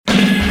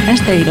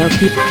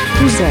Asteroquis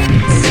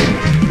presents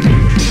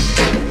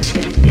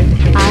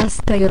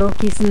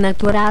Asteroquis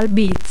Natural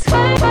Beats,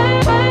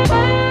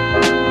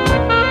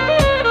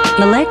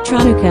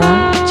 electronica,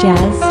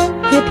 jazz,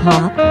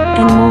 hip-hop,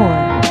 and more.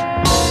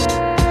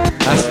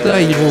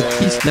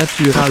 Asteroquis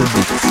Natural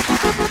Beats.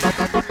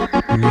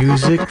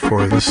 Music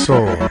for the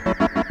soul.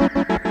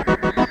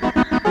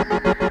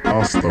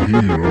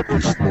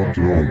 Asteroquis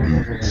Natural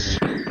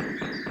Beats.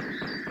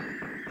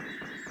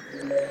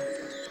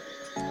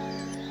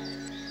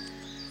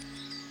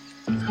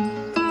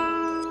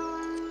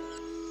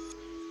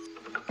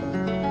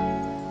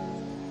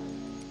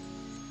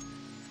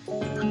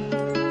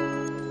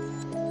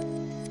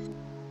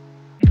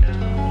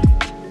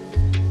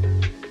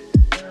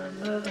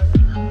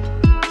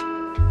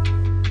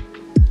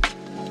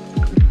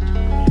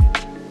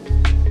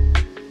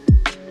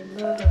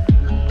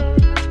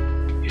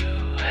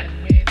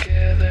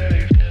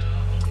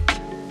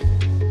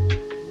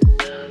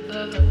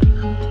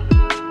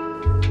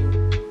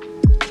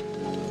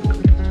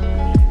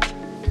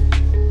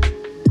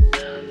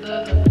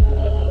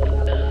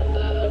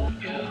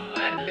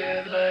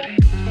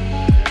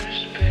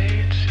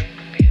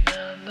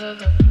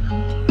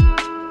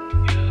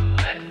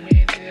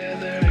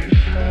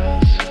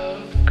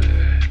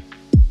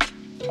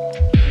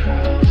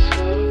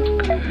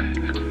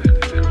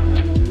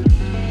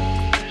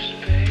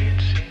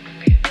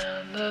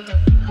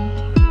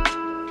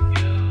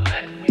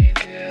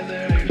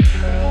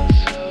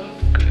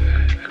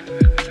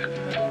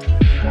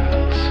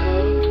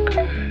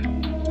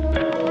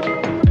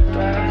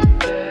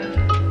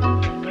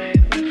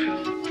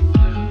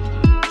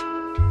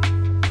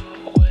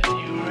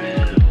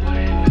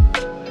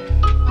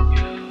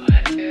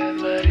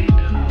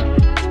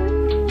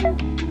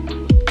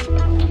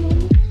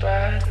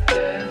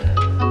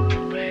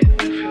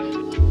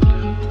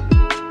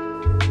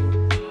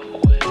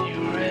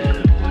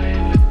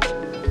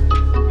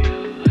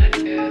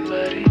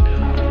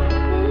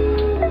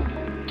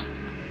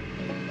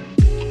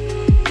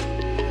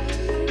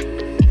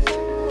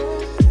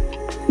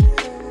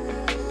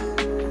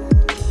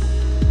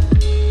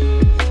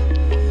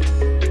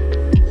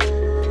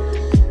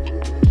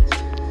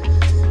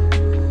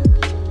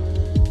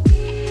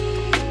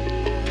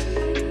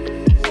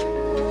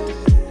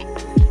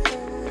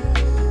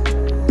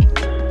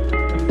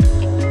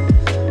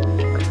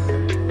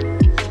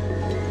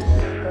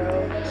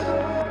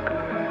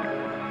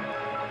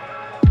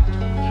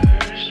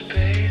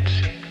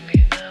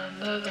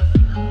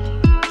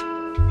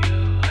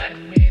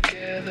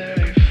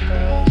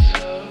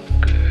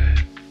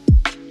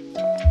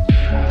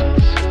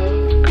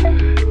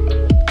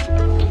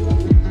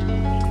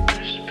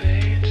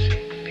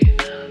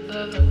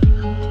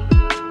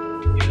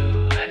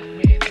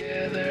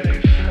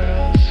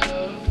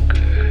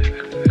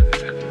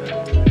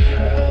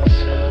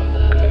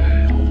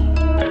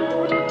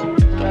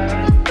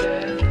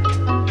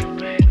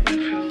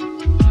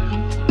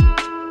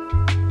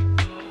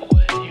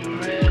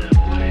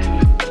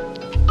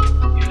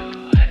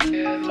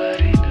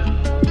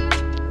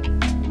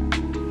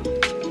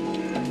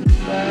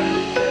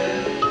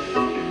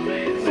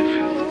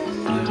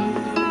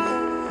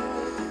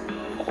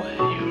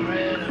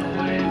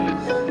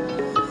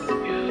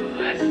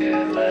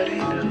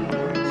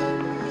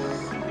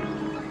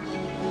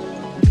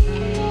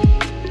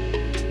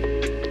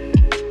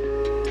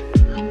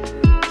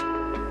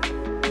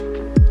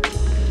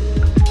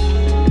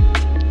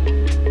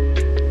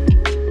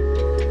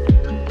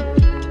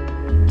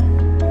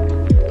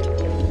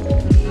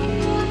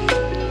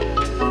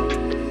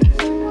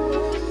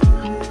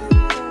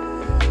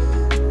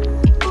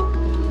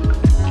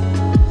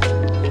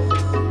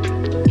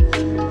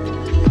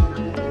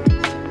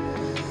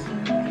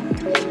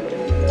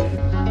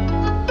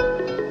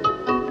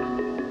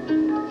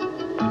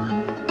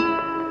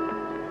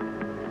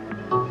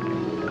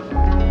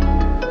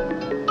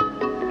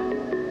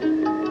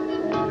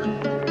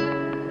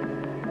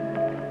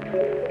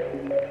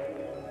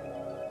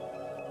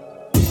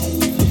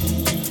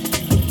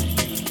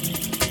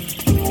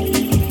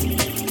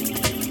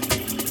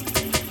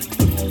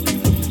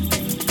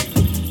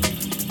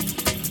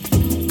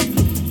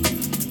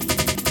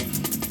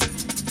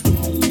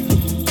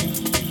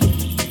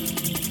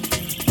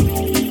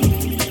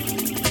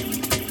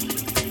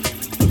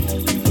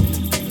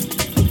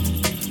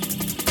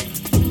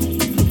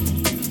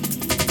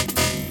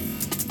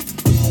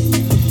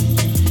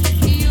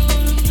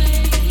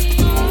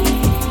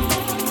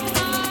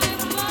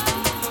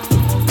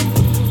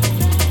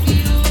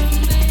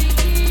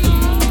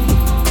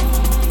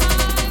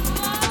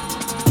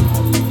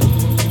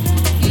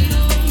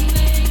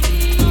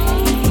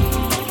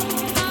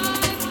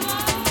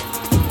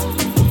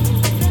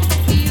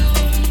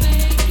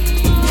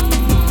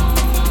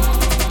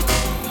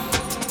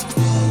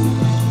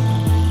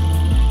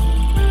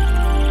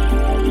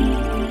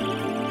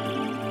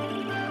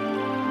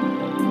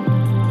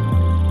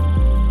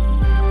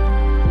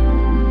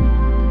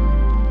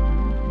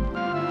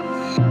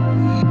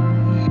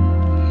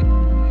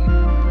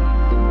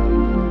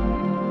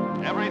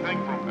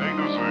 A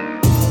to Z.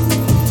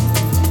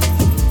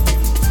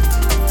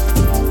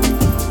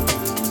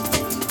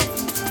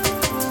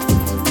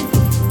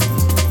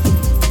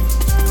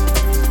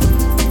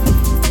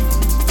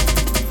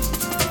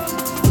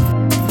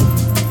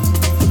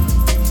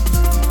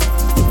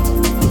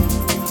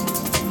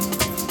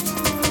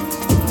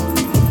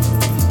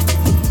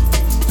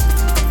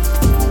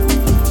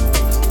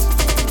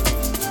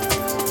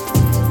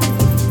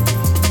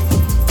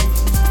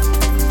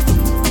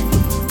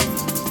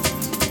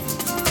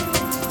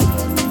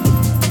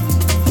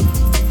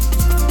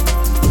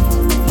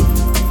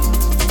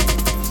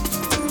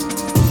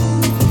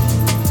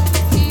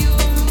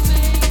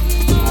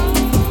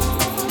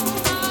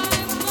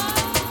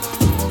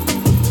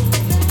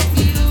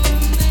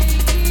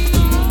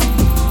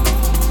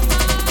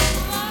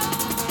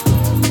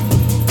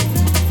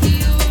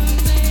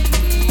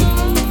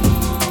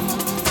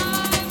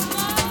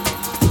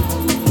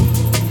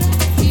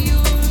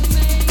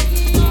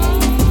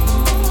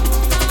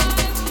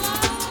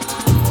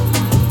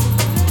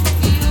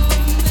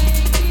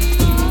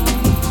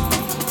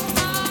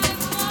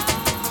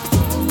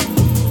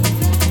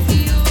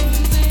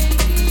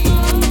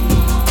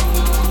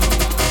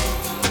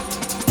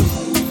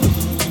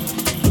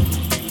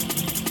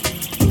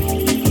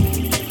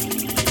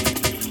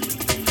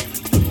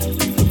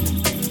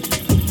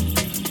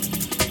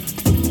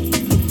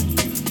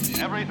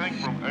 Everything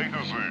from A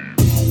to Z.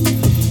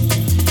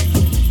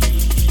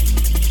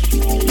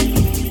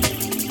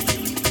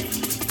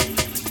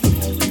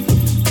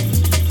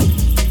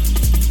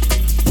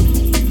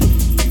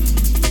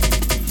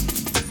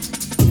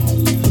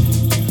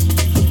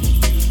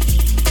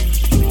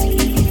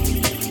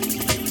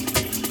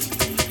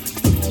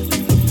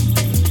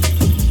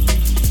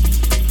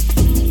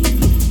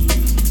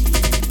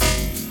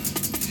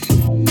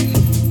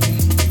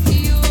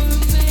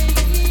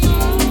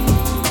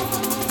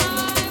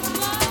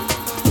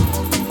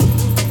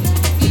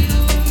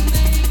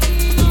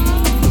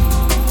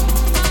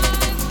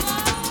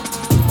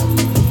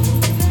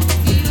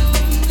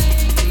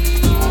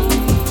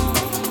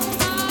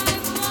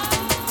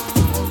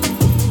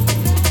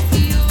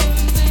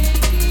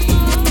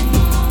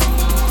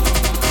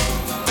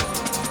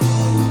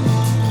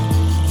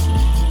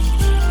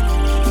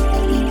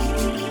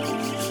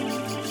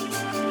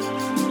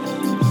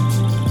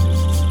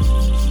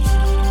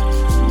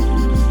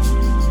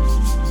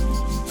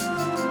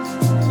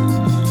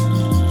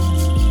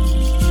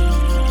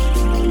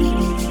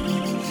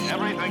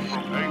 Everything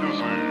from A to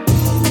Z.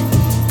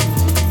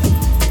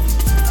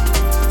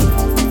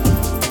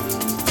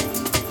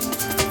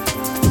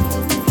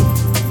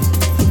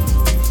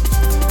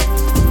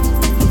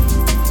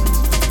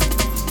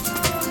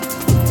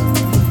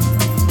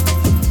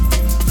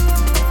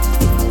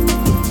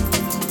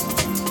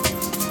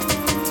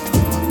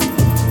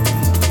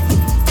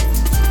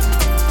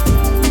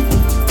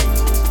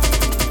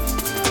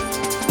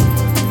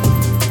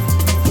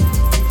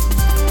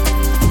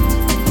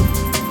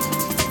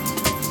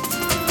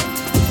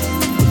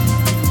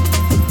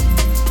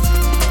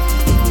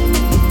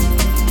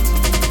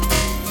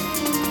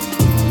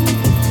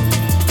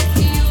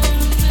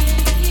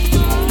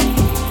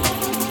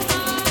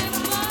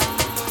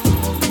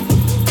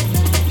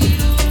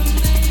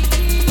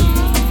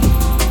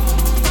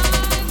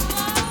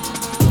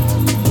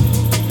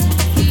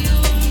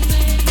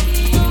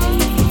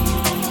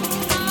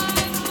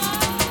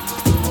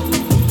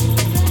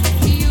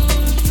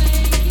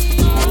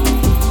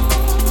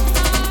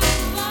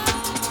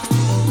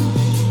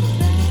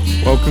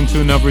 Welcome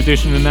to another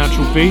edition of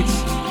Natural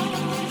Beats.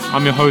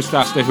 I'm your host,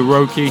 Asta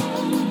Hiroki.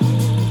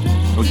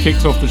 We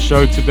kicked off the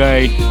show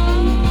today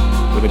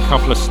with a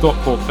couple of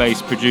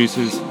Stockport-based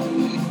producers.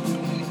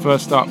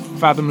 First up,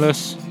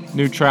 Fathomless,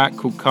 new track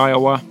called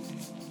Kiowa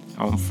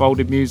on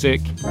Folded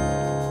Music,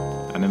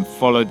 and then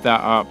followed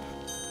that up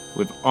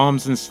with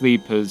Arms and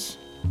Sleepers,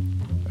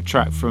 a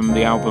track from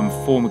the album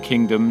Former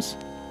Kingdoms,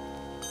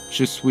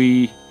 Je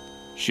suis,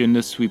 je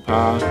ne suis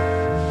pas,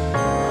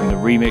 and the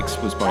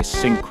remix was by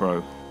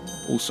Synchro,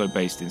 also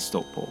based in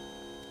Stockport.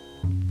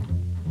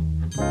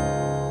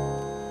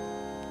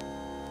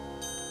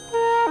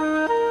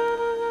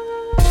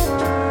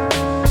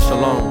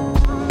 Shalom.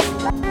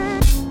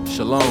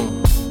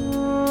 Shalom.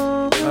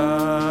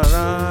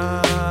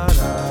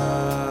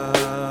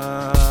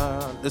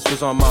 This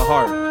was on my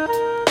heart.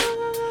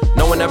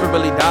 No one ever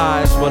really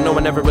dies, well, no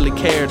one ever really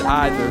cared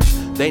either.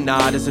 They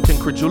nod as if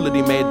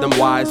incredulity made them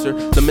wiser.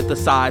 The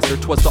mythicizer,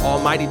 'twas the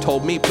Almighty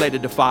told me, play the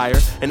defier.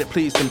 And it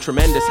pleased him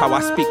tremendous how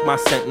I speak my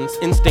sentence.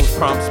 Instinct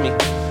prompts me.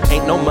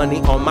 Ain't no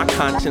money on my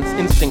conscience,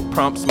 instinct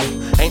prompts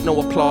me. Ain't no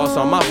applause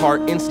on my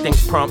heart,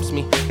 instinct prompts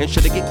me. And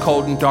should it get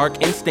cold and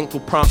dark, instinct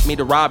will prompt me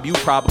to rob you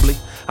probably.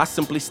 I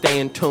simply stay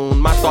in tune.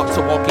 My thoughts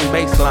are walking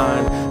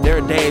baseline. There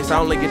are days I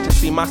only get to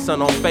see my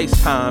son on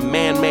FaceTime.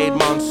 Man-made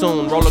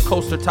monsoon, roller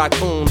coaster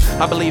tycoon.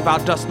 I believe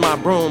I'll dust my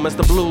broom as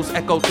the blues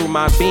echo through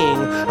my being.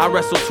 I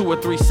wrestle 2 or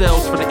 3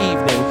 cells for the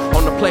evening.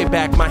 On the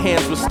playback, my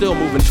hands were still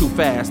moving too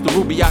fast. The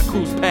ruby yacht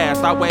cruise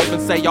past. I wave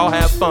and say, y'all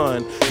have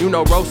fun. You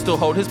know, Rose still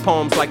hold his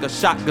poems like a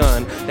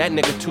shotgun. That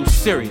nigga too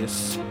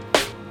serious.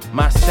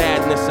 My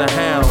sadness a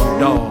hound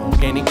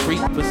dog, and he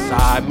creep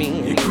beside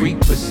me, he creep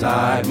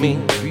beside me.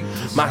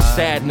 My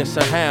sadness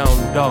a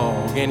hound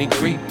dog, and he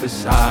creep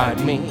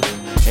beside me,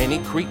 and he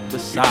creep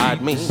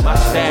beside me. My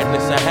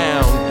sadness a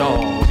hound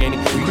dog, and he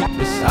creep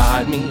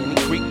beside me, and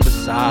he creep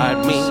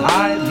beside me.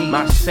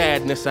 My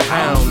sadness a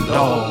hound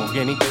dog,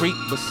 and he creep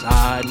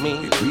beside me,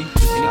 and he creep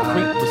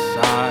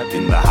beside me.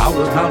 In the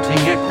howler's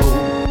mounting echo,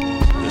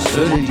 the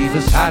certainty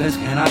for silence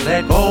cannot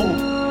let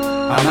go.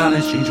 My mind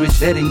has changed with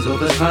settings of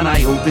the sun.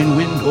 I open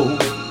window.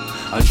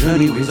 A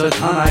journey with a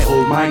ton. I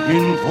hold my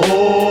info.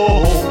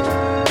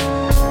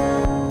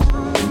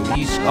 In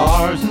these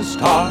scars and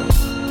stars,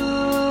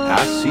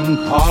 passing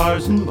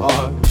cars and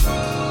bars.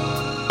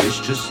 It's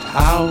just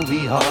how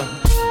we are.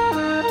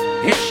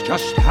 It's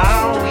just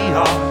how we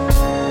are.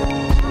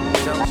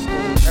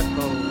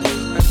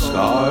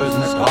 Scars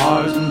and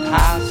stars and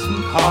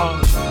passing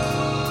cars.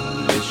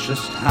 It's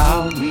just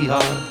how we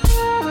are.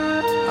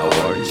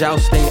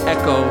 Jousting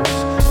echoes,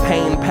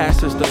 pain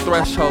passes the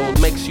threshold,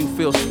 makes you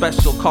feel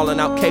special, calling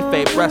out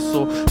kayfabe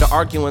wrestle. The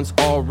arguing's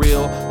all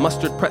real,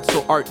 mustard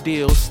pretzel art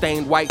deals,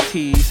 stained white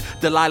tees.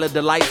 Delilah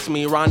delights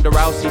me, Ronda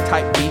Rousey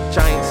type beat,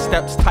 giant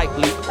steps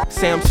tightly.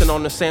 Samson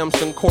on the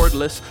Samson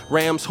cordless,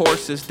 Rams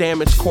horses,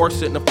 damaged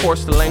corset, and of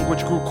course the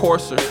language grew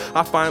coarser.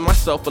 I find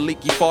myself a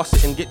leaky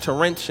faucet and get to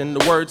wrenching.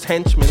 The words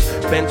henchmen,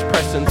 bench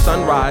pressing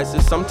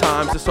sunrises.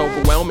 Sometimes it's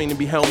overwhelming to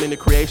be helming the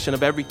creation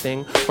of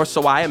everything, or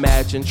so I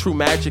imagine. True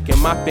magic in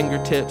my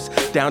fingertips,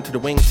 down to the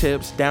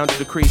wingtips, down to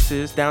the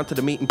creases, down to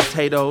the meat and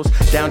potatoes,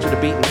 down to the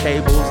beaten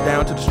cables,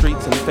 down to the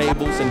streets and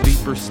fables, and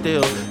deeper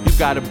still, you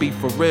gotta be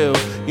for real.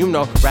 You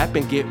know, rap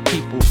and get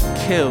people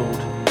killed.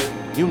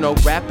 You know,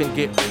 rap and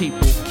get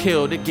people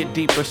killed. It get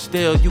deeper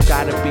still, you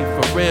gotta be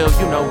for real.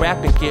 You know,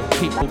 rap and get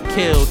people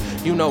killed.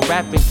 You know,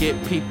 rap and get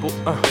people,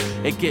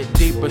 it get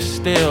deeper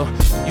still.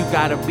 You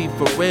gotta be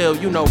for real.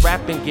 You know,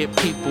 rap and get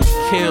people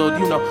killed.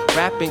 You know,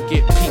 rap and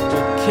get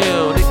people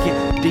killed. It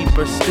get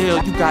deeper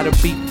still. You gotta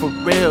be for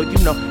real. You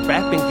know,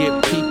 rap and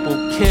get people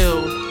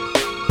killed.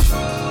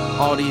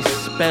 All these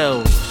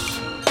spells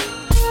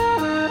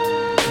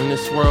in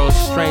this world's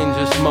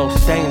strangest,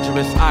 most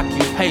dangerous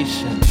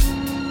occupation.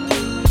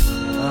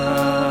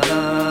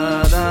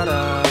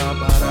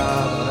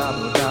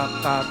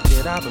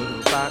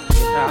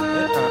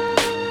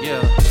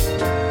 Yeah.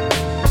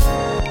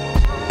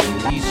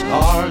 These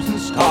scars and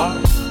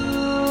stars,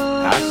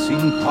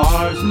 passing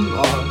cars and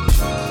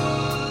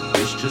bars.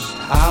 It's just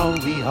how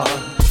we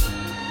are.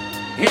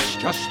 It's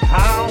just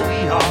how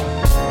we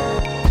are.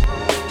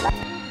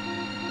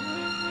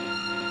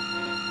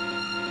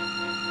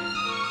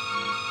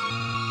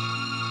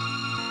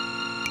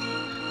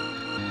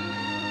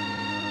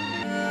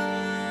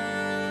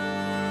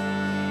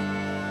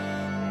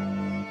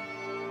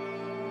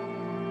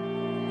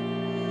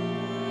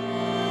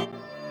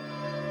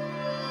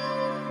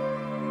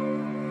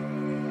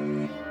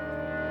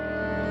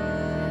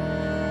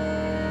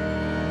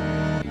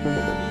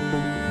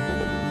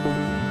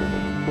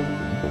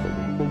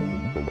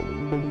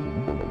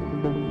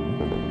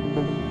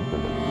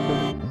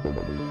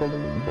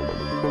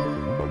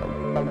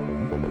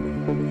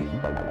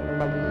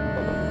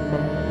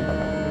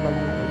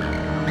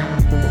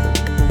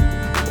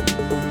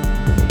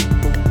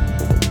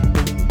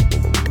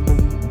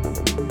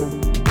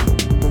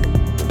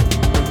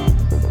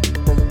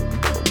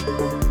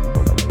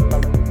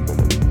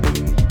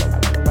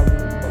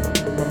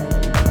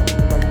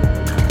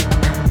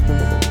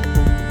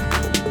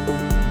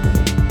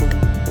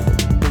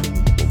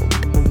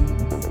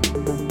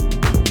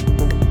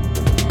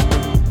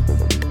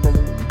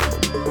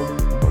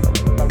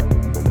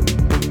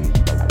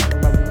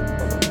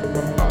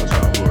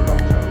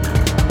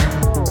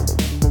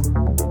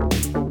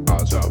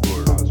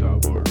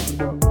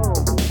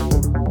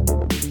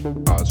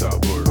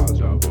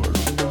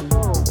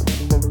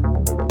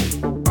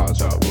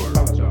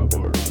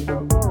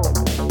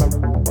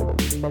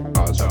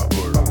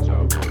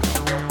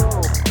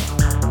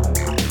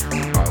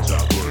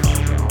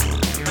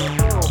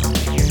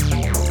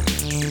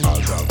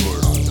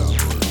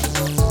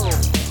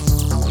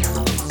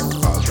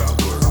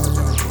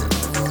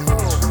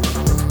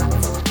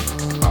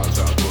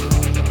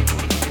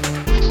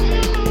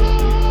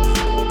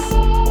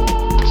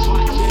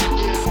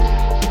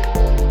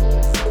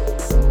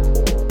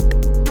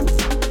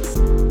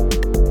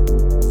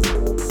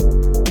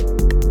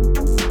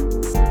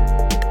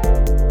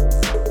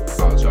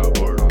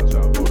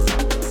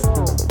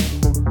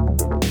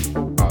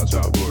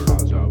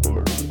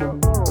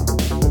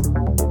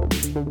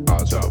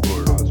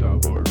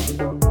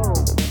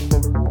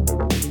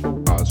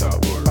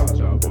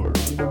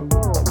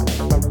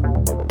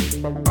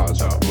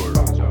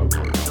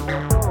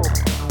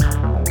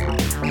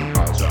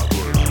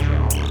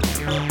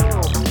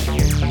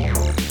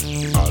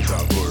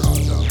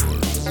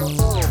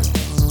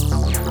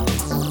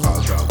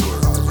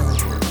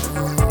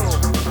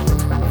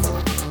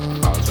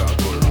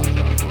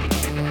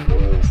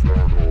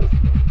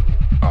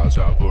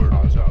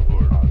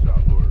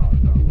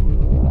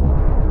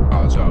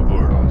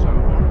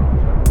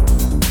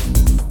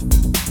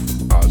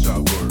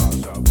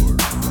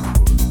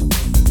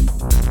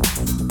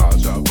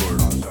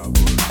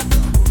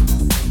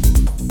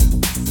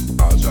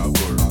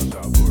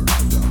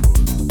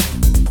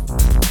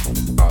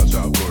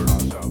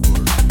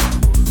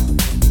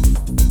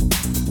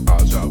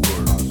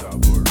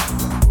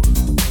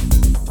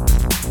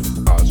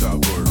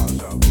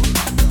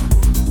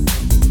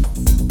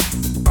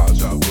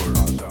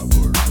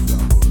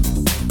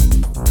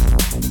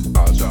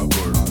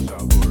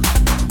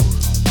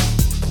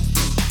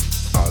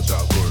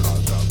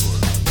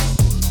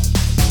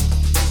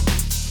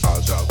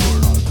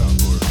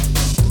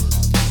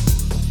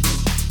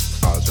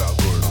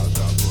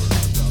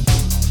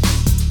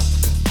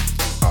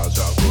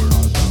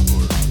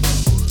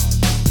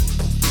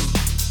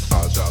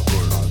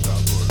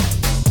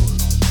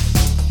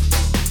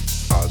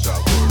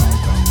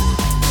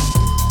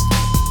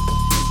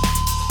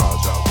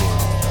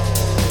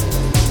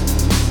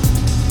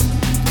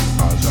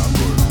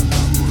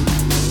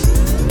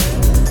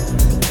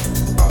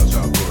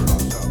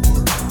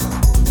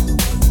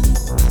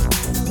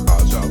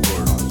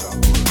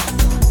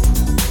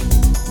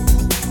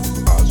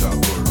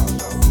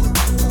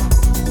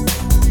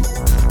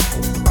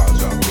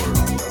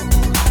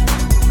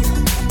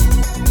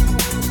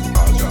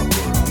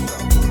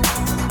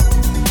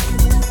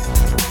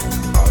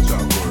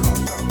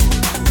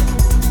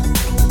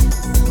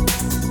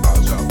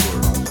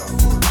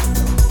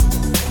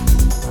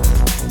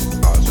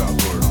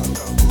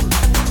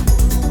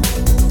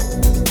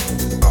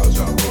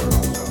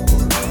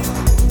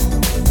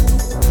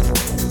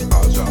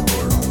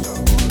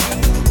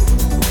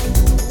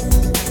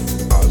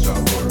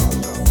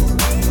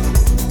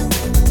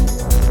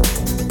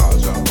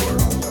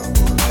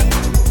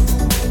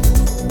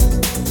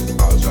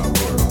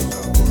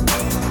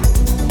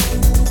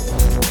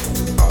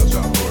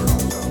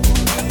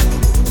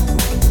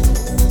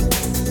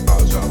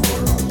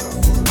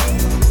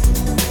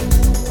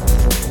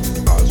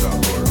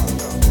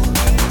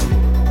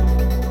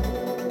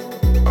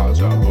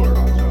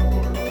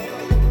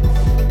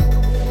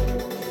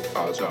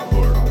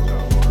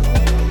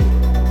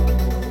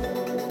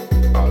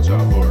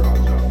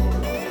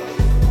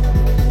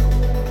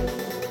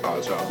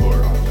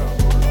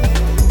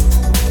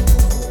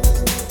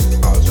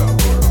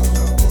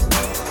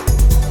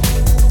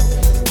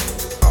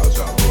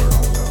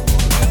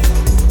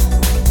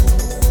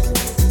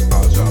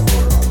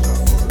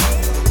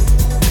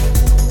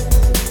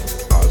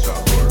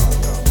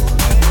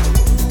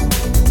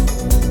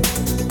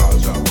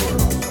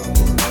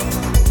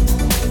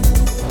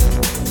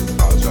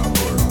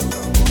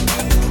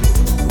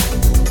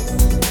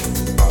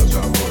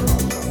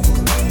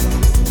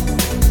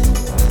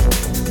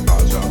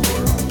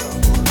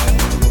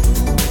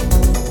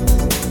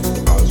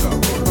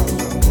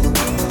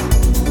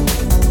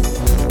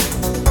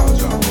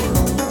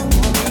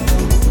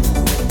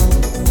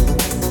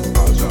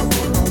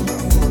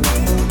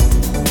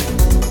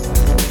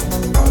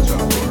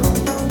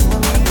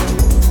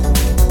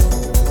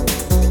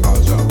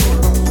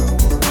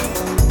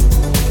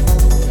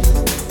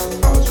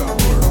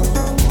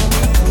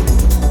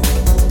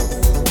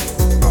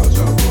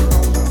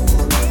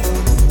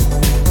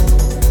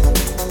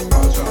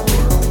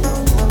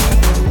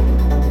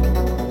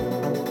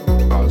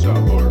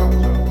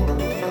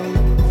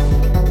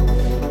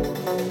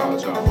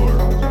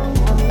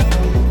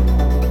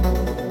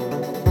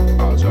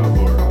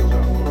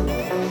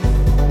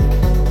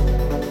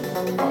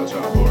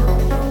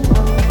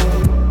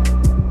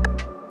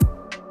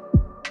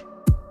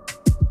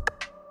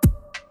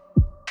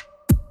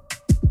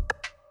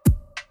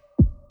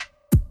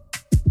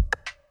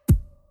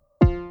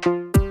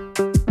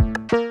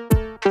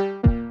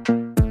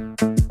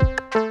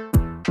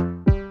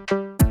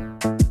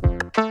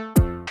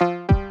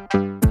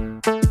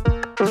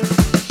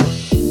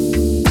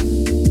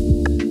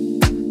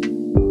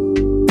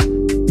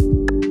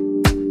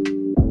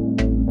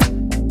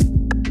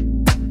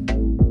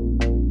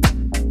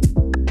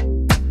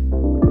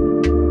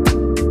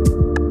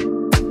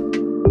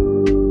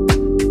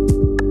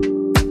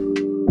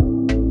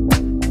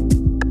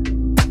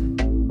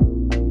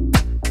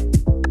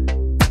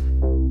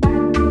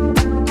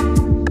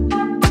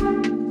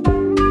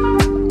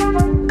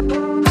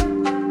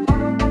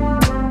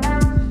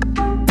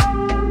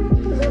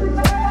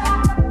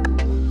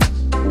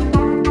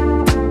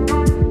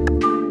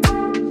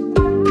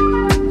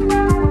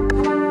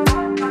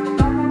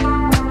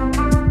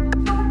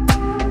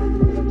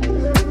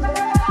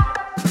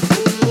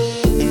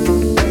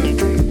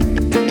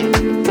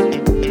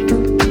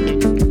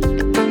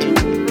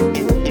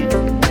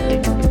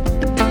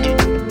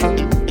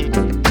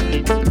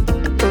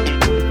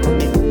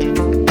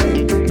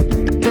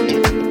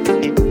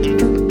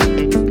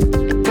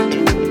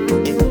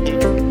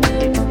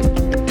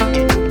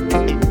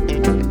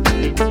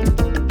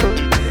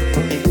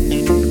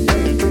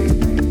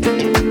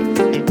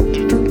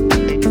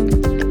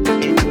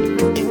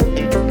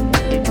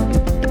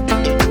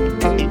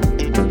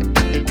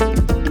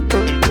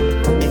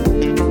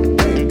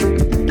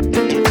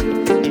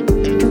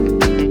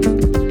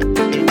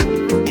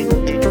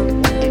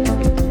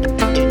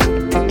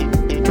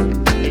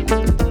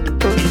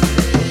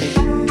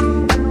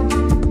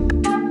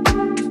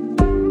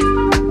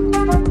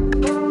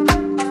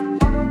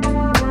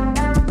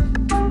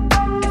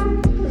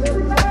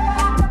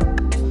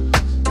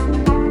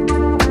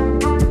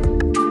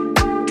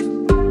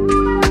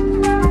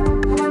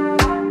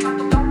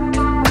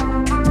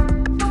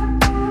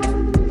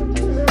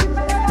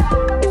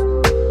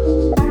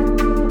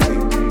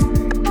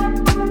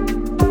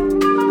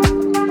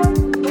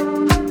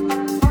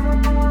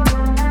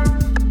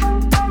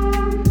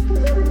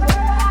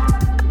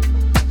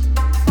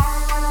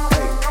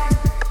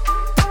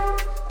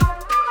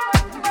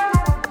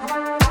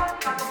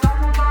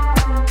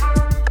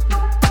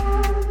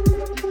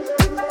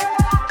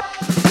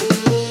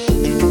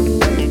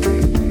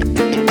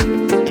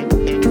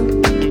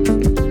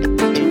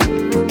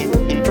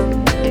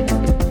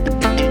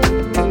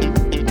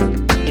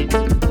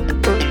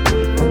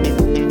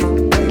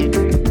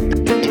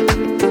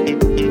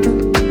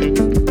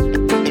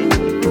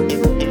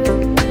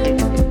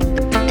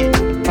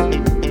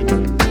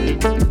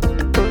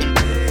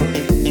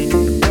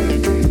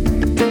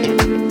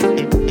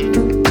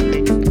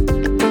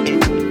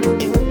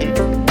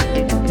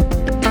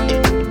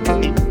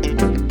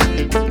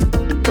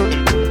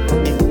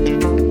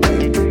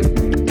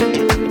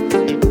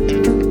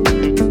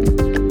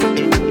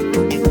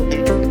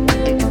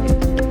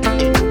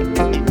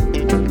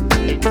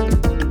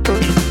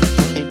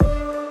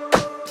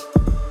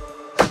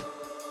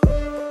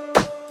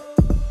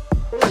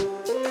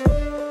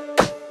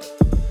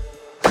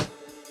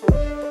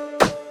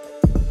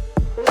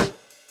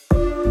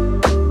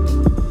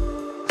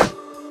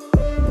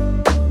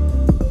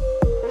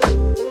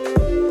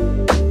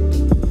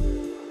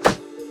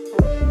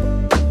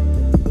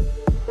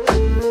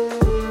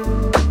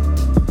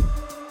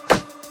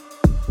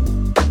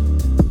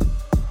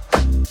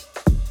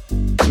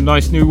 Some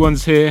nice new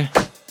ones here.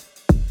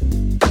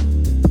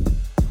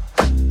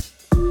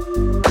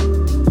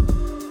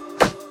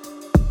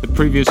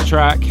 previous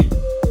track,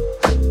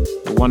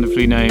 the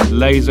wonderfully named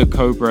Laser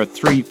Cobra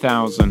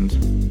 3000.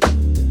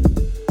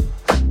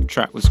 The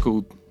track was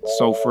called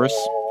Sulphurous.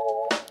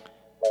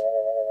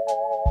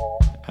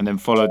 And then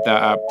followed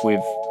that up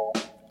with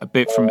a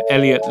bit from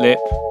Elliot Lip,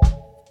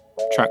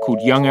 a track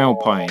called Young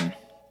Alpine.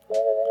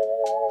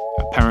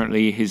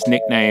 Apparently his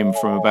nickname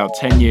from about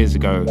 10 years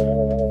ago,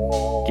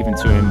 given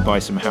to him by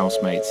some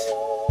housemates.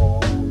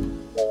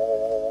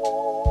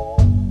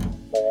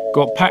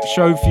 Got a packed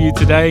show for you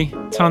today,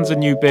 tons of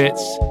new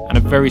bits, and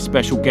a very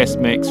special guest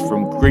mix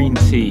from Green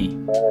Tea.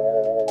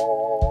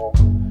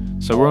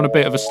 So we're on a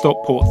bit of a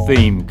Stockport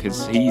theme,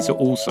 because he's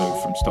also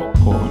from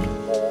Stockport.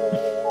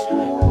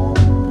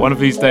 One of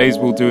these days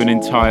we'll do an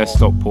entire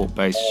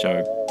Stockport-based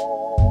show.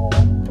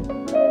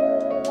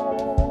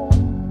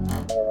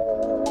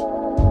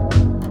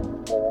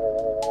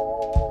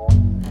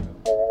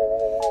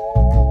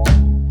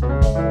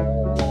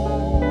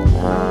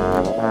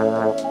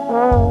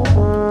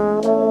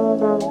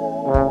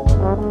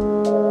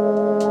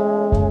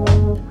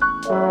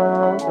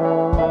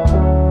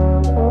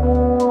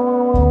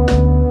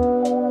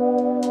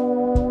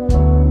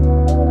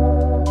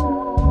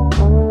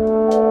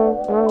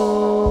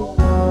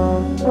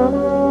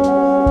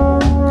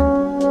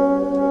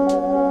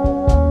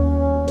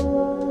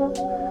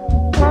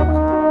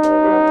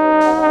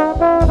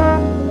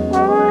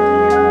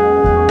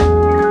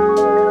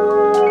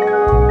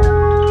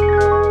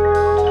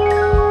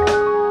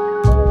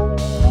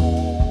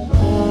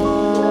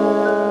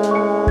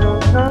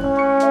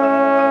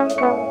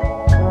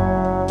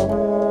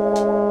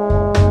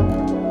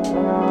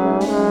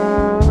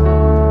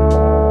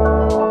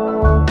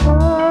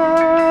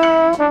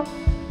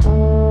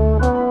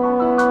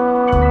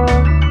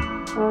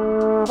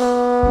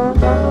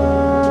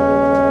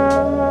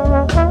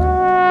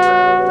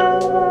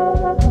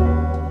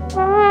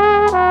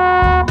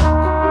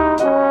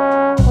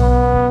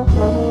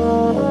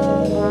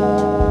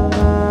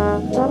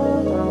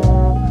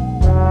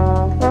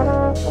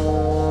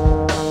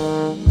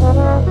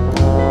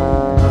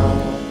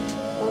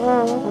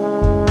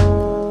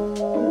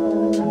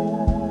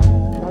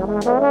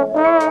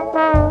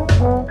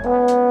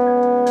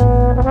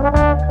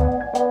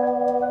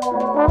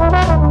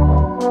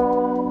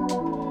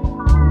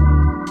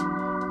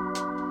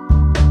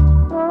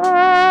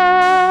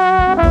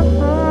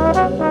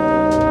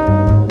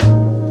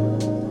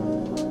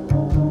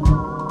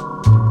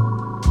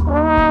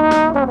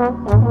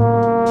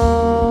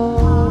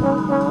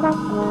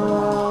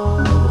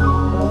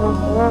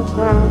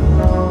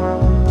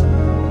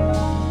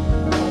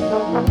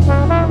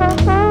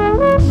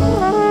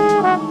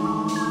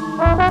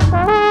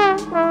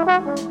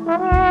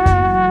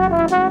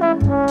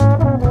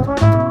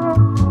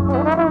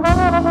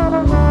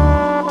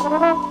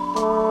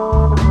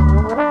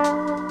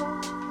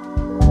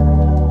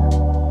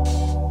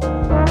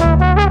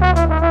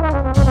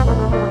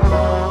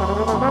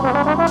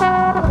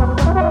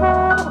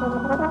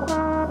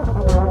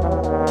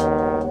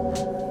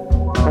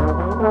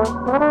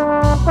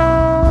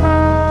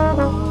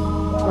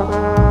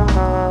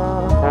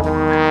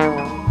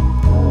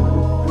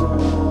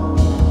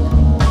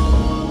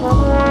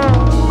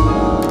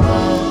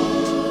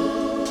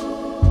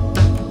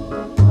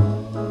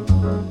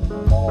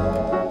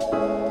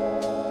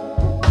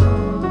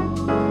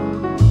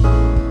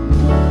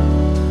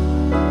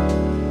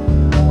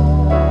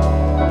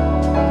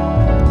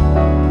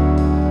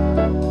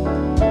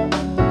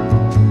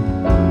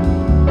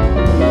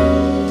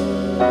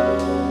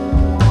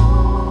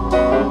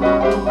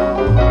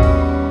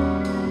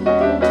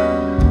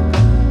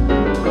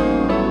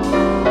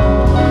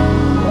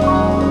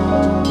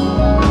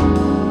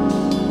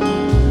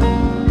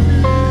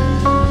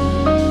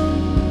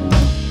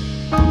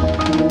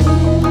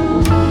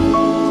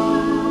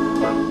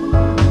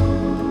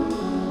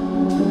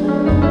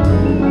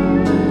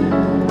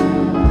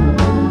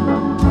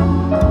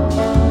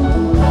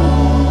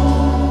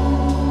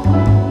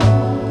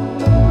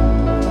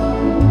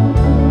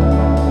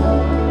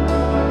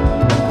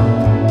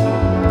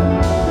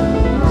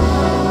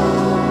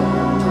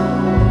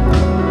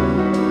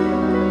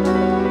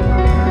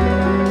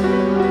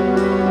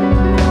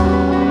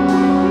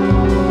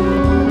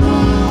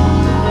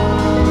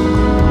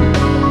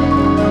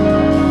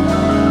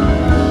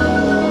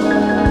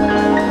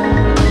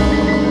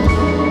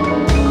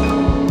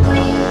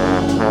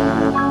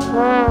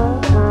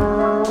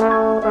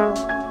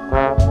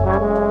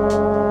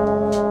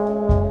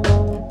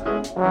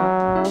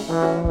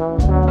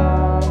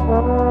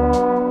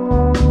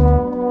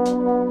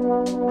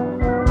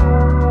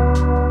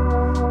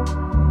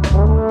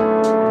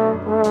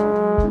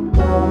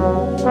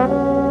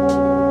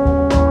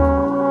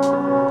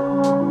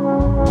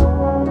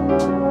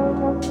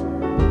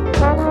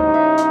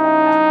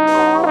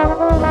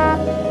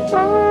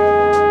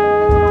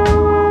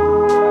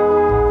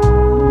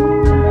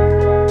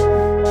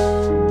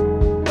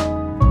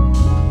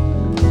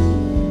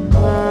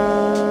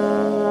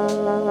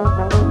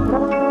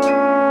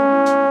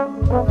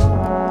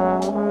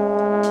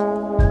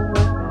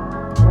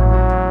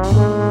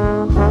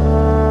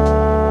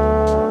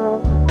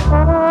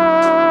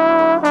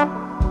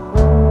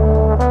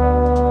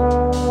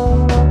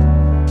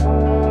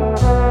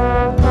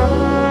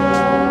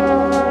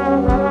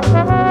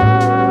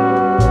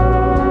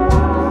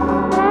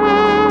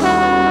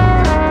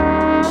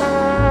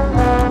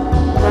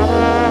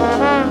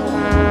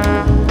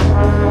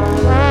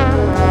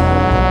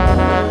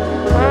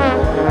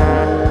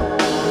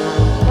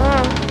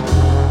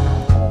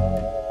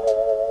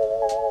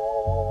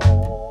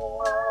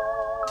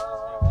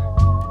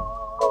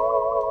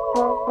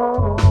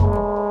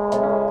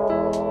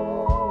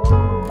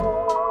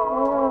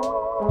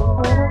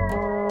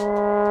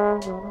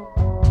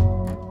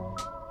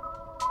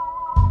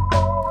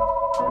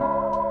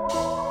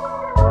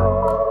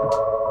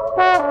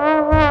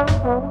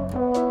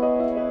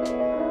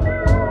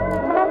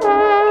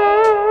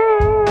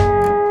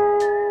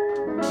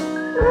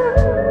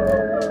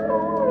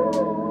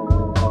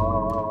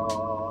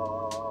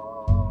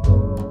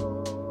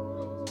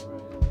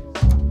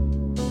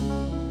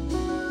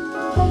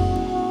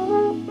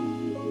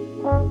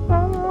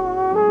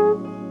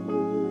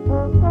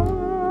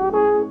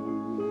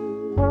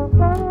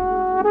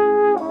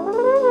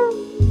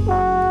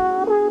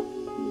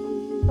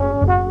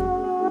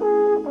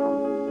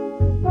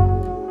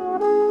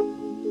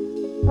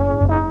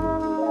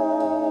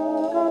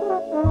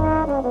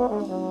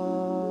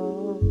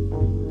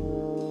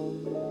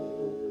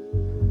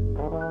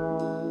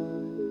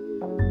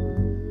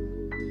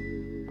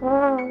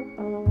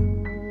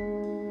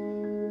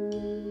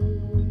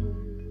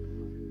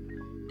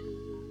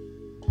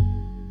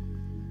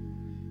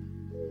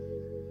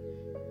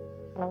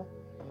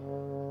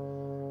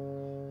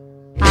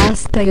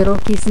 Asta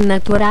Hiroki's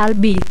Natural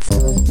Beats.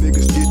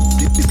 Niggas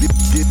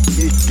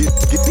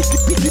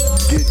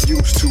get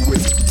used to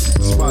it.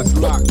 Spots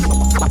locked.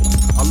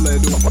 I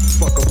let them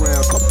fuck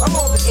around. I'm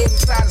on the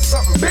inside of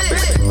something big.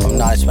 I'm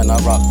nice when I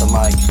rock the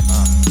mic.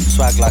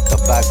 Swag like a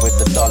bag with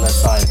the dollar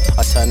sign.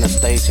 I turn the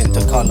stage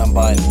into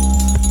Columbine.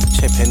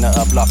 Chipping at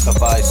a block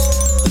of ice.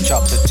 The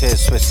chocolate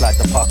tears Swiss like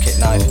the pocket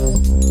knife.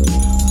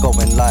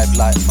 Going live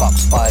like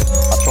Fox 5.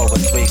 I throw a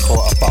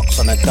 3/4 box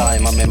on a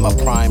dime. I'm in my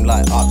prime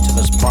like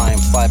Optimus Prime.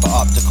 Fiber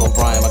optical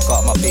rhyme. I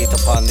got my feet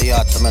upon the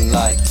Ottoman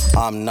light.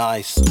 I'm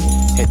nice.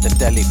 Hit the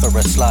deli for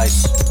a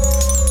slice.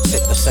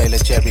 Sip the Sailor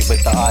Jerry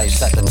with the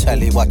ice. At the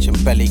telly watching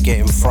belly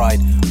getting fried.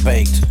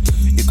 Baked.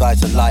 You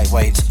guys are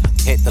lightweights.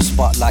 Hit the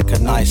spot like a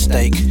nice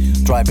steak.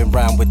 Driving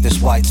round with this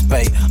white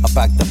bait. I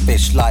bag the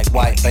fish like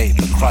white bait,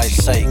 for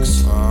Christ's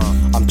sakes.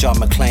 I'm John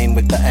McClane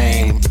with the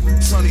aim.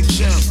 Sonny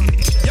Jim.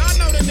 Y'all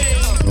know the name.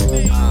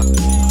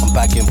 I'm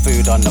bagging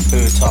food on the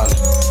futon.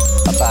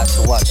 About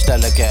to watch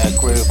Stella get a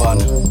groove on.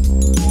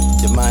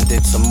 Your man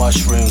did some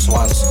mushrooms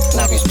once.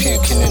 Now he's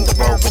puking in the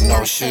road with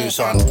no shoes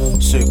on.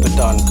 Super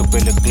done,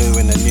 Gorilla Glue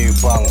in a new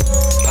bung.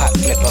 Pack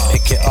flipper,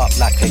 pick it up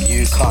like a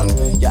Yukon.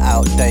 You're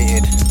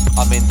outdated.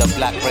 I'm in the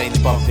Black Range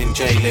bumping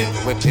J-Lib,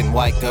 whipping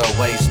white girl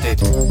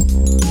wasted.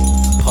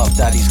 Puff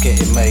Daddy's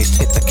getting maced,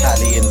 hit the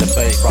Cali in the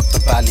bait, rock the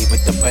valley with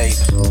the bait.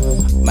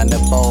 Man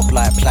evolved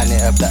like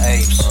Planet of the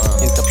Apes.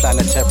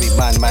 Interplanetary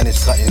man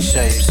is cutting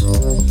shapes.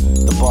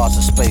 The bars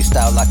are spaced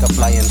out like a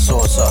flying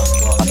saucer.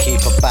 I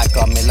keep a bag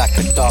on me like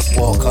a dog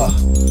walker.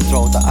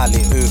 Throw the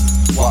alley-oop,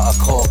 what a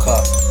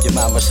corker. Your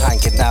man was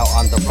hanging out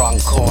on the wrong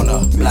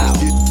corner. Blow.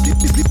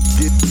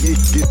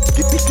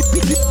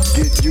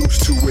 Get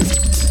used to it.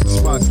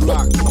 Spots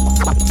locked.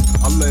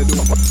 I let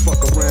them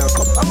fuck around.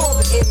 I'm on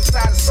the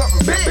inside of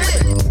something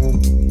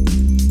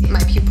big.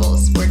 My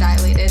pupils were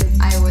dilated.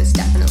 I was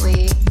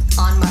definitely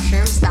on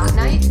mushrooms that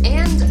night,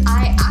 and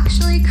I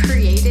actually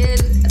created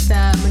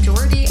the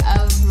majority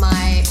of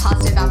my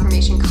positive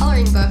affirmation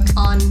coloring book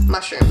on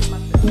mushrooms.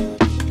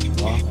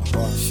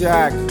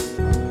 Shaq.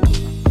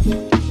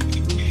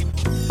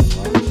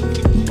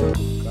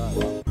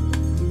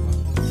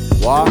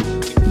 What?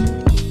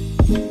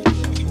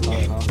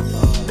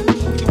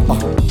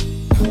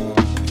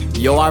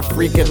 Yo, I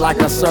freak it like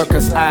a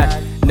circus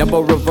act.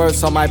 Never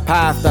reverse on my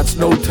path, that's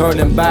no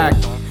turning back.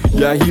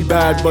 Yeah, he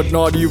bad but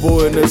not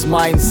evil in his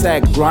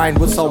mindset. Grind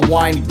with some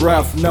wine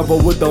breath, never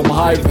with them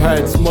hive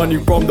heads. Money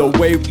from the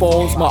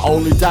waveforms, my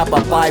only type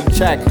of vibe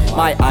check.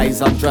 My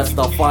eyes, I'm dressed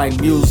to find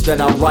muse, then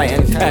I'm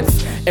writing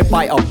text. If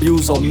I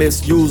abuse or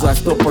misuse, I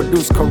still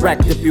produce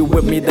correct. If you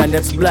with me, then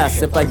it's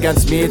blessed. If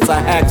against me, it's a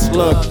hex.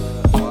 Look,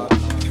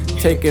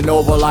 taking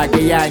over like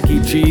a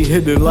Yankee G,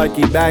 hidden like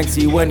he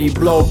Banksy. When he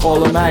blow,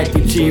 call him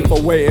Yankee Chief for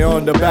waiting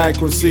on the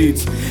bank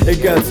receipts.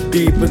 It gets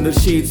deep in the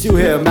sheets. You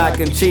hear mac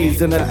and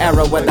cheese in an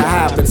era where the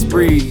habits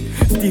breed.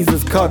 Steez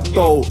is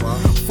cutthroat,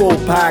 full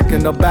pack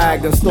in the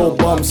bag and still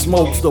bum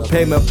smoke. Still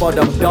payment for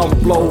them dumb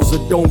flows.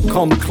 It don't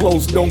come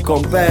close, don't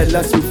compare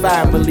unless you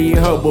family.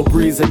 Herbal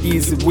breeze and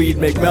easy weed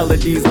make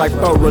melodies like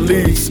a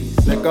release.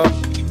 Nigga.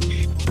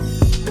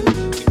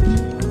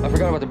 I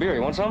forgot about the beer.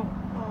 You want some?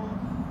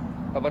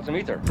 How about some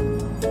ether?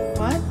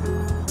 What?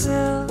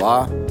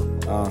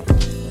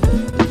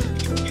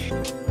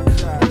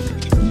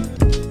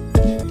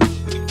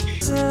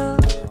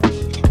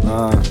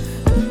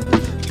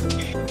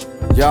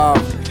 Yo,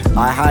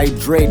 I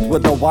hydrate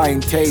with a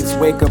wine taste.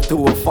 Wake up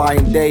to a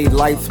fine day.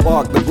 Light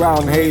spark, the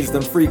ground haze.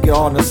 Then freak it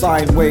on a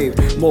sine wave.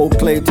 Mold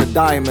clay to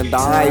diamond, the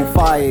high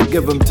fire.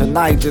 Give him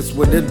tonight just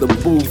within the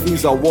booth.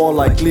 He's a war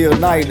like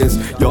Leonidas.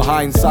 Your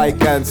hindsight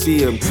can't see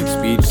him.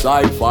 Speech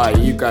sci-fi,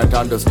 you can't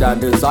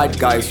understand his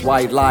zeitgeist.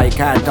 White lie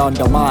can't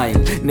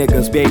undermine.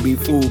 Niggas baby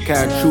food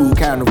can't chew.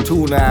 Can of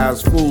tuna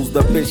ass fools.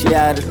 The fishy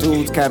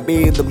attitudes can't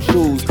be in them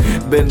shoes.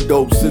 Been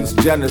dope since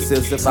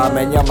Genesis. If I'm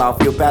in your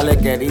mouth, you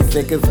pelican. He's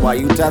sick, it's why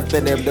you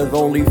testing him. there's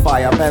only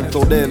fire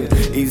penciled in.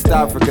 East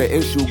Africa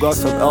issue, got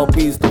some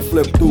LPs to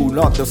flip through.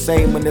 Not the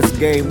same in this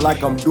game,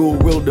 like I'm dual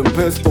wielding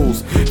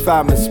pistols.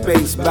 Famine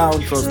space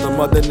bound, trust them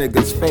other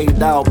niggas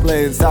fade out,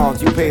 playing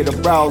sounds. You pay the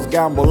browse,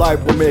 gamble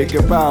life, we're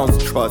making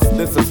pounds. Trust,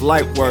 this is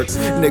light work.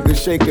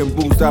 Niggas shaking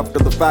boots after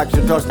the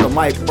faction touch the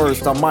mic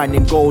first. I'm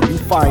mining gold, you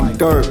find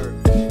dirt.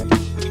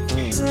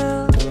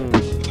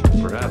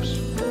 Perhaps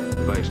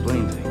if I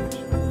explain things,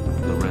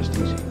 they'll rest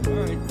easy.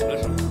 Alright,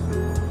 listen.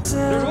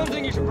 There's one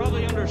thing you should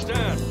probably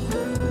understand.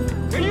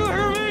 Can you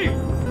hear me?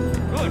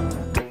 Good.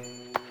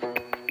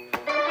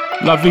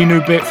 Lovely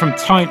new bit from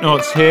Tight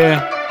Knots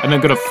here, and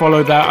I'm gonna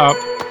follow that up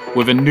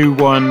with a new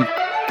one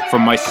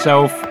from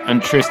myself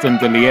and Tristan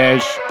de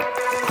Liège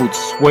called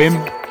Swim,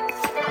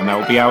 and that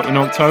will be out in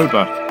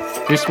October.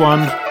 This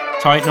one,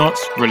 Tight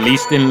Knots,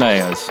 released in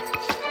layers.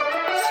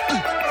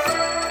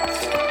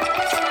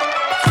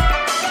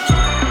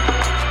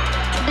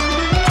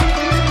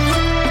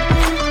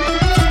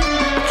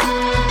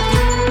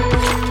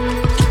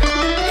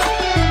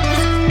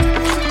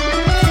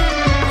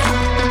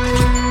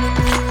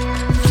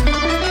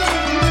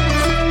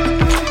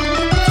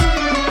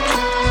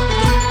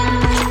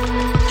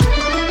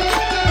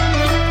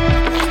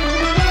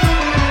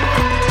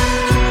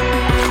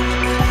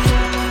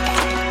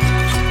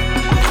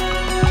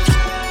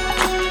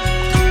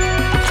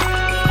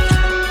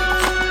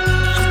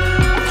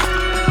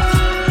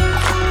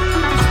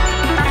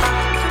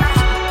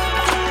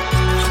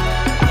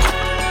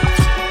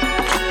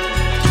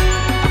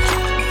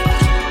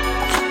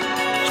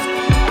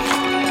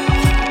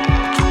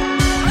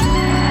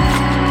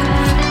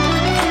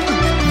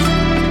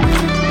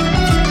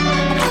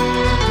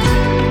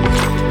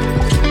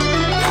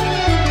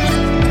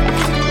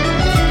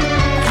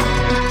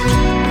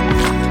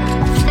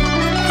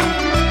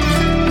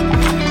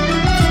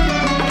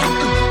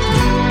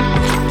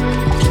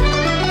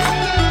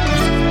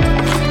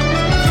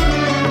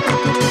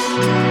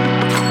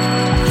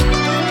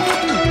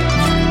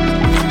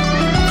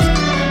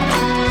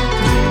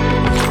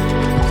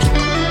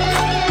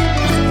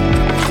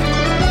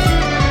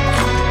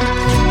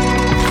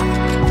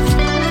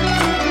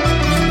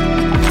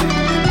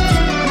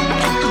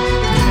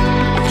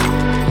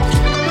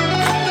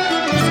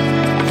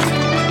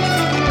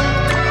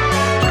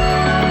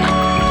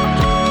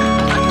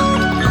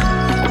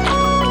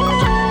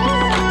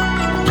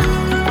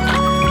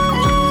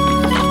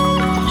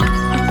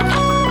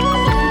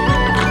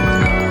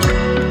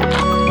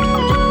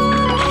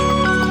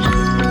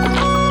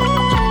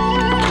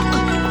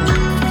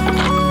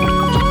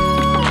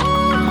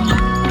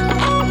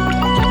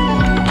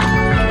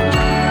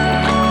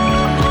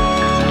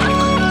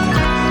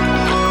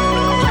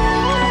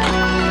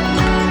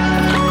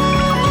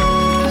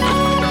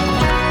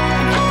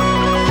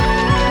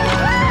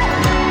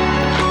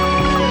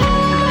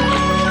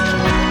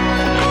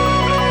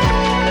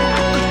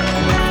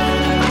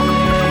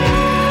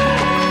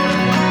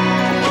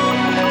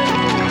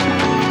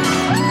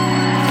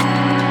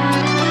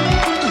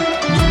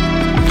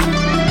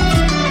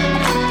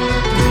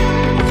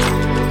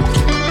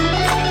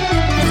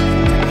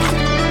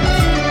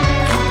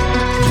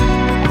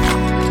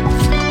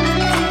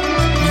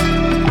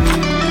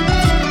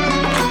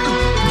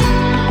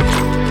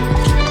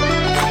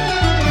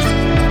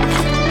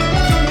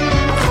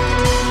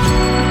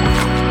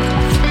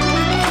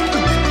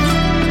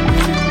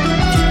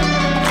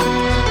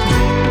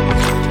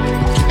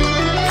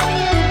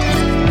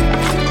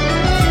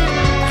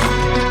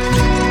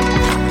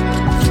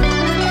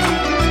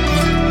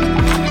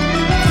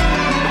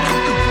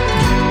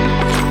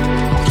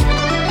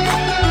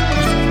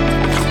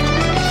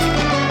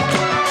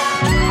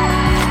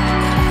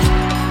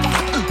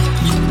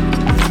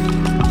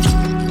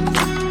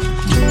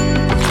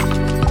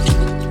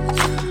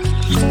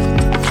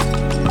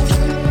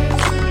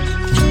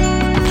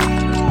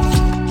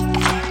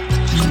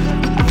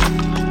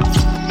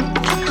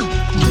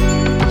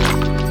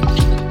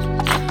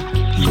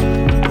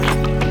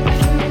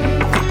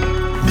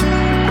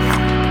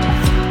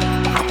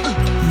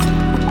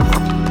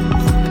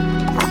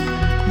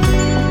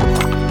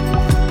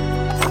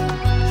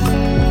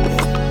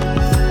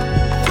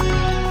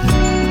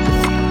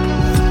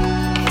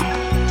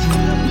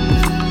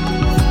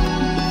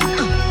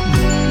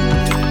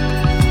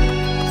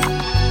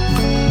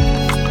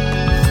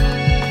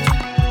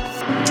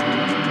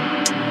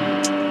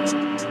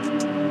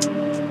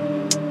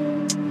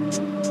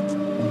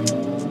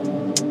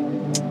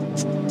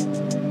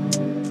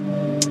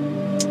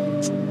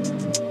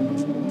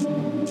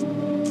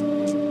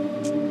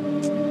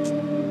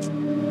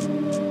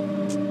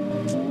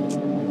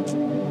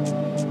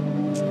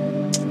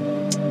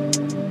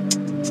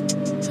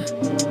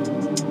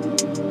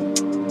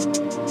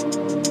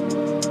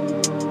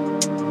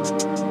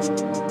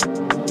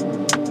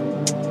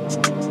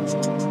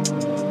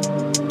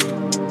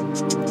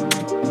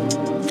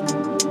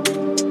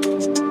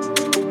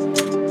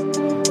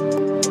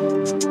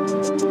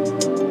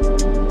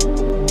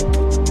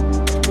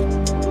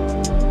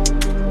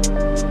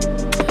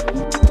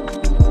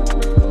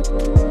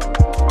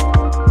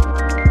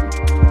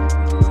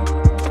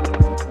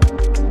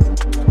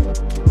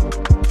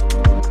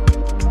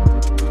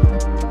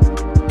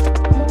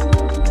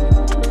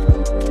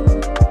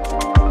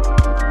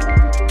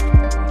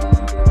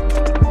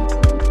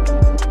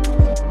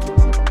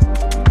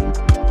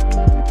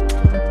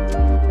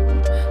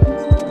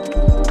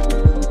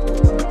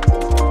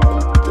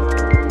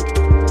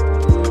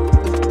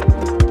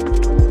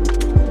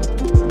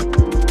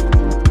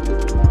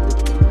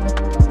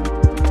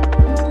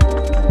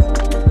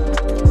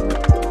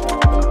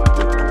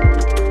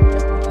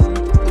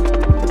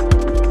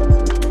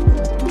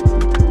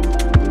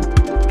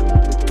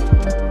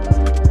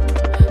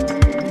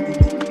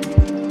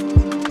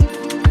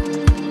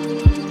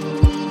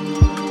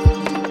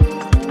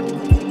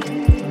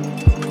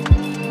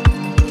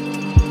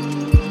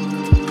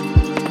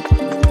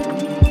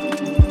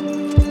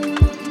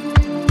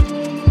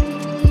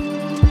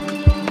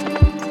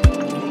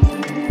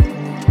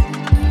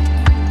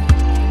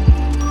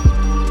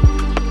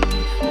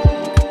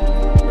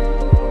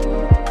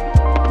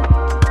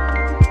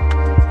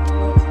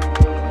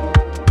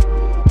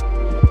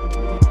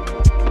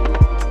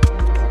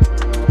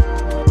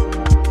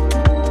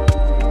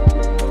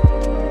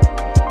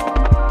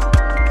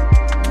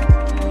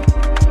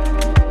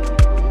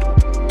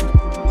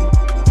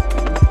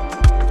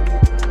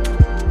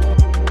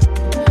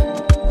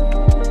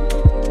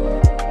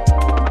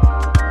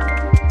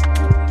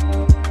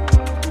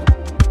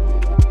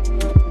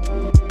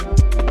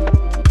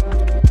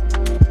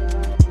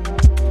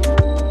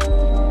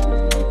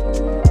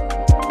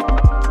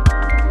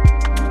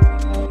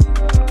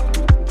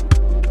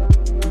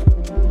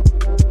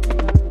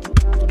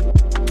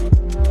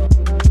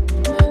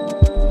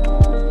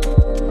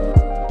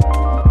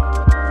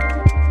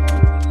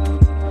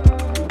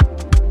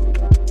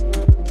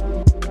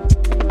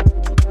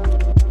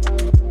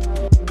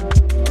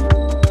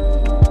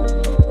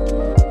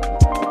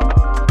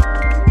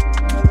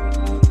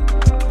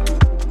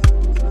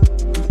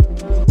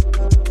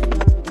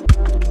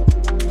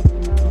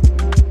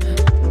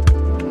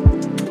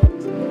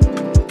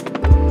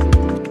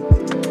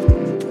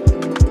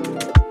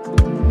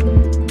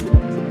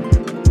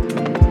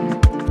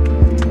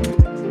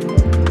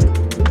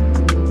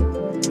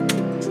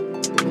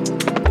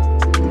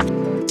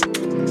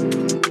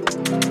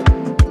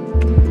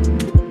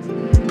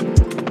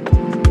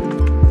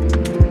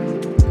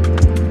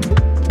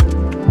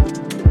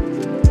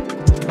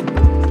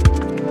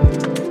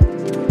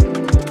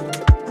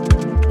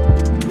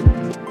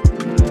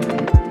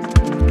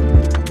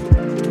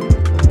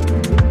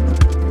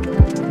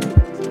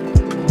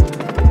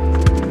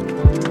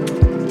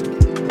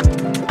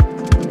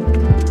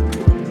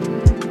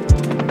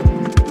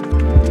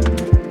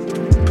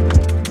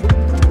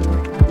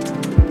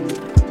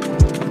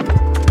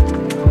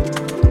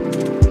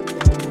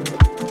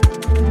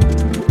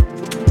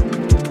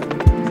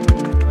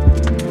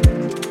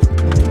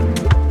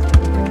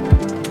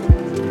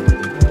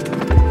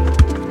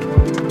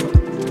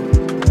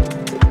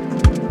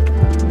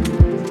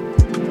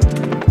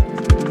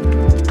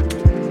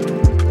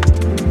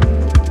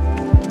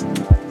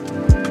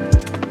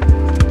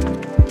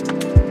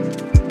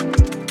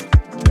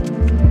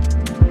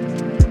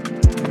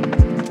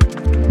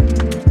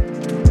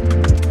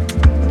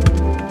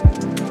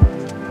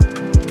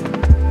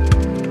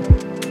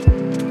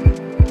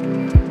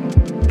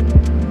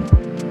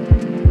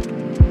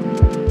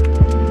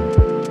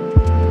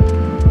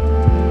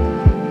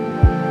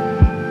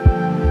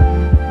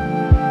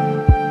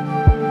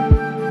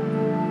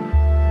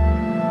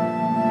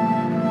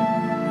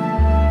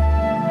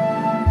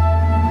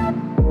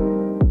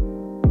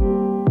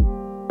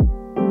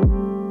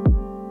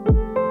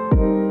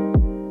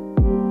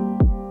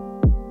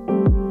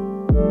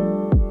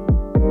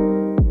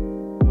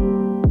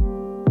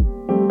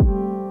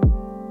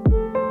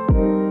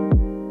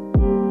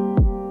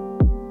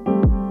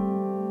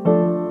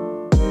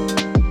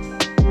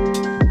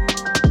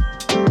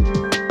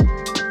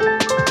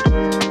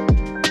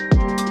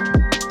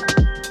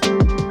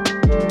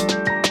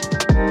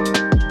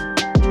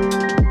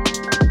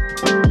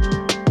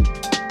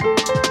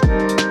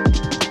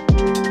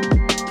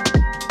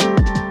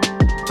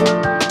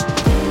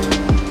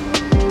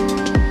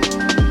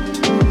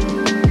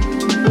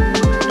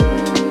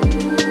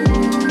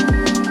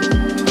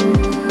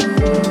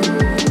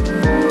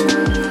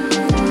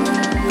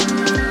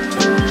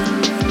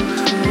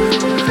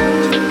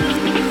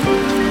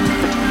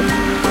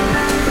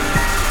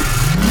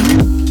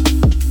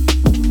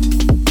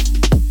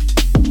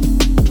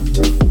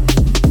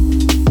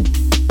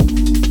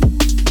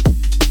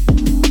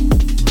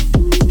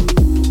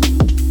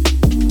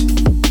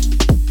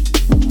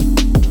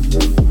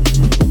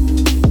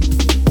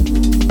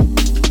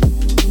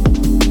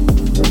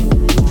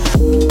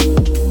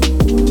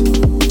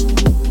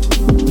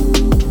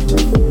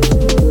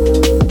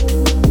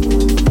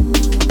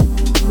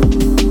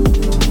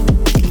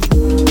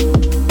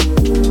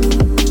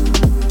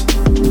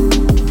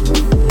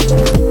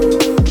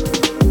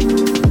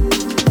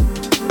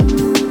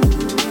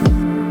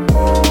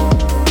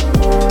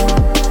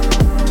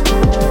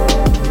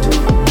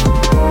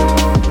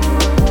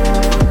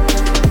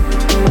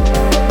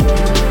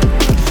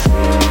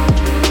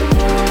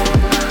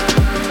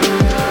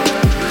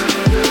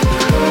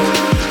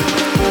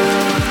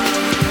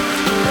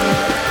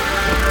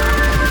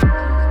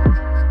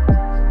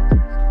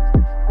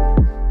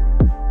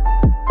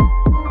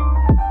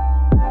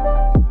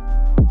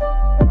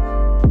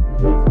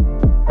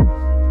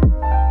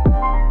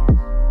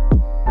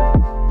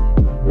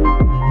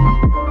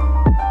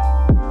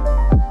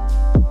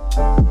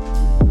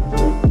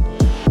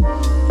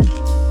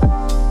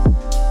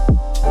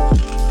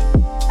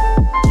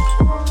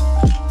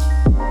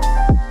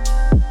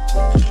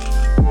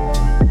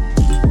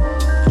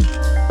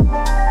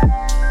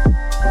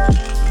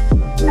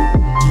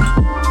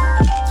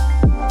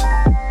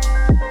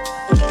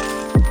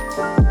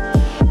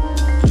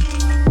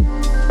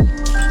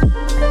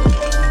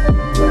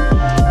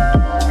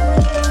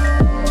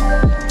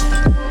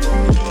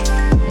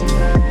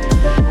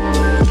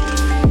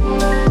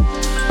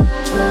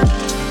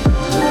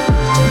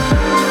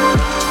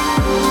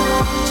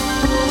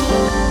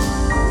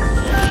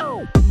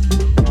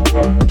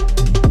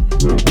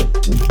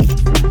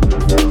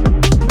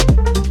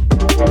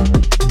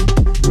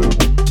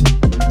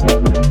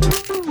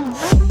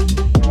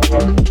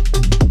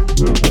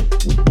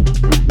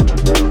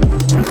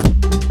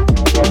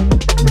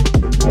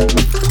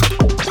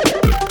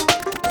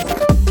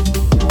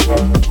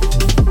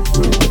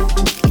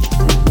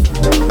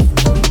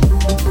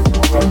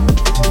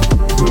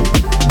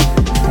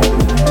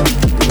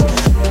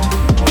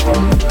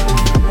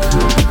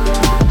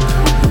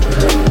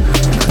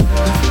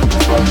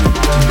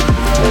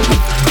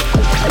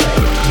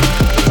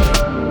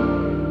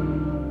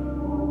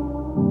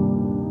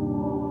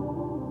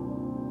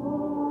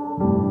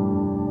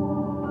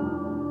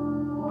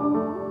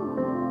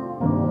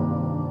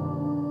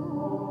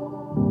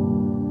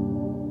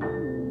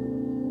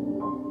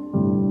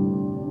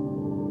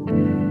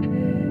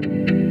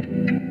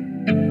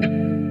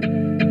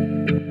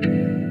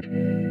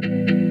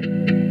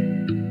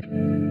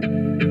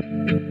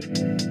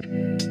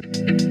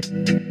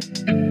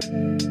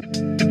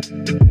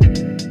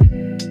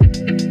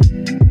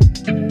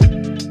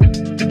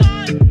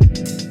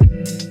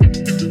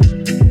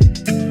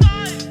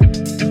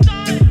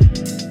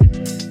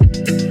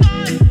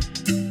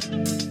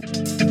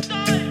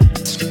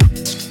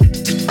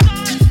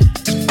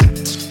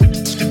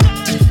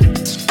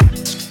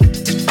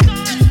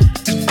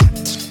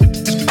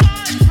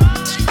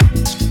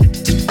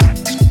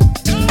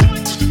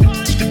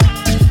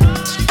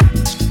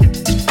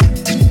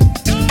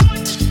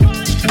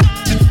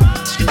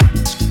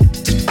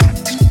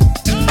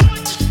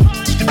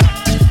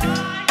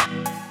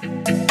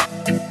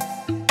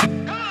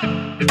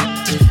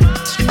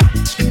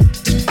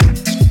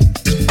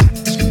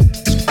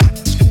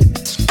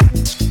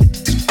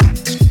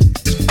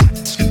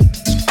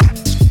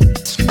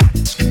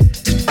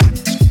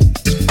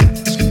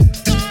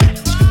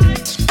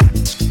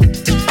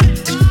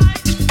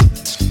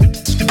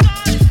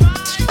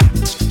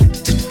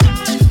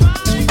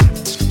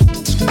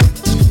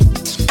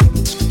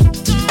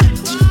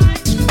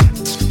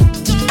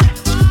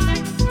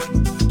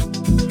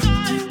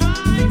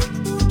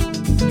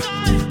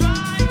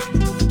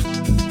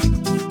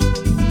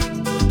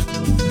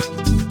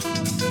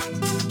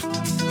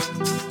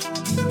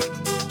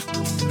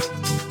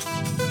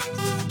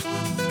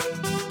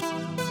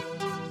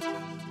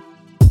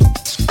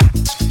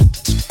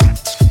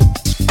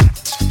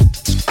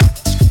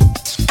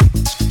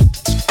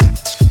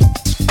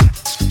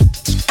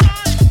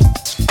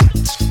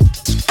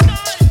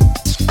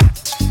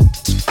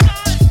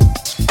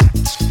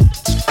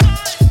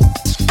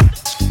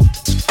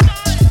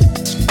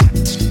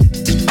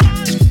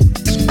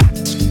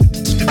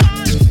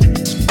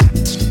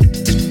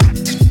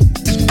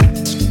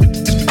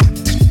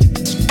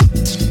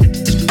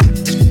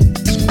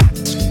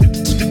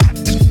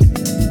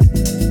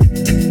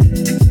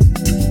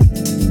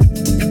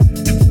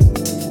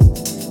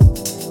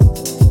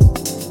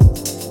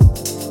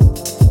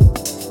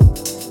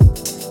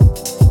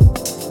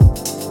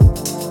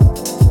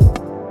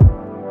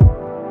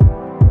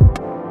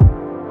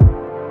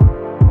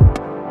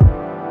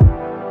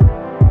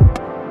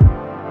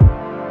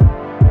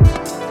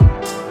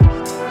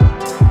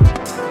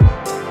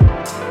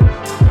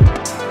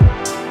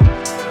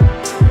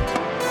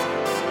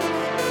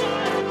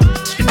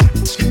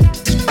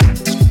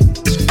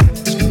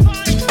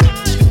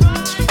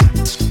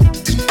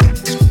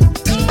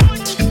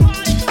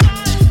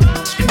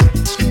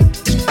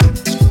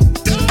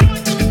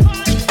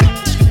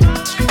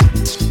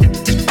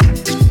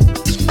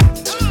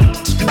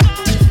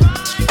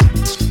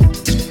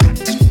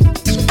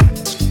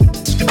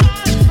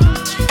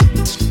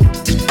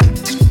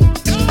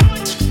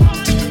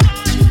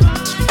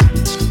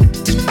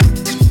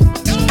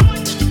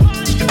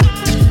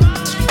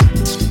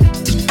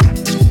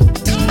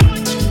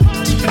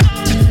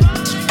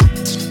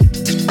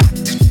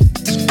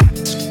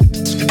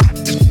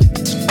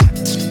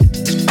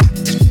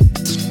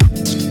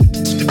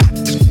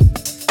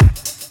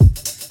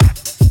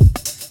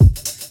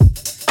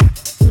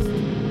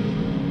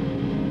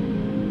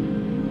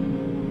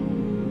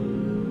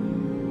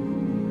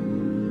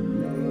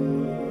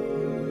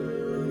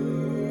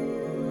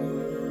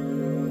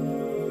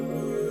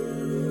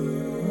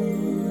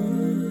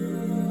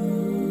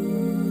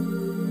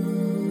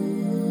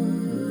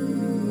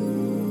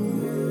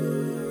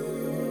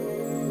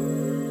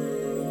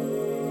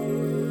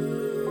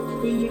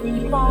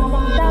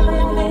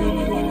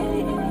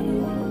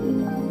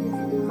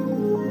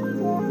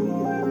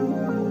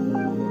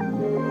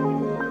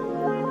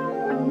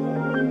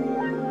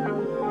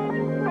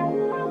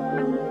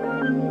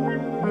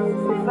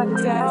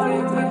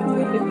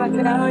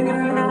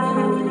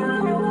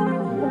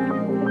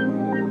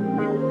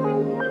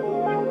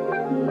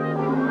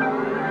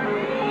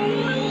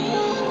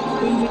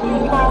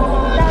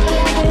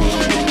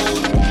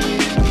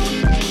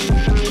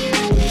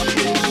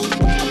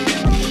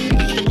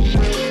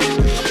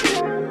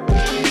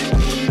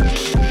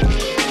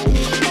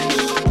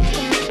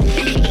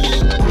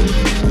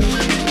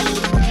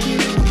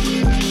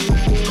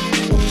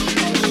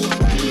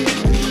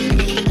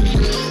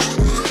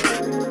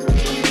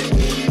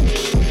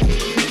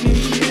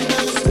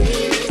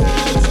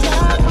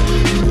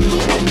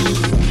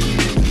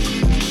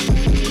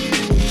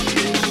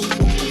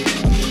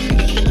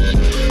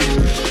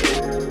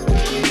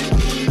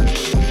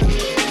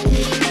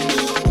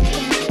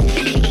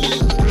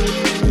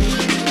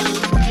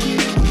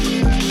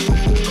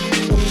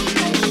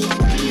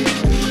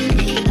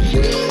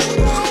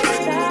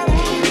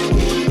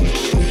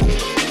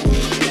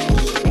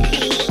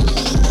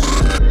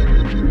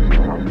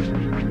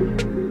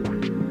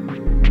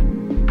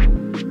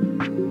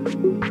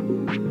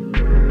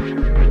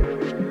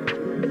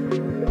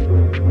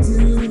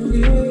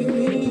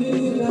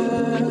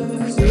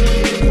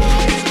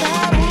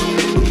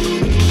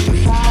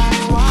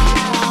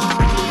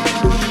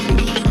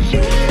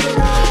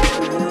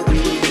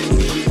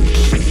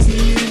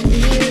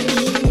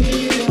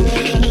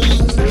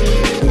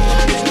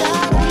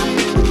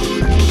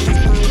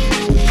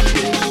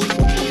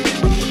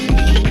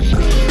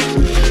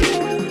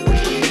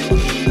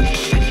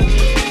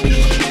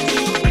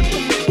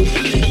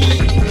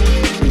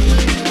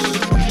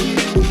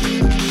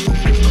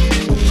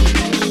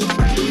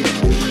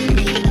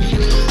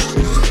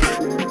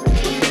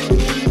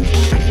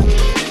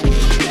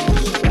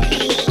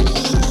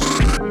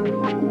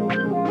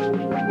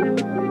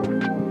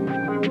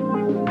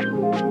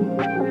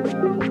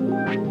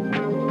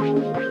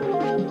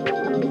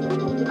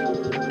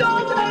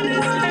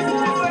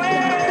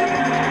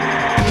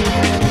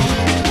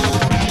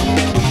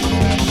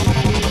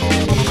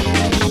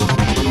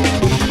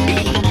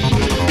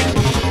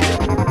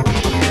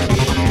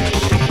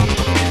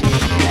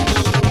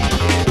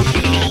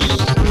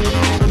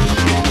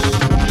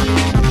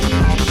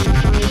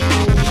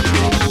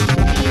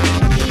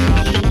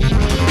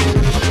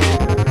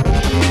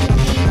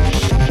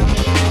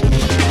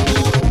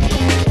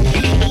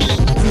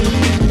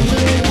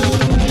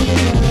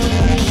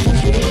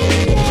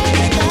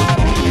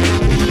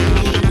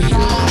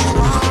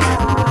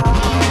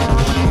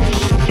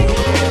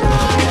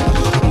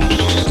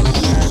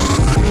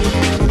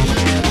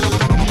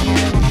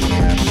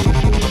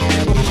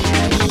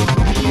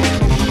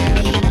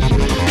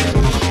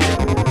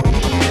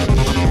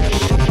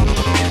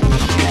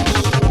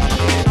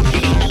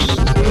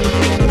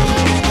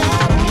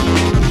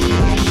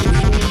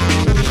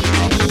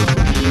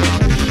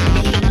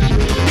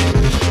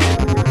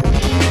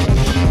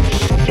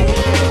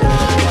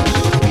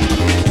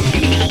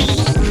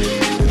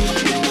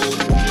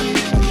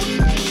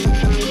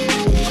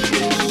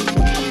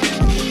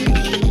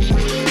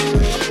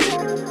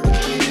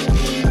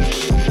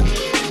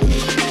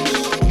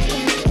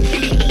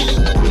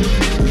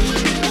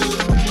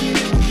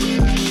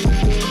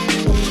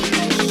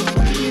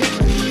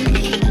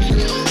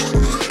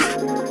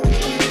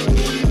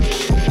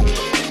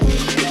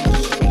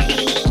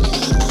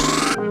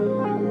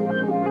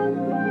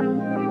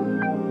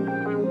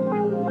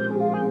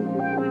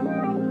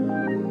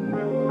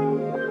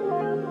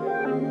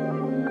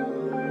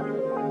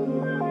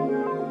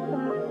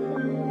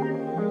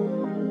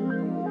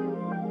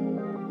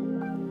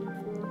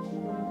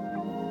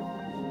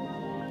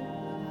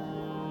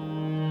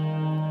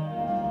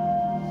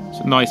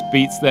 Some nice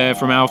beats there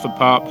from Alpha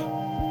Pup.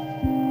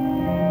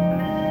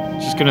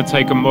 Just gonna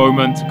take a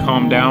moment to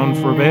calm down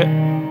for a bit,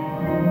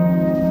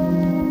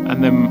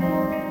 and then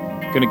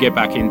gonna get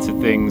back into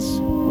things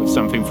with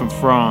something from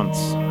France,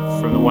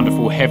 from the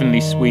wonderful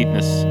Heavenly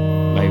Sweetness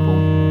label.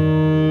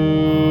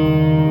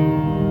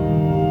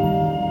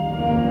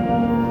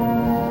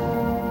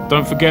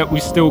 Don't forget,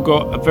 we still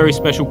got a very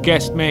special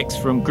guest mix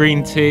from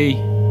Green Tea,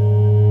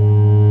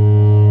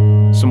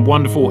 some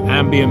wonderful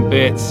ambient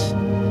bits,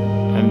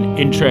 and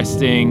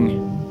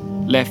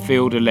interesting left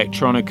field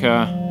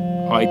electronica,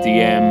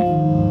 IDM.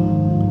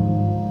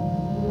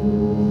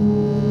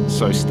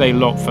 So stay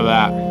locked for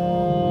that.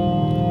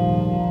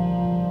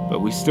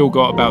 But we still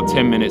got about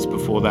 10 minutes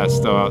before that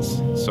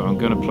starts, so I'm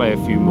gonna play a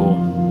few more.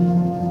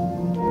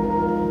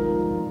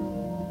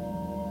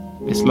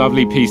 This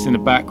lovely piece in the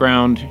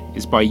background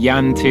is by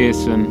Jan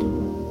Tiersen.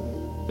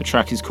 The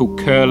track is called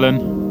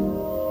Curlin,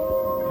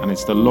 and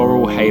it's the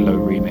Laurel Halo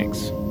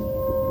remix.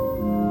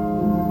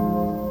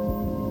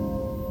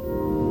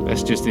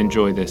 Let's just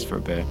enjoy this for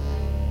a bit.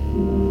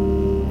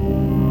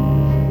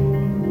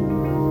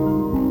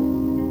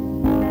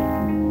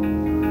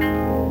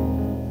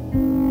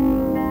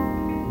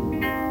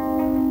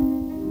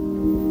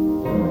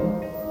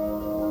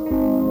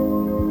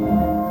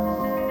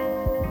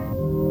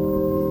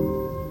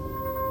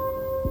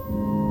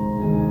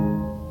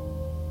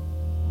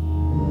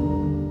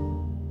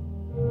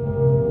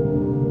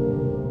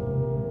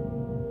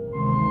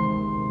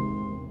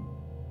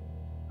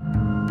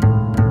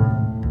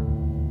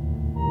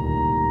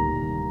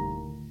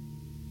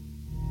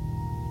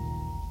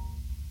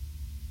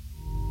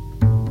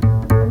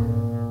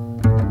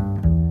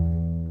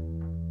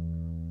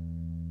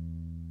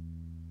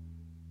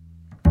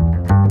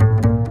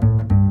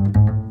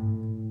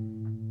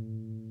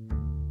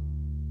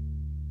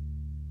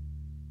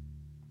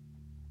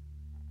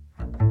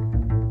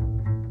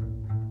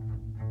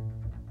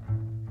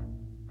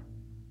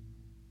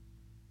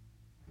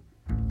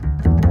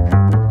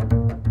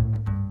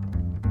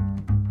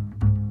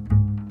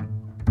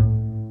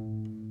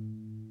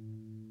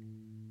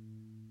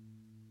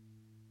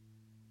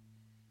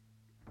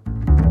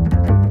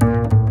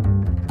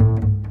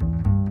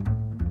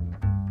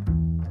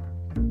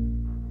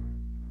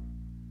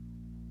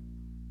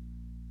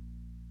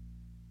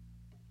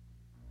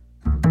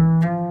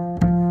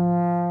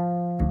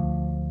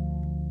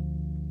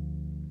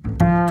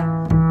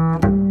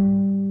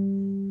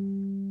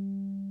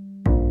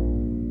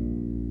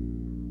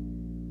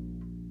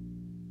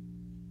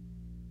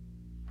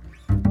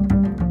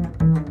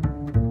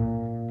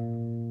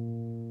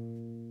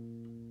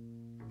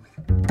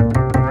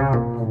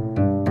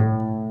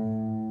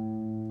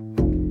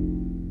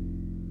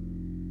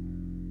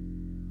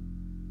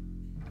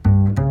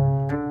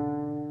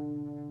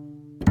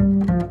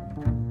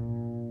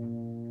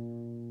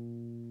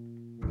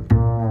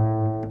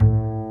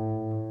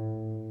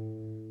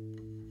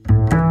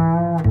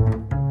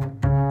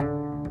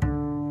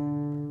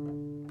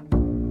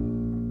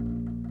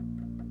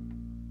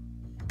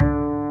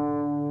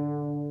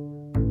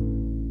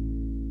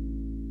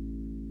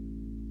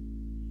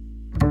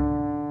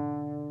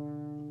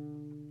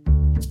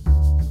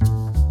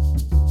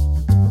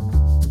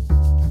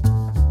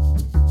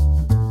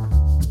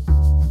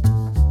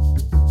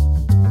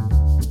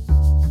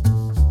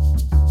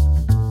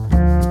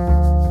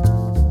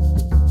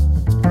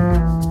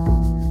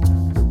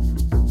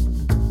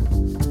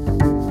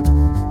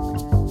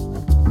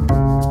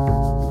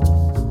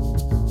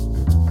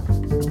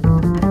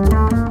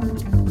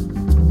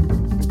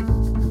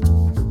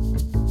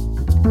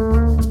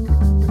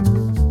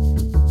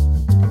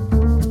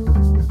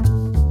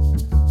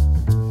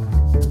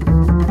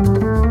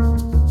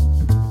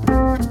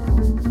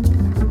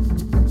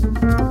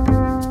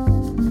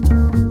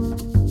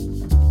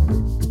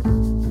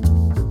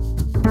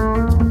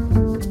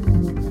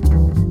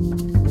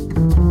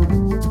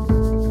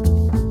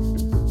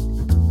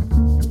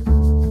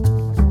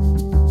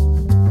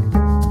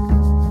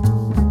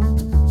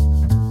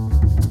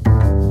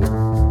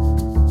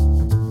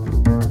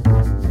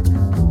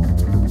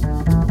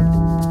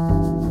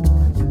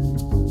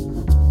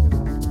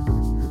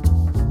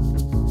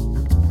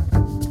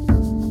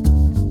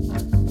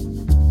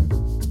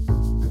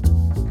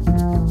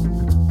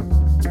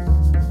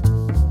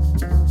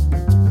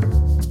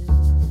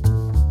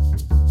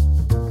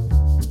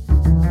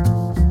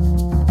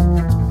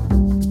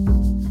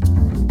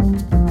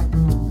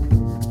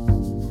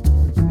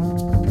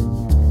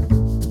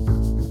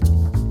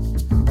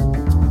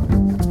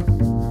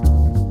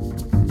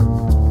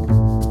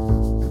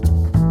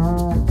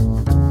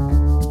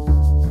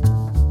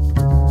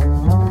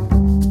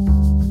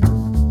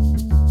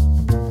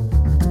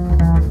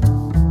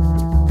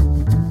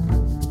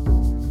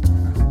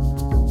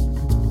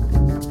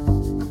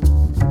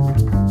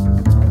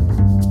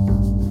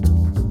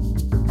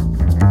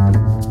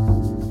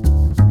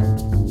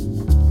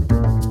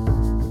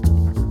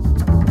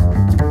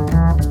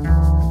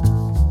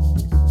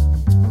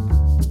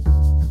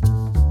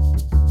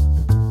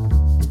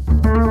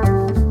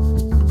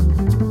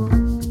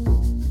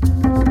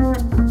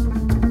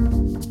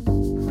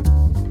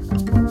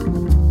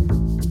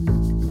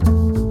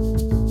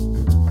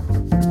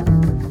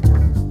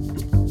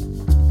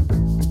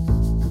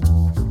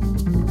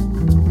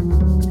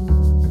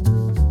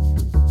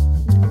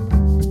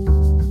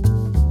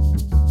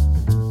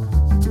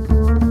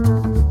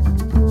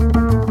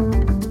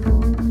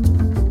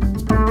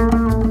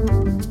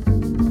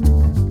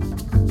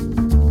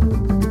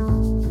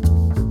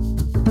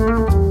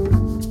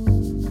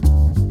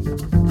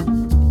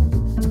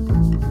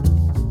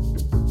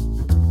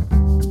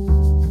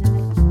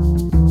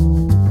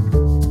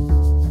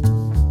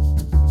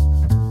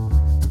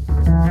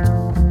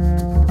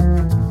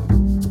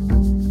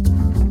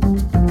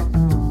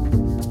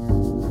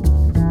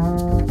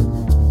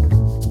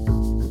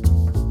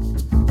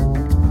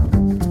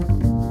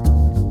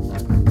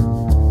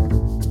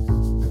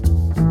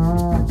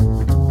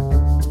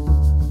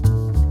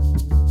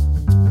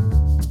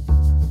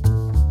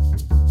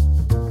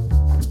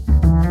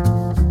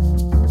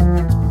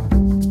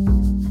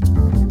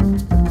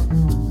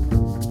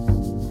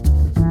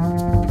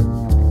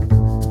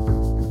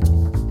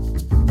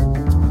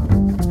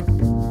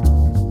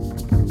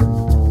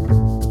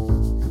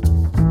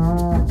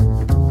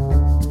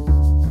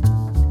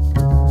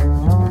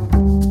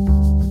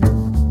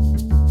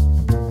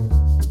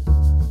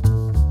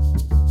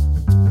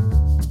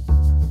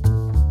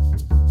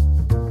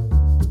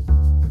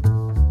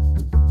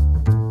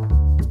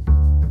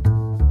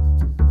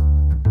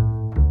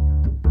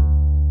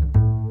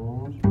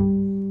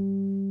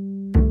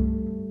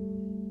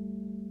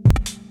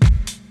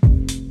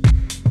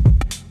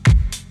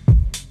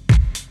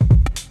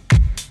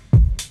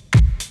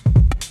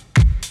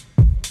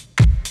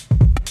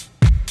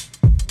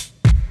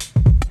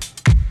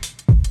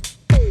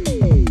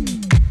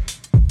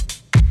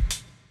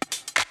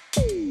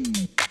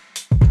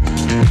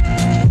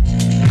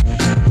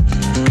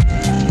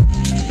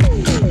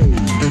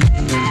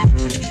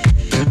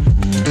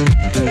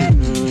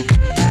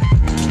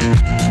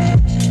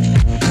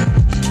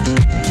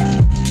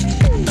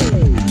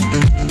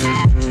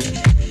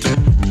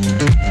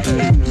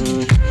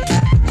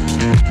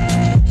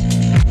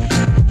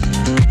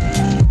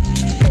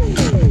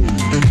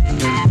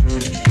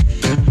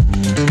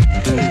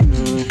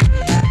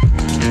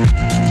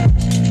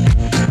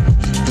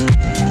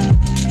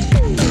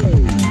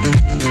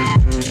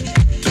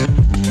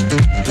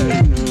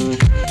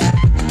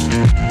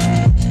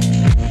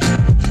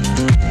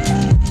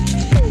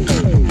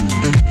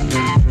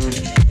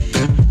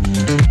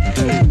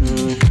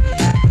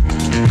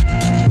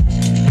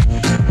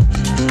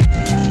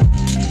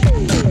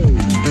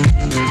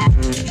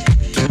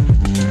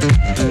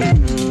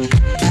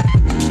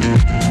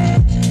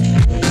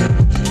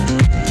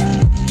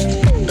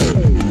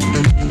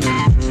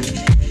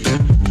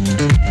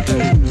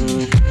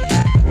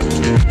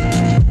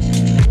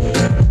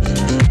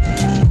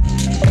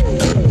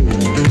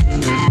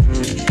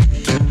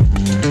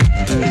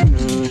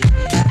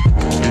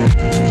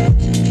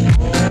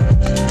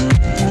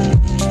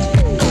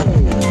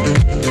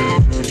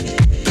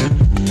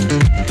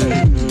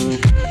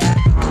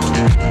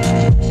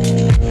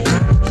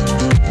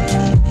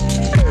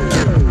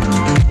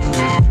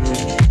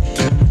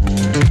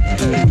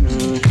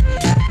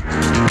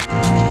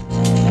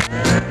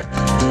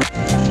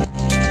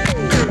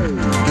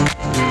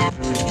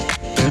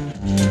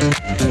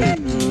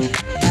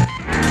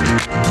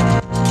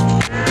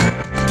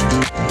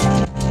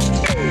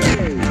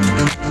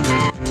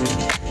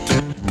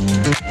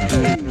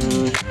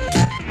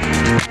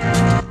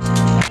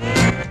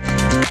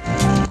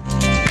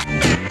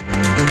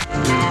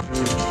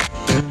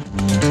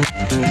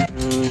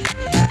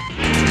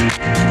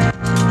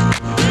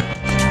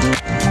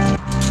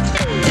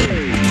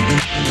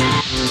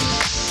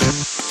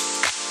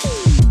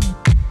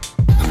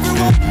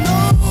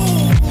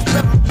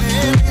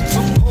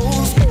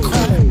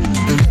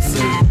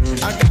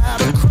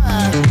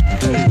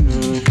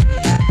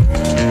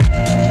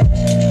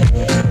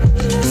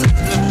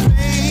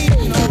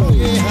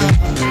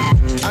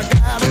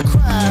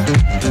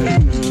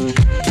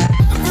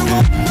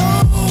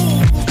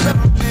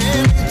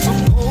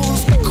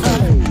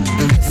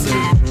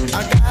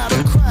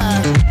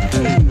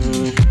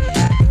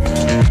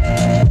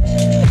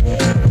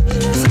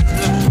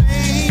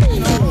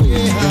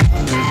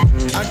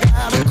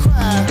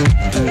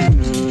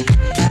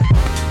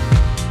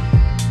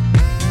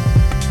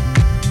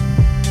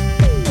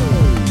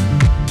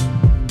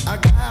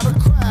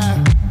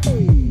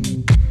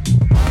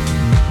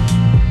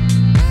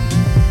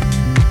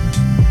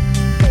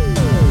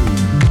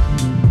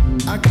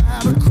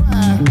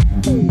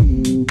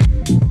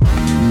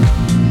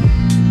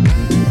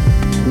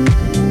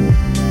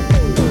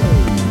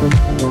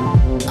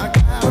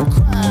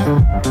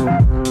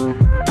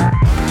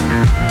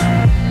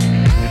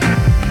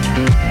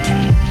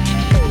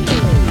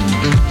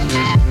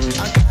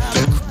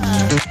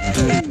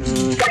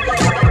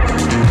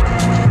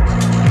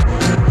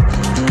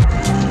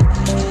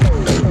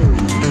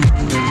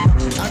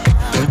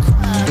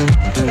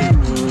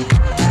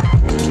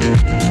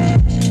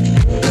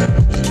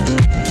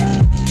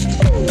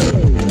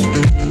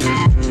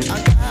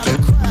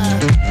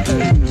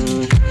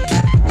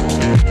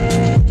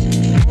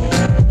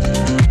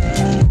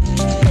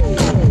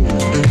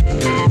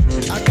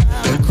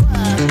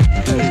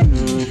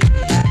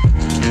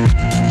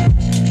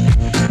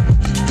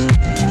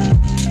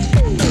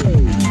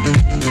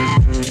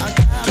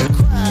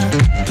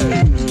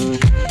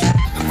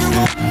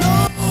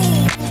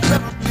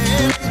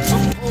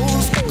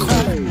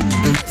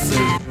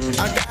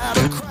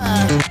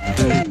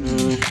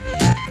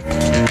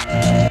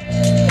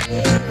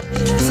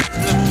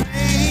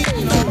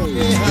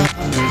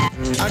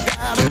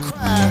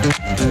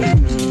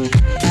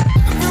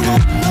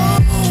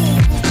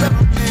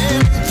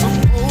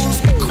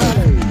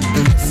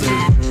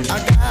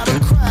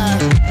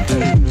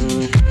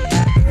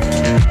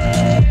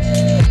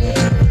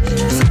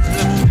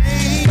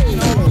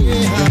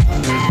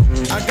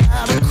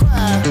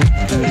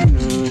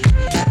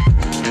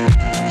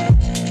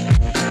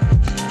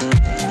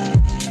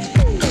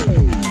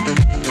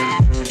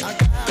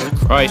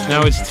 Right,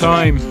 now it's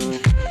time.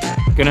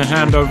 Gonna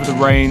hand over the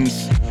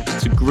reins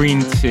to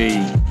Green Tea.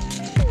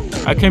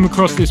 I came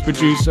across this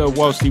producer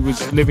whilst he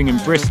was living in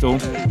Bristol.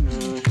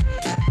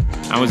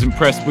 I was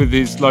impressed with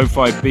his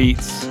lo-fi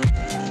beats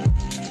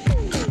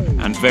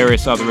and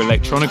various other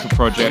electronica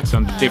projects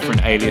under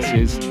different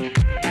aliases.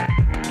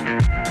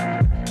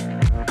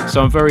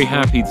 So I'm very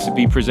happy to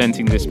be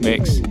presenting this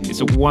mix.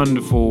 It's a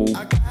wonderful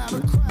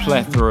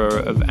plethora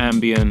of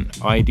ambient,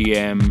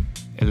 IDM,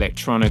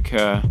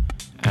 electronica,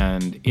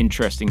 and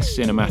interesting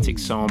cinematic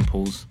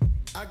samples.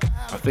 I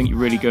think you're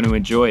really going to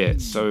enjoy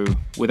it. So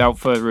without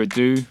further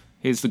ado,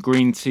 here's the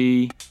Green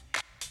Tea,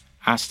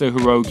 Asta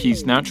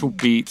Hiroki's Natural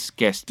Beats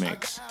guest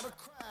mix.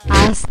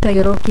 Asta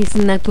Hiroki's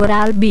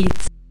Natural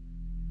Beats.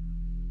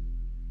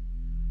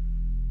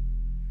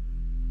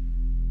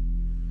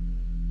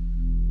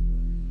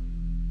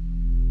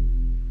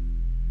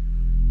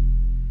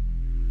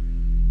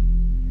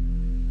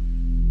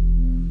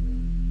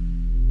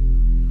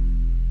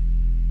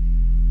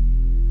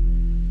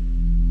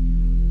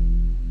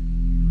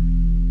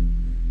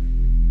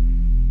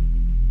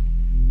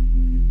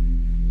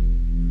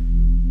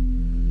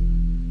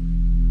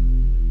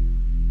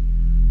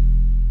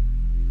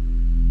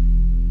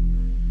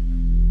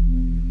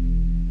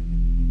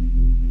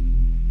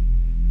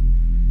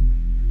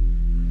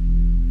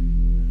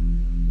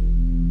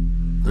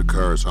 The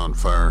car's on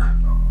fire,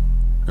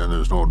 and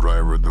there's no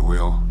driver at the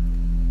wheel.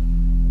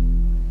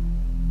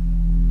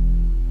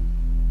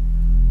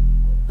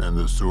 And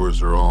the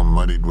sewers are all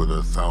muddied with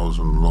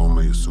 1,000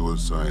 lonely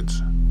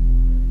suicides.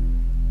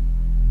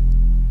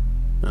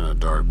 And a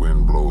dark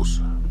wind blows.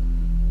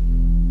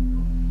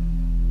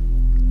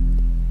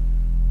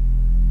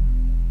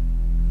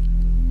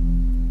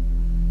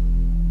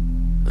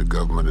 The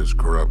government is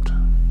corrupt.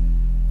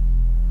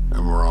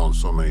 And we're on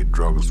so many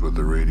drugs with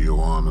the radio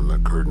on and the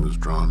curtains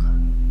drawn.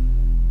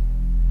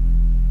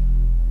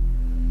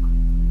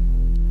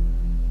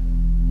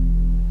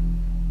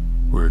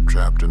 We're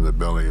trapped in the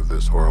belly of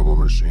this horrible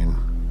machine,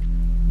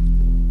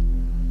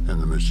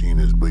 and the machine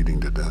is bleeding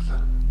to death.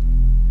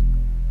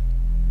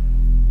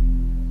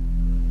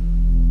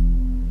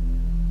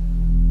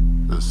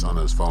 The sun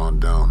has fallen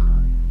down,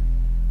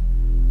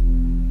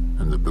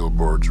 and the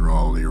billboards are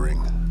all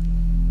leering,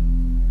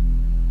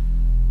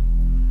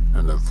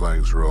 and the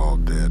flags are all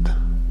dead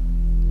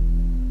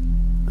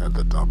at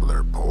the top of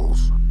their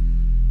poles.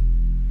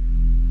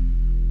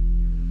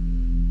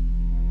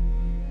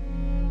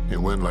 It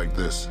went like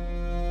this.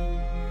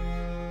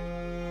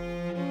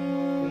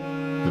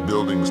 The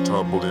buildings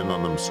toppled in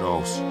on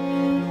themselves.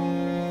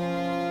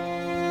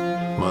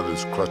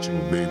 Mothers clutching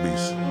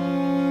babies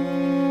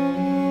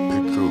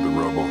picked through the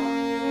rubble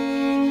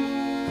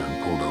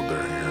and pulled out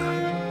their hair.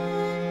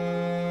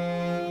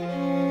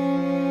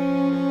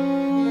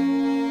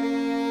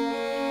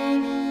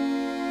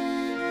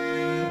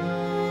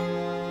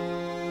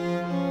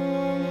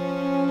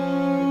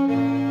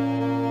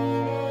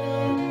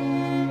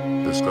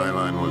 The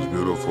skyline was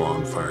beautiful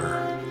on fire.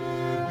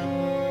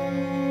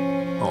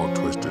 All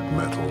twisted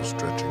metal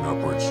stretching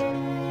upwards.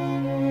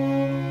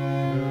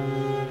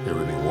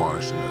 Everything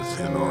washed in a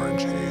thin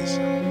orange haze.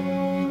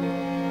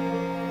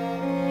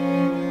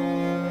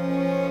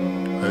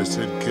 I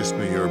said, "Kiss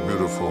me, you're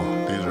beautiful.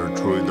 These are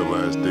truly the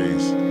last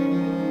days."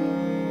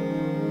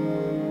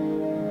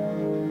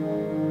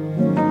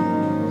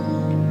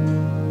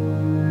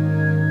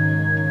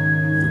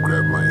 You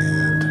grabbed my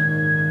hand,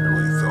 and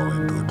we fell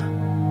into it,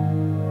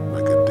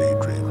 like a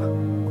daydream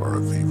or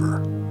a fever.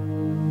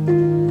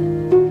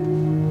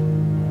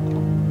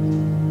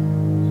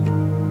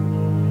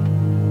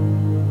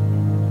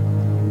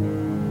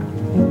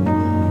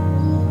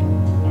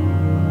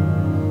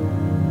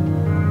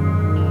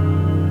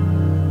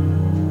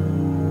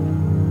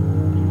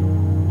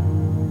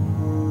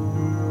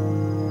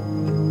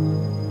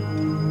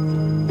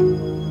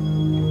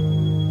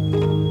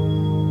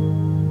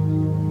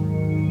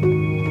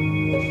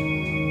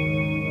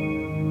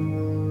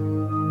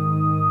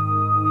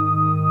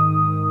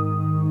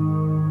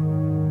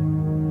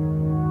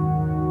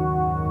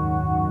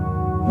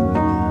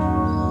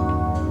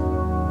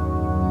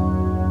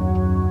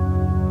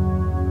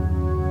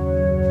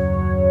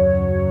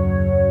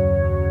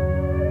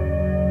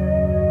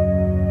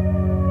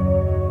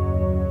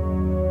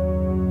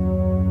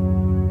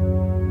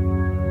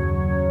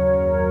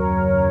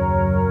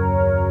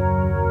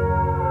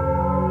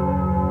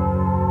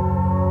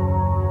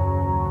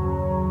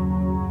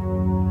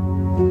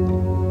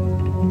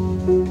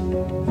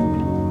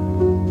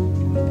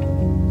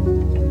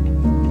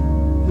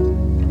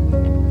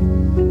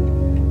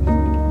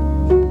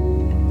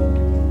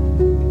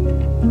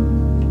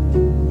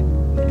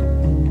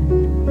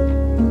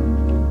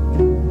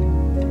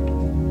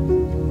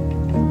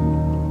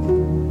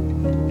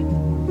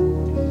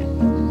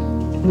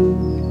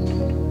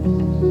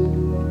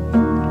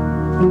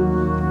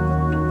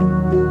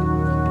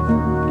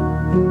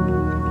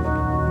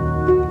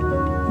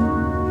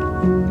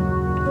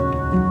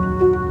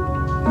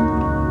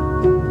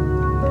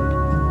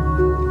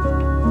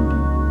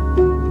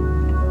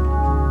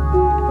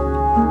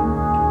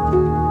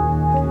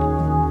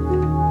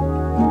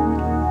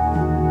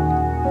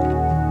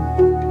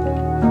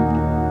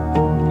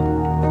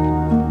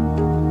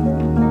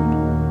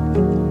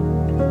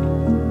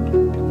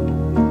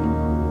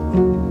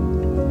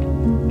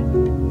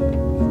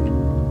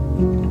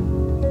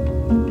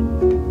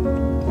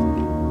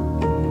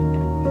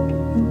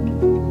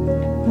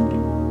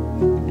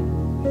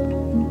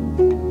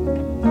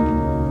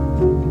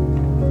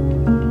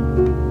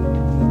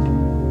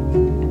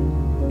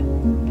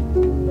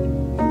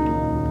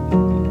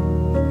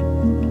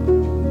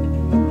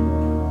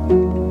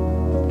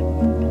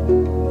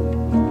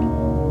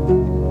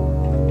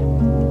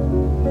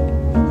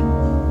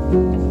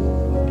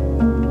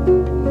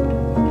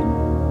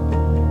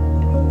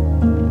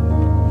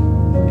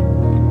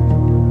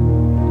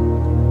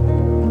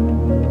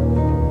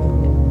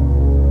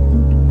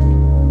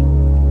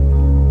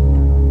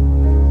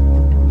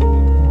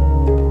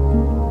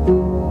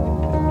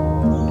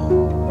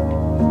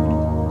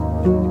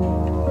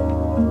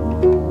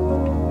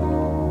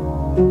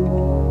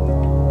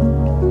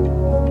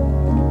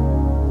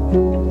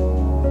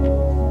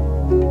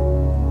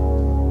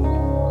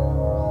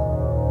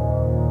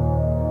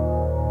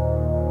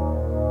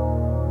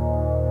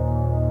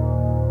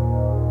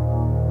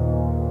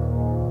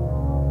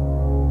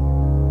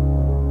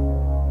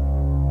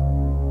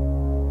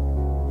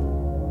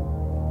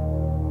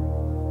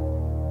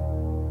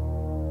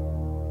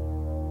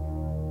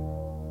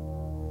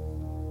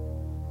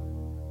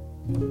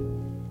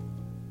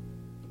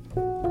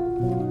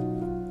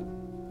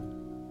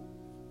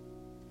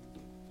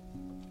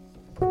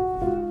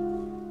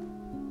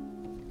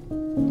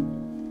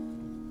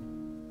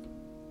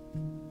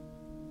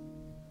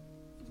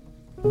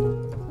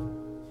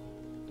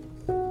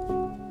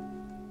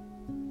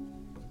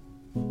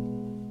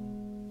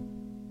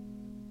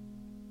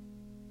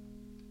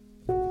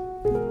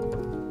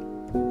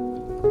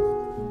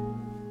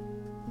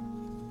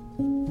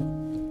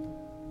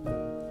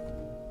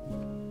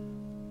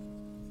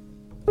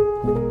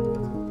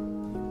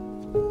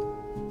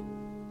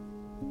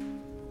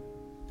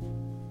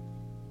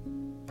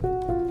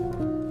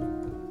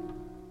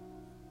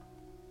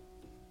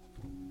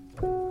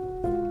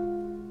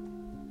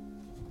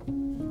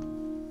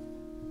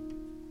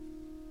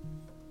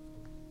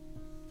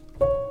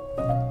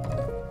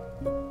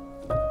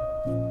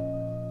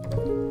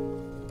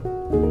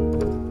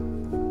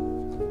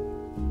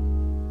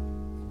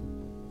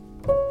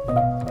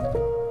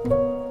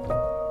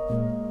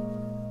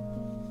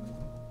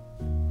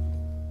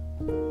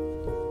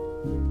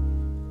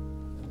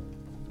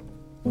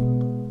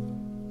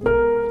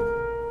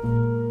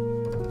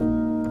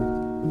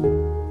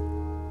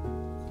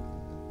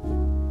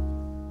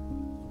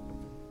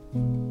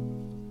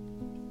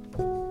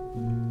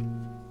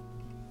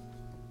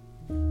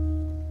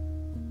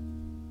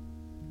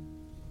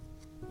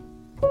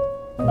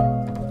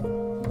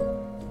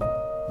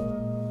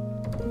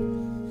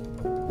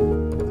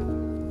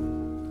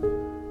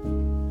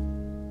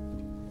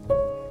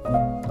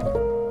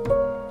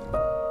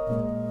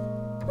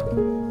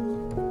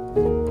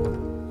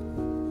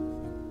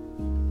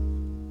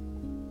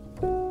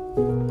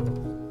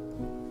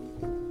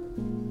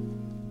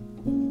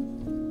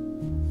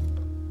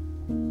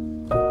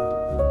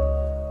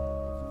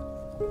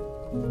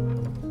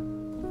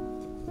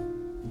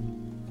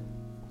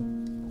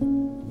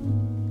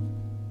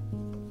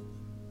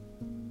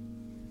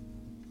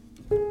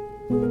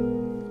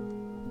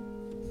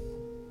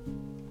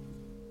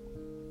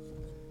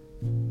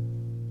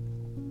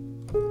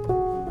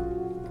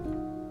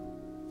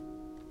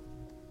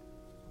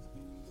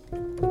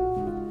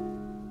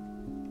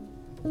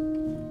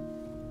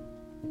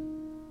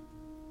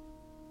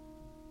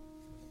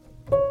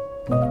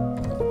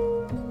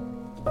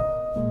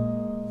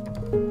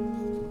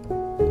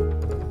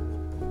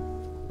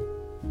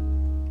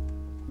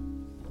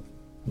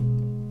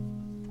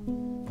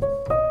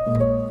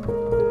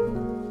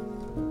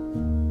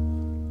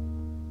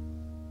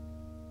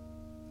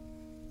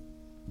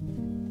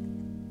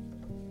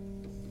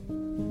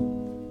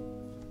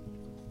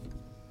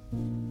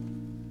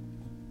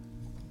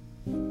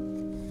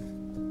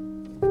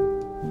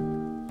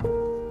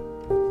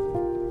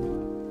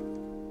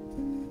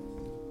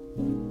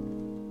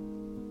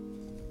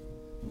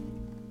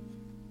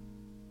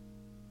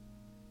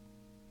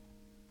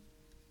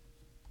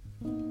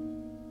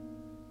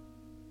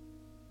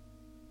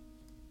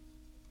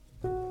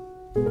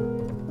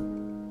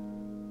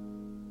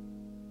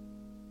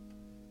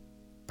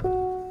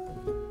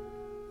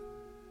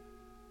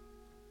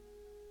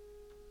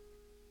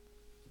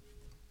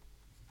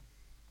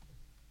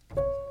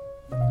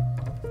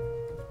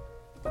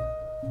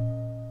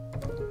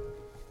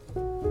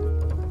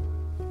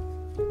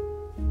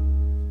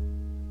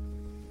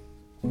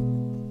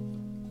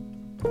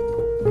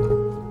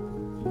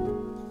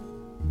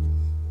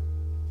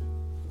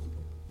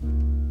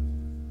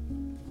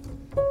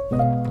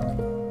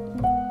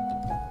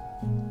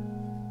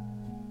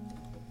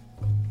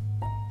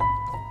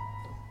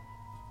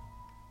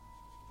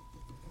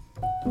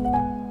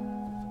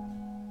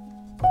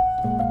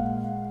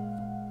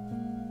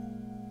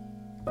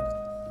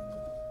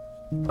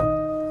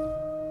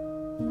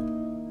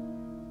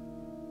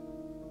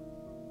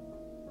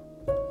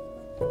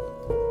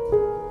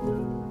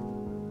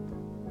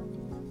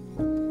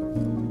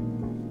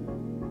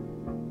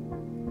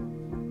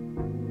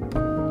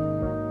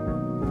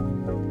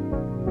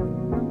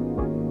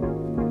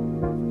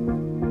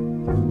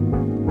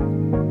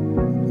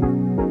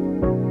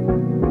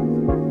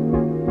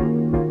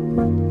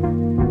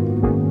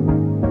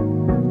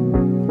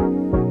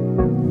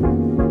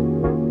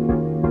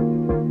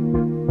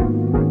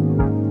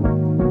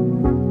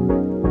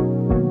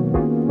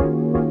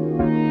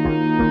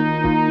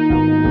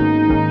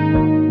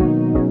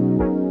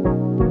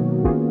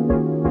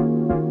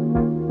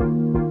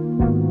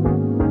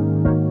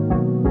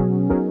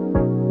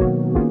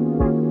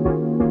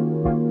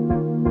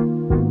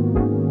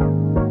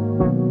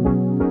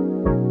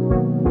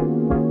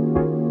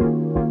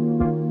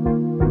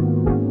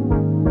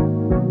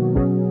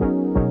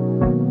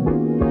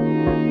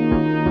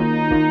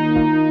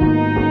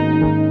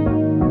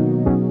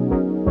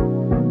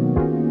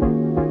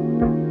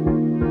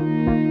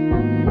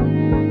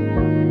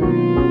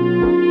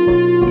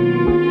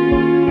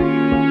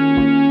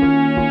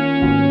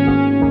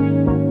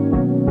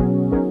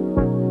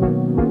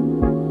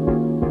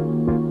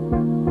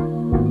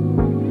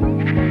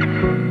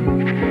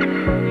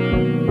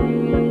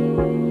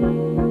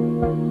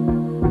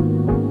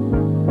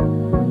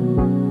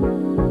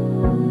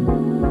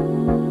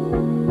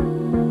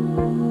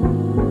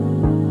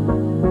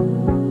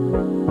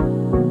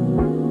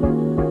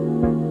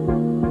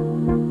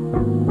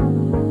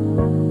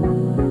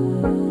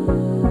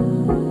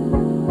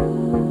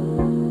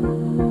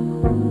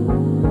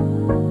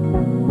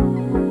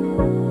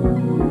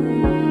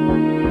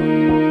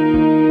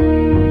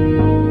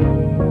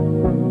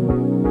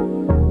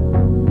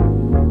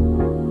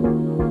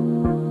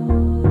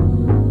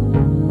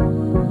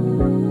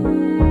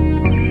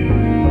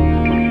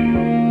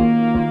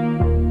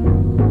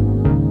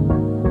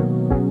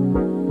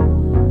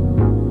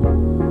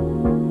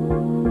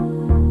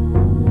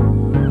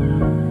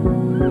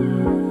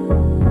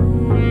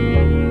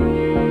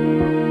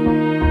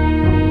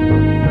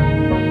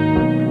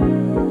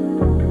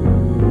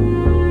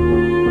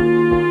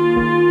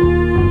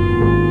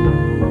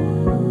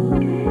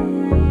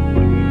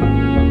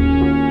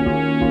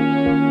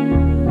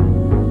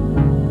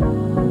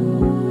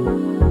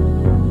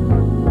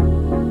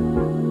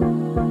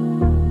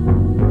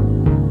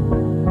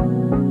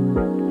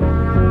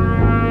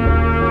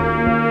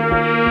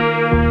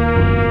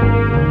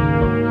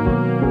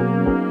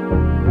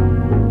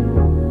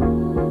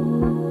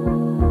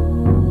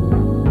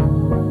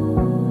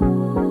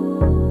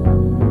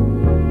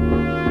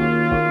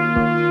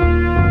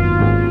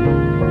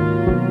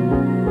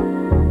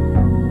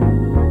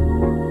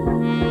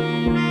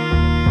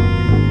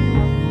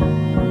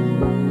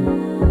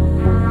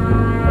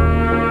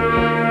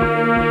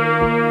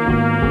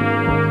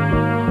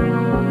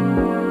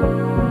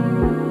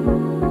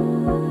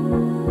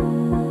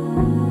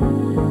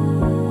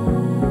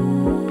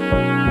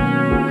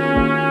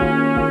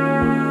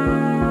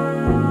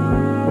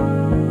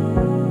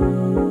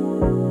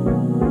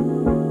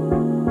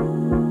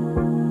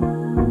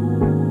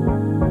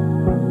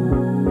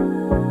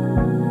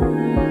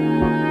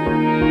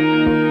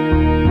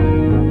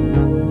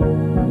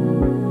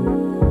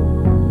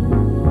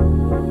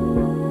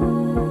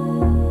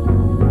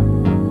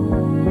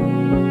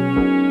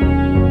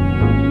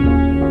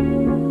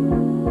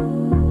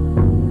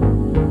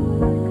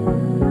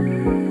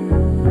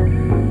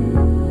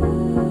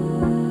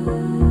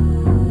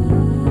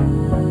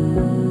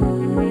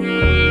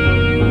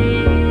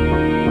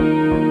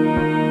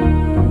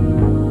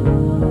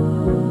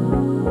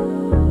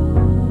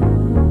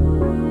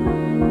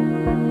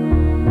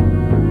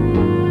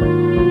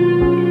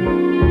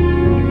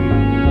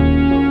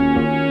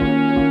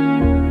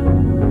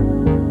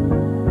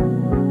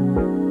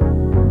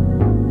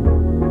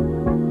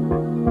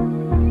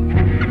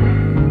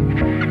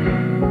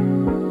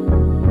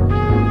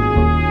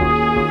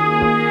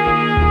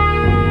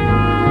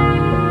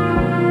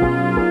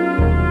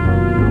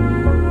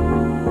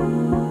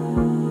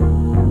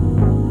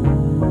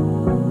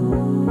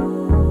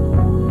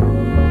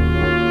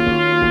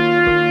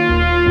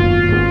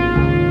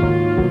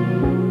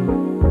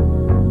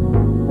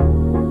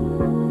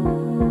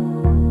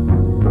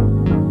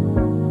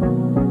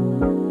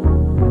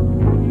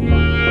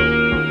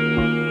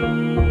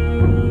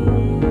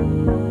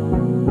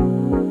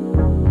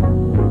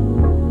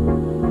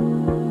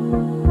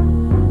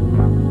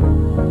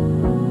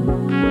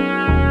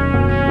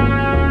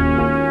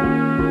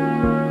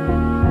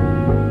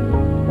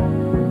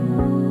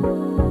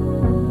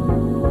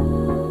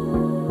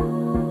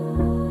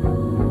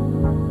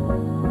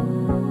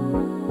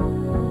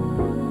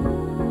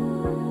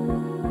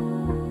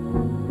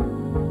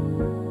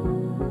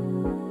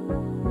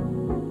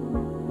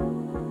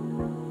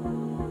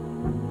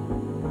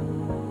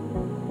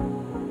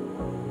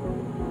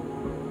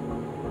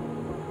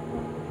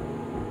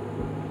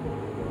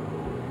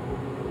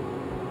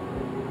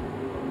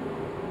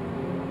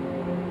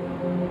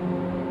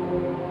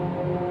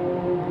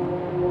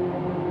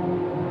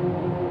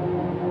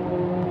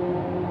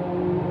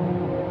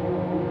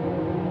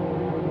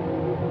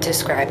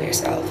 Describe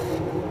yourself.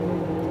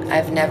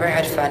 I've never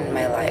had fun in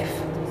my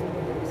life.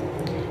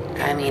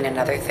 I mean,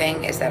 another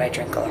thing is that I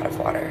drink a lot of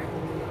water.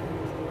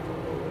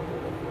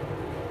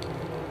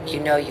 You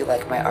know you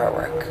like my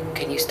artwork.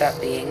 Can you stop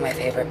being my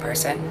favorite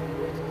person?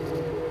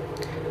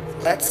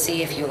 Let's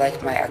see if you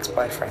like my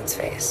ex-boyfriend's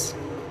face.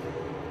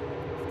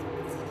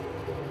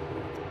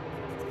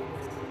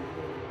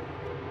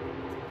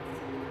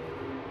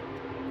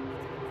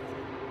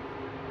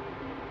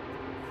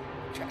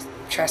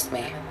 Trust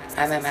me,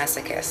 I'm a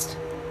masochist.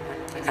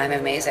 I'm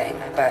amazing,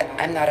 but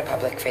I'm not a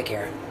public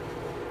figure.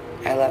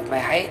 I love my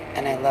height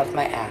and I love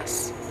my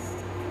ass.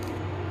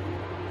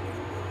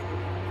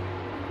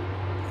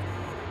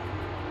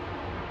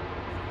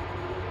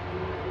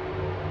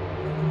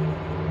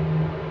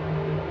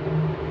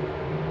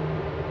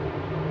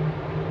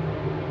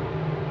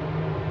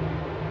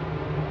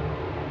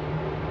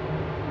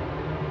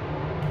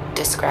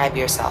 Describe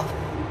yourself.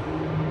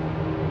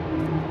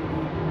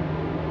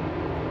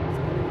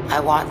 I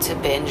want to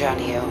binge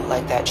on you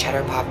like that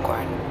cheddar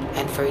popcorn,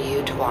 and for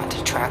you to want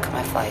to track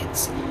my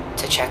flights,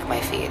 to check my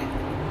feed.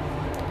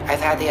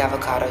 I've had the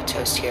avocado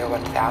toast here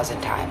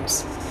 1,000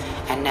 times,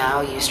 and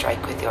now you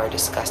strike with your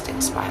disgusting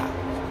smile.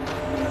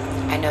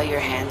 I know your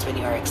hands when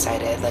you are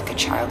excited like a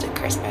child at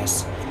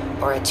Christmas,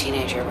 or a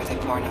teenager with a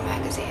porno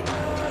magazine.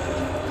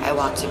 I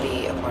want to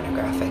be a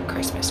pornographic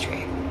Christmas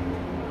tree.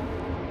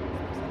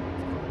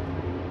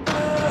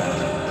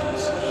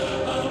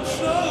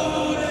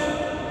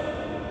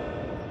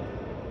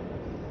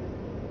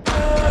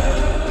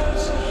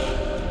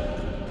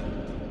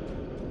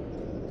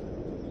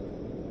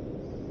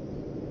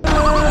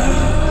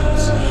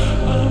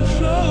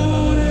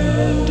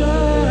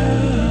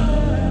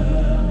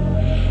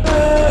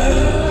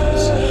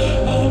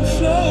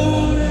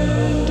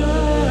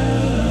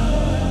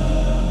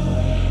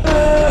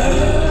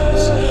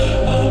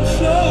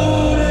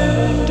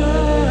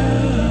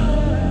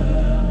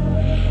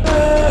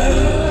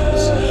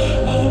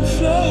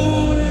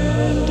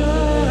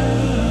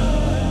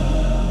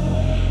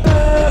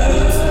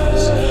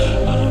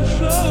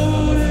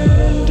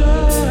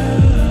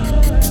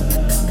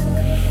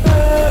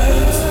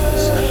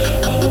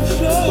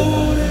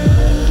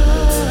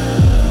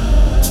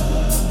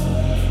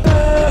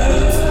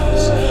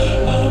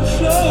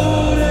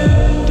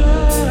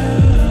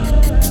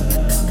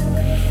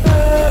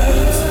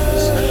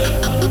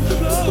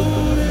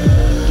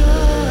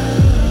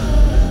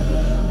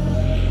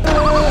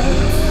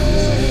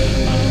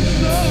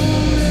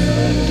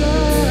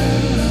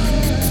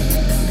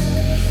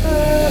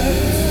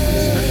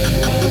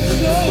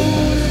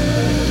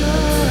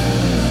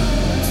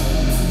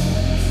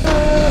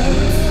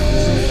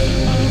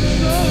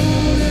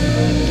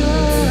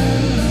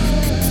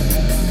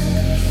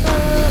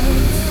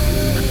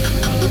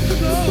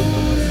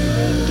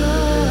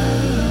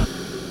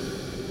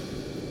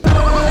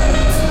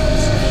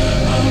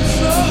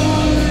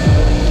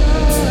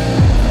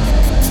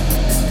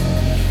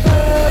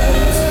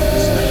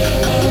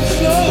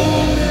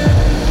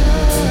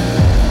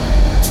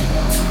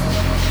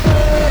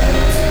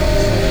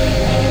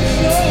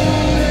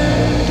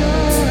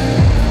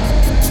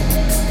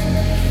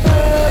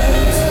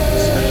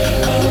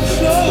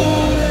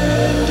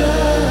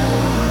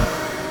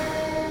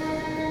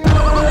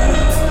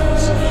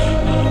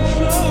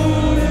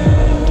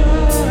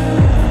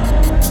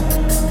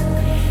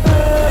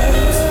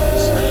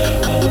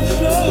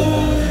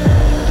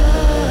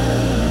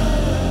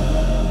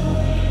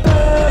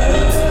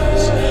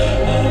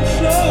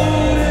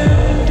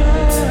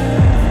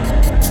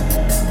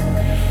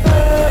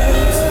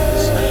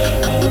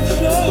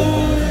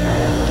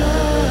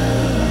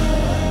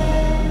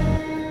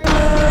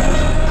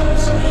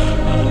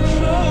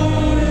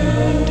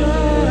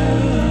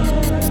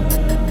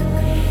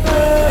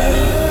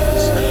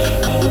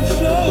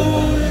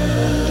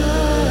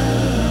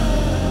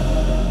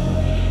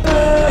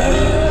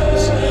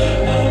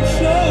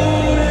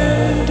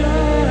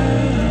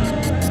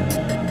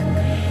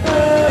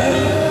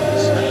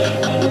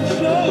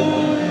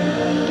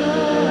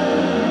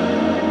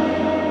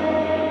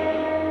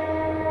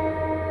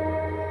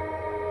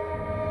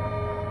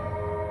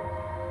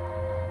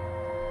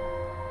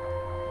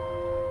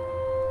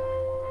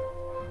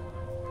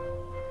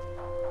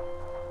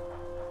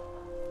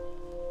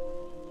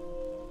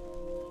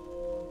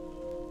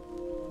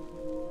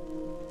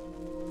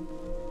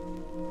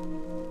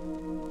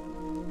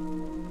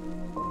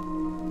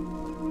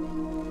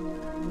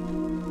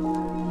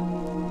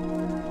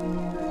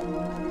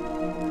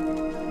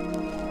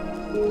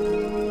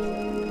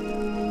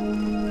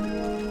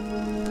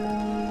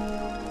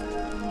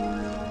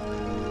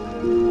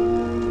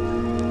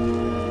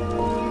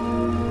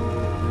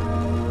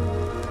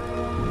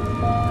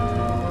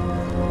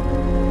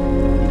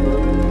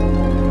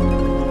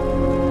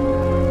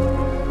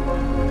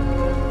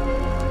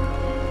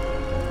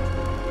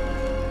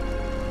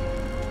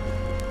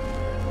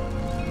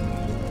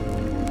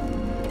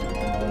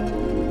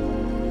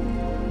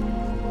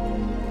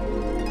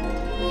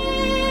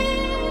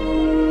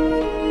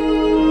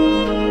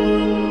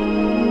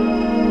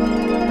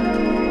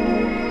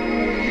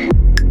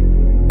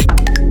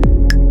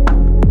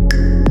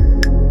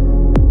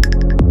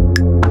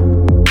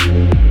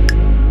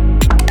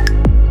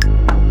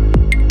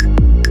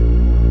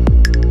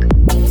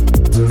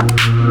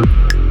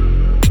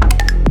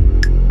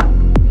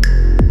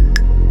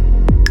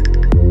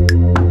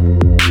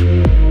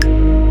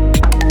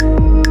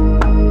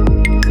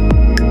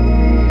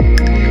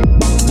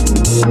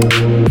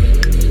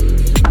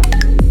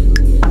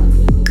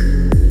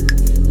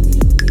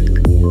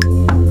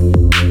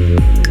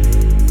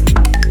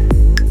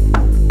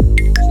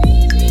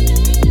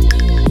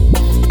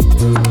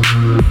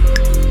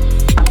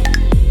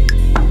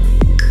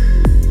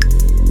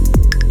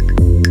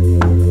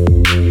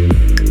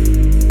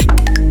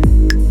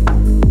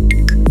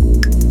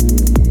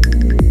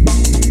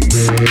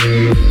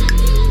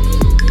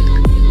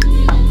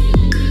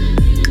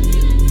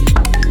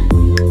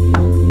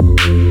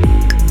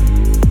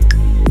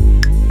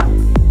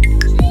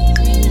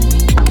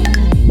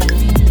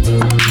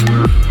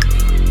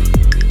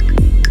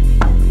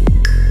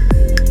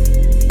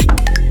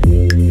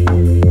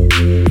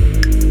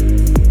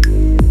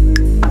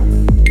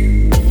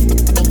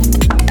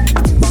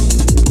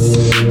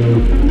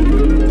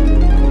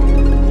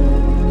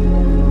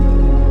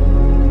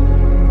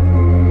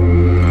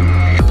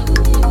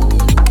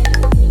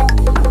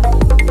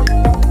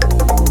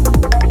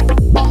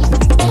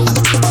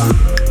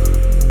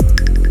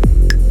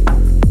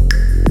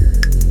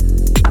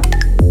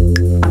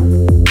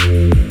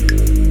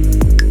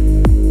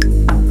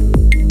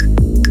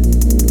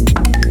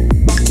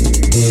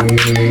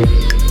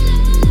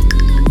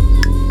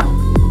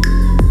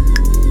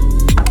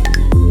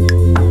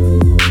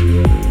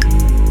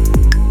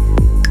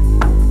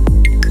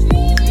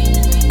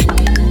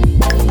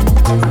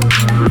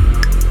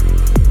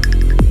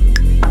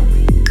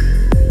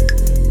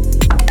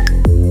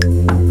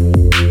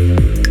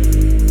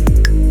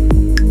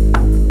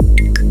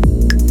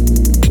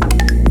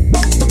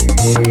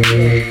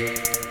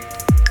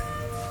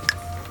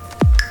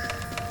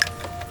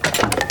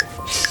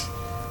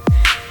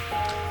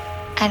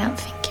 I don't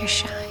think you're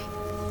shy.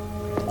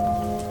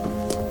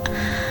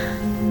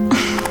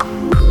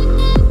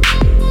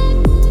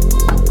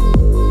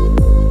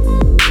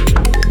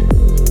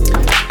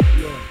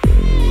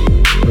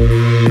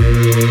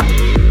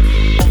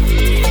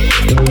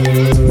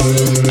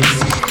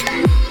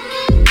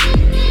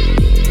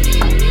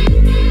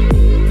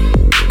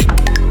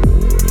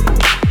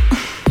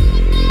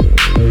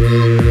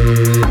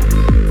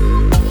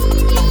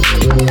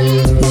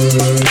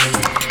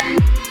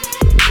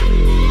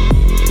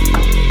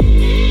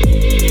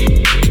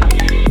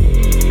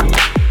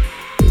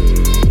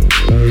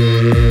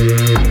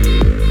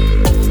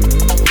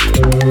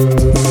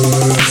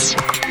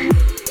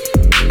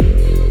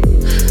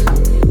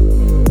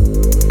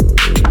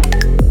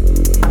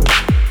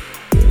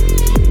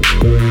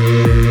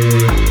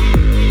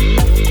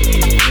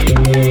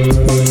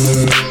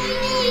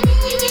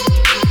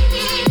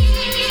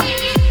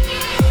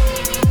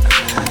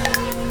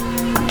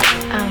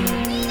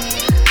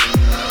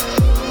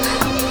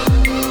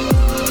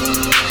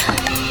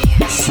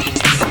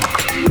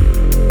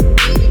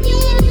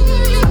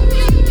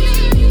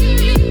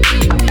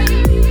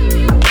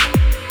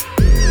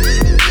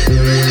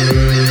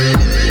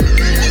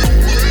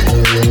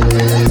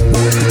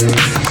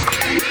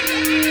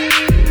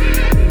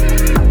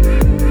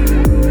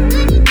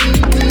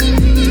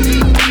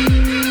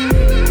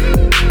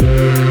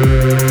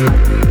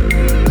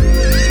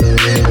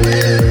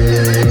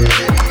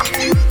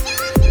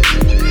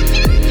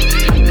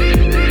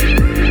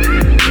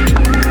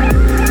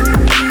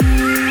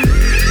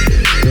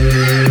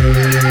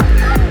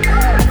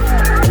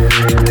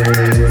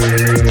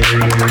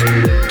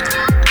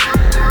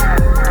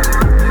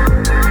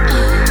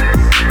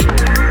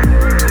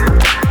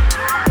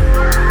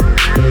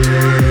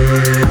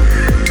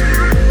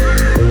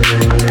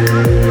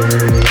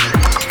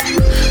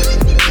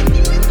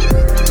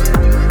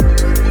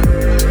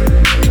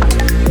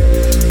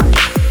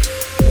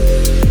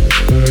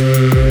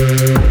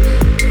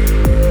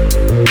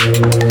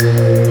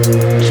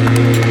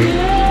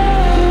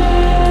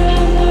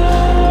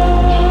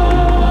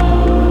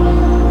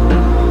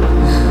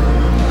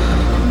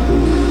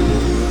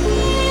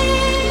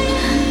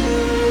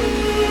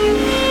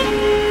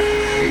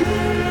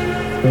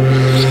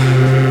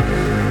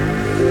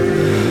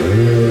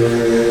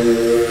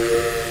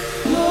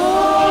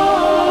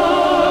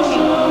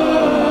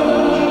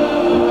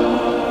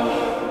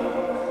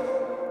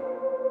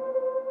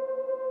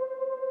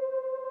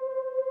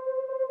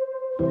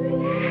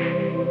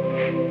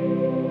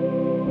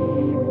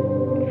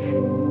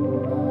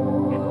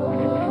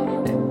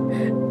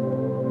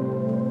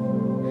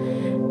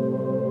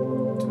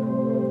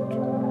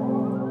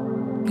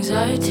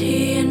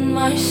 Anxiety in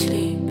my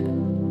sleep.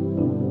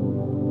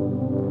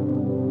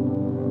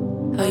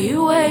 Are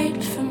you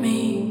wait for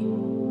me?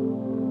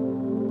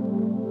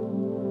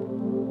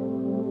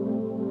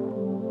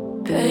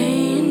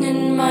 Pain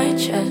in my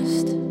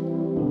chest.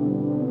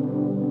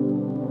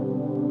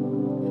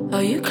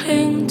 Are you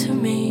cling to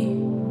me?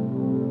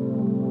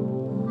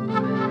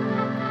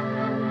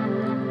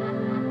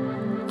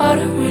 I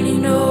don't really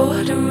know,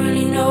 I don't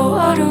really know,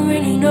 I don't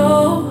really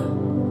know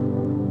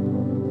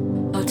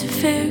how to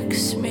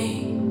fix me.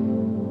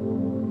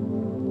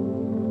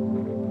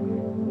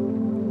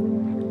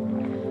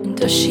 And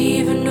does she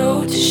even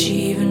know, does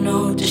she even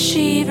know, does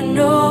she even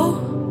know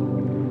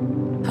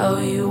how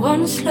you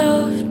once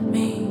loved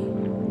me?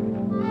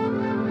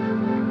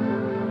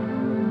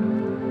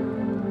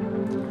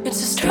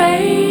 It's a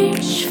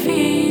strange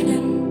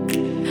feeling,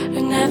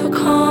 like never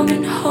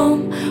coming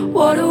home.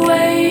 What a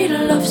way to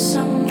love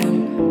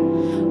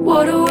someone,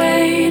 what a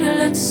way to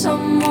let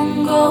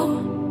someone go.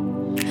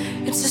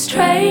 It's a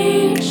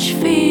strange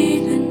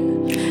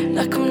feeling,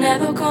 like I'm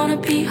never gonna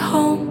be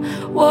home.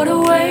 What a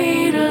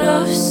way to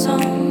love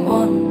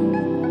someone.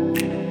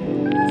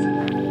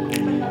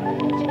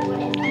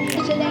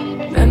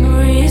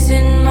 Memories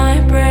in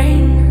my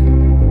brain,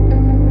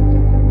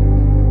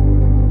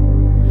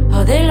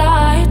 how they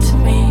lie to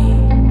me,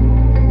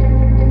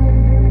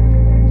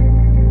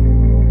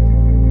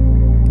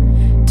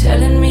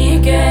 telling me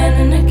again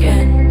and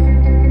again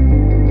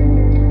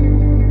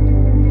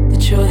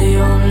that you're the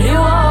only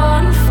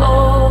one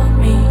for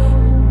me.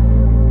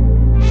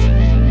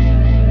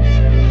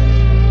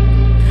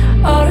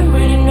 I don't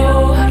really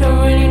know, I don't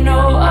really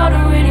know, I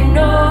don't really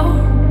know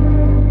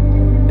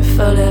if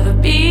I'll ever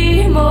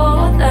be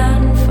more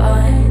than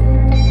fine.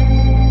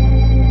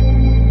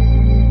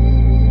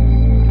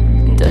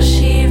 And does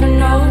she even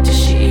know, does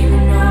she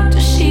even know,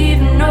 does she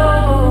even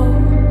know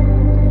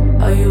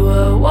how you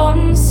were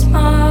once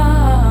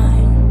mine?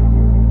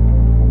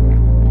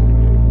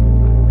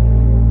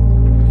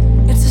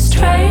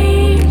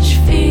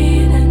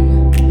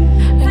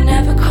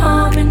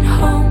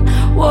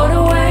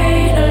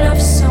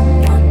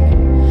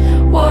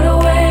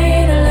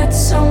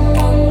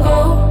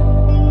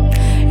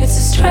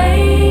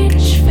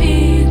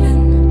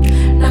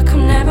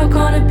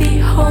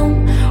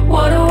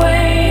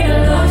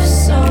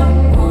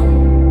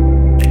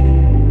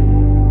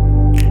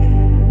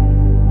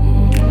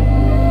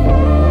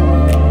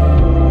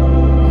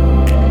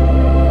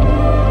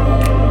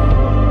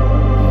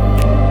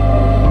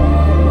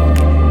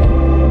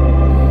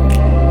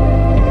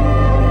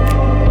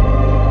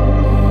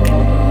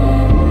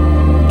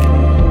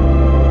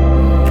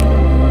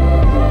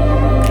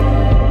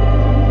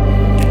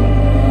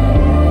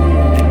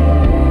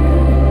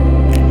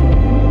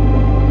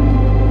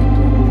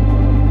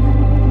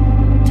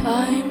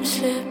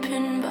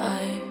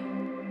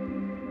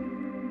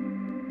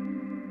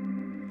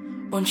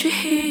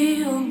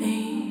 feel me.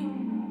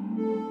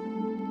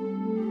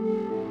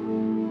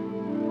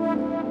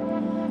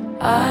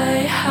 I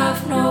have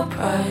no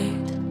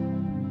pride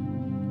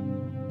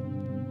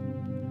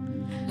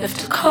left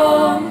to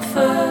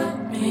comfort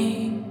me.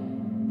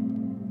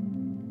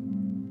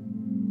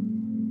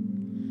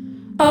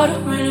 I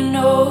don't really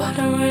know, I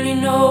don't really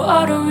know,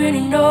 I don't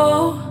really know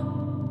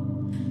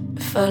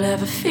if I'll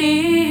ever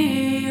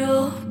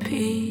feel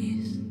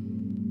peace.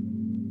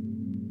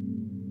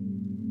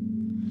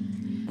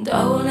 And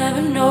I will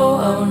never know,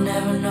 I will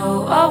never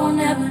know, I will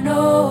never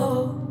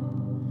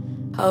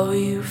know how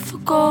you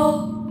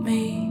forgot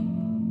me.